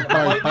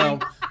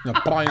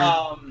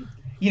Elf,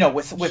 you know,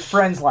 with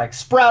friends like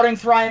Sprouting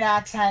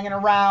Thrynax hanging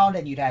around,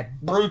 and you'd had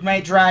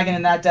Broodmate Dragon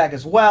in that deck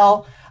as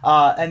well.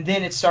 And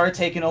then it started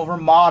taking over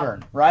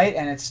Modern, right?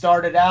 And it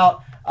started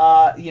out,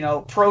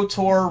 Pro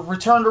Tour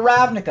Return to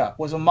Ravnica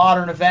was a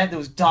Modern event that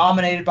was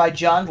dominated by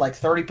Jund, like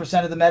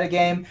 30% of the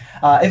metagame.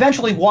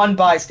 Eventually won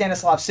by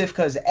Stanislav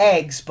Sivka's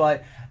Eggs,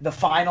 but the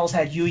finals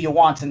had Yuya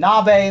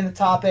Watanabe in the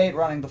top 8,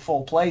 running the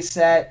full play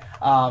set.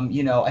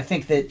 I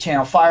think that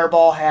Channel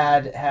Fireball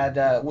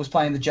was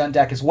playing the Jund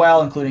deck as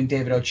well, including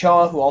David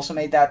Ochoa, who also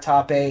made that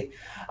top 8.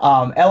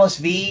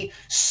 LSV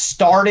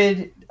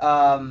started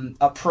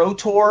a Pro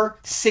Tour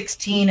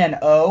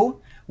 16-0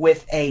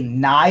 with a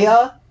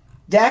Naya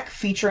deck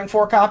featuring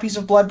 4 copies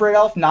of Bloodbraid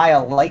Elf.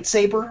 Naya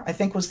Lightsaber, I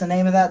think, was the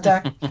name of that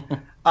deck.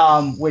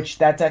 Which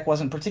that deck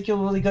wasn't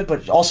particularly good,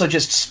 but also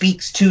just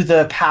speaks to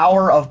the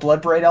power of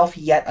Bloodbraid Elf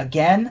yet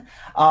again.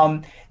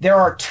 There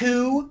are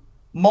 2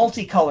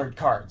 multicolored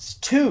cards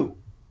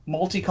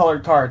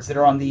that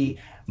are on the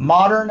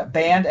Modern,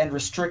 Banned, and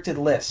Restricted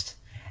list.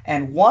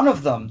 And one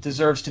of them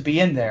deserves to be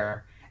in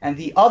there, and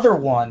the other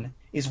one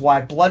is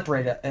why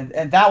Bloodbraid,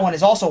 and that one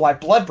is also why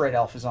Bloodbraid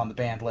Elf is on the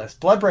banned list.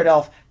 Bloodbraid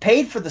Elf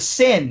paid for the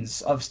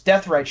sins of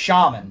Deathrite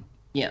Shaman.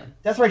 Yeah.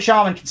 Deathrite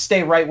Shaman can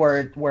stay right where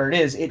it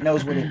is. It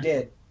knows what it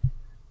did.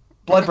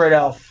 Bloodbraid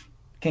Elf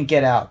can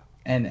get out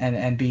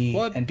and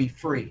be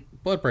free.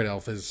 Bloodbraid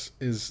Elf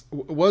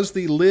was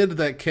the lid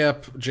that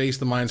kept Jace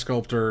the Mind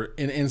Sculptor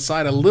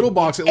inside a little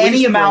box at any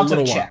least amount for a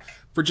of little check. while.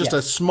 For just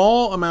a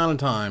small amount of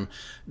time.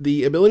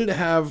 The ability to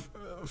have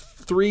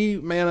 3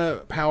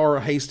 mana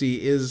power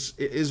hasty is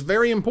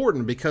very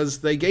important,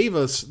 because they gave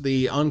us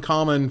the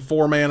uncommon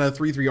 4 mana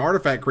 3/3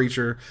 artifact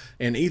creature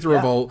in Aether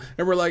Revolt,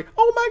 and we're like,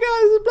 oh my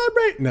god, is it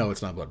Bloodbraid? No,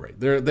 it's not Bloodbraid.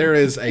 There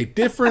is a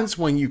difference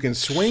when you can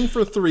swing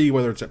for 3,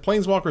 whether it's at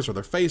Planeswalkers or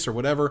their face or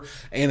whatever,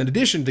 and in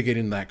addition to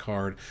getting that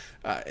card,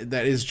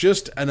 that is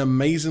just an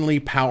amazingly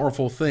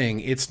powerful thing.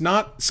 It's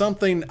not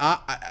something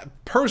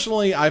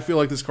personally I feel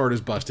like this card is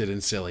busted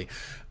and silly.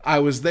 I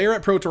was there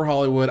at Pro Tour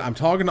Hollywood. I'm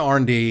talking to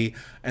R&D,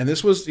 and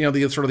this was, the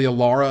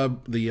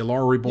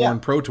Alara Reborn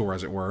Pro Tour,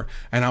 as it were.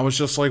 And I was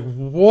just like,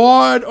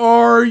 "What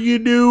are you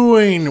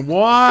doing?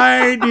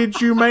 Why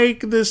did you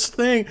make this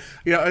thing?"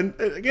 And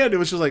again, it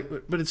was just like,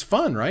 "But it's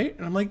fun, right?"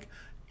 And I'm like,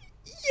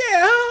 "Yeah,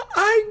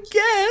 I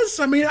guess.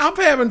 I mean, I'm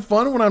having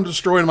fun when I'm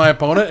destroying my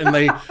opponent,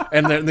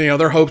 and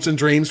their hopes and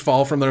dreams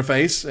fall from their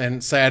face,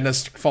 and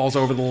sadness falls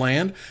over the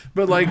land.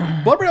 But like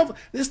Bloodbraid Elf,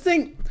 this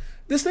thing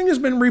has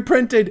been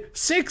reprinted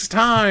 6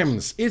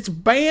 times. It's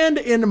banned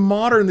in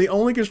Modern, the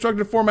only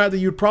constructed format that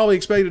you'd probably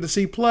expected to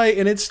see play,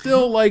 and it's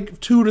still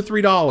like $2 to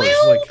 $3.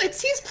 Well,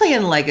 he's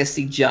playing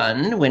Legacy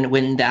Jund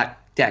when that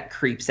deck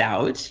creeps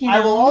out.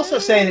 I will also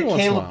say that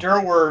Caleb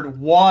Durward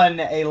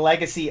won a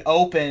Legacy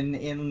Open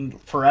in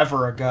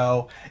forever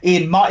ago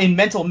in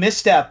Mental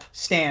Misstep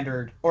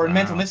Standard, or in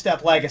Mental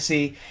Misstep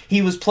Legacy.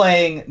 He was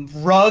playing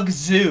Rug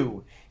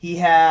Zoo. He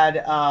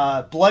had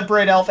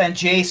Bloodbraid Elf and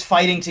Jace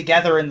fighting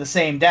together in the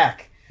same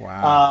deck.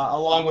 Wow.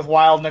 Along with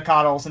Wild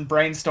Nacatls and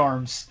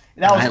Brainstorms.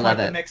 That was quite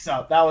a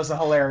mix-up. That was a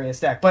hilarious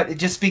deck. But it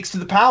just speaks to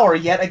the power,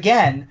 yet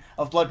again,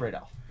 of Bloodbraid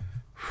Elf.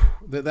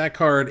 That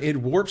card, it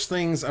warps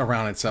things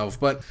around itself.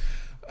 But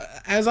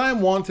as I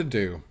want to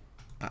do,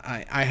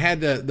 I had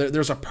to...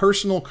 There's a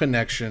personal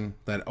connection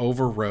that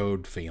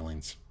overrode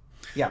feelings.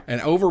 Yeah.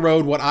 And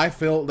overrode what I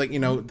feel like,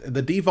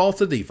 the default's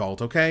the default,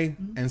 okay?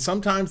 And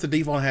sometimes the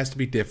default has to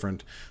be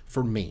different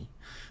for me,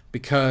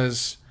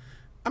 because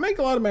I make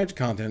a lot of Magic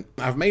content.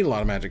 I've made a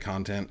lot of Magic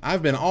content.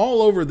 I've been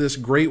all over this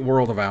great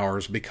world of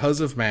ours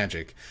because of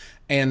Magic.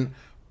 And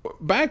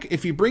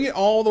if you bring it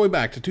all the way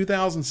back to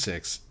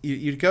 2006,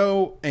 you'd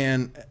go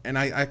and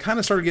I kind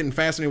of started getting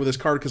fascinated with this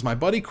card because my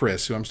buddy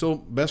Chris, who I'm still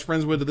best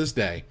friends with to this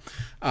day.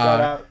 Shout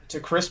out to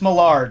Chris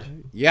Millard.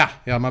 Yeah,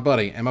 my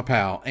buddy and my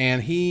pal.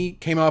 And he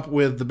came up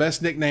with the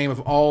best nickname of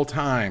all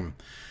time.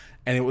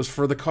 And it was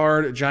for the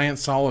card Giant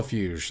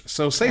Solifuge.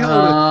 So say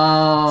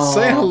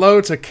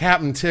hello to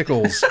Captain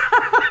Tickles.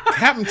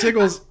 Captain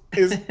Tickles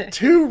is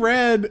 2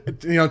 red,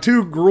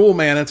 2 Gruul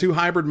mana, 2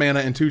 hybrid mana,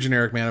 and 2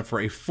 generic mana for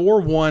a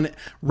 4/1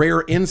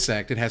 rare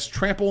insect. It has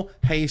trample,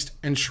 haste,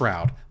 and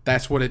shroud.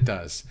 That's what it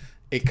does.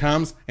 It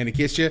comes and it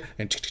gets you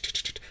and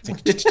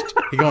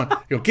He going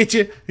get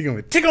you. He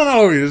going tickling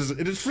all over you.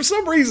 It is for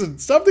some reason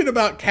something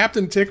about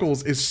Captain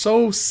Tickles is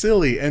so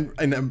silly and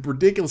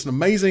ridiculous and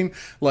amazing.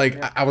 Like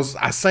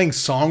I sang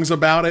songs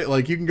about it.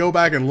 Like you can go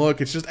back and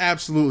look. It's just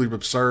absolutely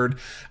absurd.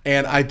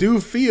 And I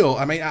do feel,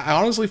 I mean, I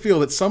honestly feel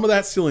that some of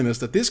that silliness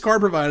that this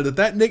card provided,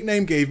 that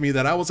nickname gave me,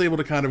 that I was able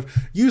to kind of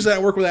use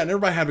that, work with that, and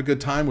everybody had a good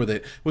time with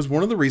it, was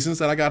one of the reasons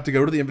that I got to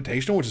go to the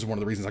Invitational, which is one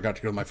of the reasons I got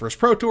to go to my first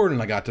Pro Tour,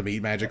 and I got to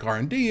meet Magic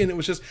R&D, and it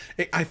was just,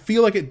 I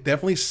feel like it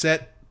definitely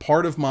set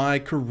part of my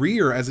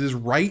career as it is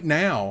right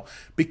now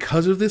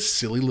because of this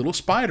silly little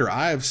spider.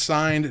 I have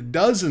signed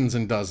dozens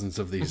and dozens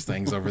of these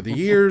things over the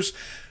years.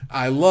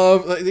 I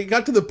love, it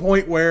got to the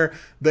point where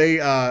they,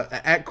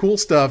 at Cool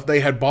Stuff,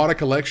 they had bought a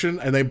collection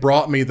and they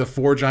brought me the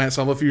 4 giant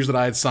Subterfuge that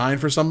I had signed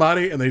for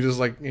somebody, and they just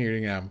like, here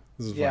you go.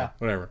 This is fun.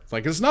 Whatever. It's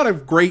like, it's not a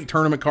great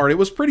tournament card. It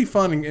was pretty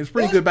fun and it was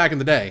pretty good back in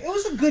the day. It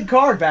was a good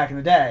card back in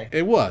the day.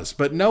 It was,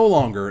 but no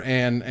longer.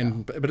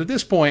 But at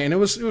this point, and it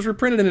was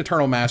reprinted in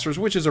Eternal Masters,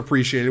 which is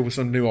appreciated with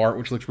some new art,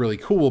 which looks really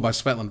cool by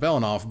Svetlana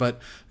Velinov.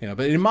 But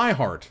but in my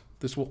heart,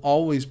 this will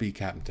always be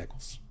Captain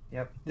Tickles.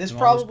 Yep. This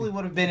probably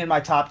would have been in my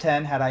top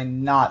 10 had I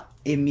not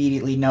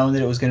immediately known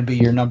that it was going to be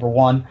your number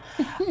 1.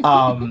 And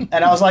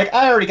I was like,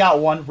 I already got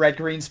one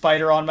red-green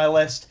spider on my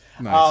list.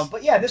 Nice.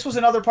 But yeah, this was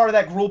another part of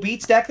that Gruul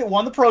Beats deck that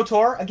won the Pro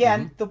Tour.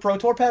 Again, the Pro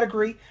Tour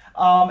pedigree.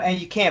 And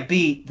you can't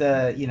beat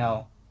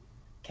the,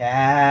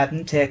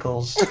 Captain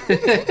Tickles.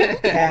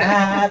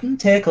 Captain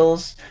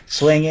Tickles.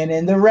 Swinging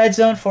in the red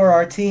zone for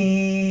our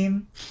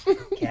team.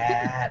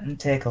 Captain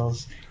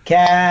Tickles.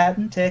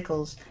 Captain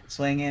Tickles.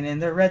 Swinging in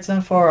the red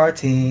zone for our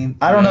team.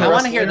 I don't know. I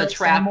want to hear the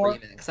trap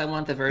remix. I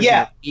want the version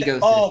of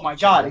Ego. Oh my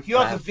God! If you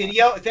have the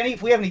video,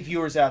 if we have any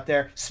viewers out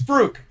there,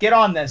 Spruik, get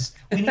on this.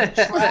 We need a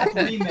trap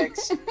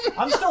remix.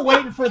 I'm still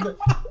waiting for the.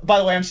 By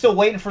the way, I'm still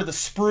waiting for the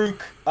Spruik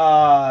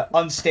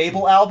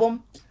Unstable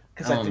album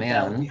because I think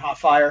that would be hot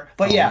fire.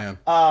 But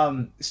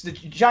it's the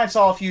Giant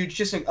Subterfuge,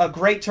 just a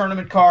great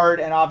tournament card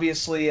and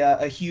obviously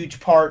a huge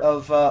part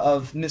of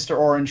Mr.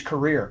 Orange's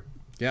career.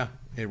 Yeah,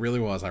 it really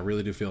was. I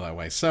really do feel that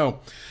way.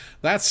 So.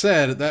 That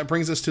said, that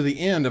brings us to the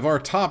end of our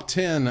top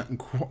 10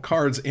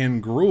 cards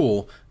in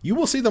Gruul. You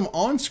will see them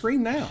on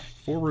screen now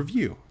for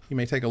review. You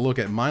may take a look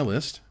at my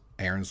list,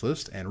 Aaron's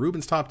list, and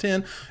Ruben's top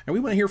 10, and we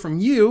want to hear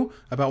from you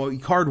about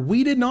what card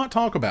we did not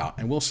talk about,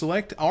 and we'll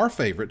select our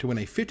favorite to win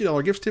a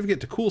 $50 gift certificate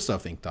to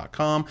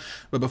CoolStuffInc.com.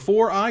 But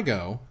before I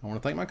go, I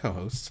want to thank my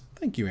co-hosts.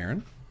 Thank you,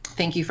 Aaron.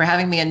 Thank you for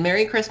having me, and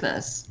Merry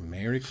Christmas.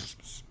 Merry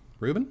Christmas.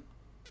 Ruben?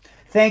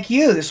 Thank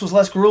you. This was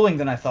less grueling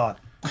than I thought.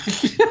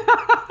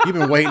 You've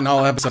been waiting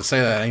all episode to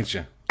say that, ain't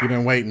you? You've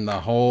been waiting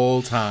the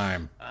whole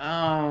time.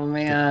 Oh,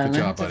 man. Good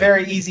job, buddy. It's a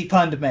very easy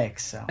pun to make.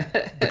 So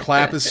the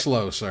clap is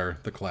slow, sir.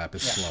 The clap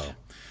is slow.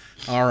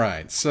 All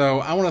right, so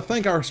I want to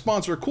thank our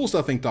sponsor,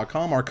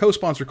 CoolStuffInc.com, our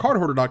co-sponsor,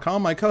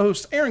 CardHoarder.com, my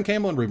co-hosts, Aaron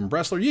Campbell and Ruben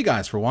Bressler, you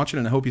guys for watching,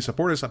 and I hope you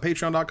support us at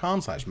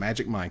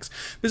Patreon.com/MagicMikes.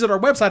 Visit our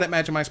website at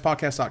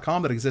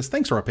MagicMikesPodcast.com that exists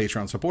thanks to our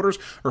Patreon supporters,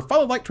 or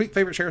follow, like, tweet,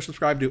 favorite, share,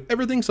 subscribe, do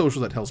everything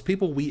social that tells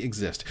people we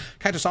exist.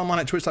 Catch us online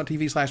at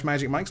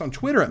Twitch.tv/MagicMikes, on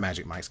Twitter at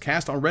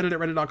MagicMikesCast, on Reddit at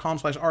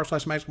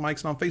Reddit.com/r/MagicMikes,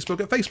 and on Facebook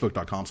at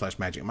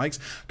Facebook.com/MagicMikes.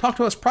 Talk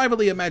to us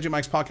privately at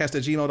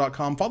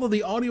MagicMikesPodcast@gmail.com. Follow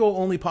the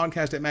audio-only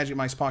podcast at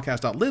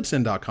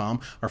MagicMikesPodcast.libsyn.com.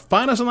 or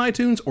find us on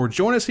iTunes, or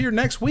join us here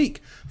next week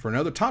for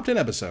another Top 10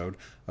 episode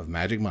of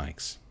Magic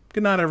Mikes.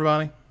 Good night,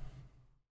 everybody.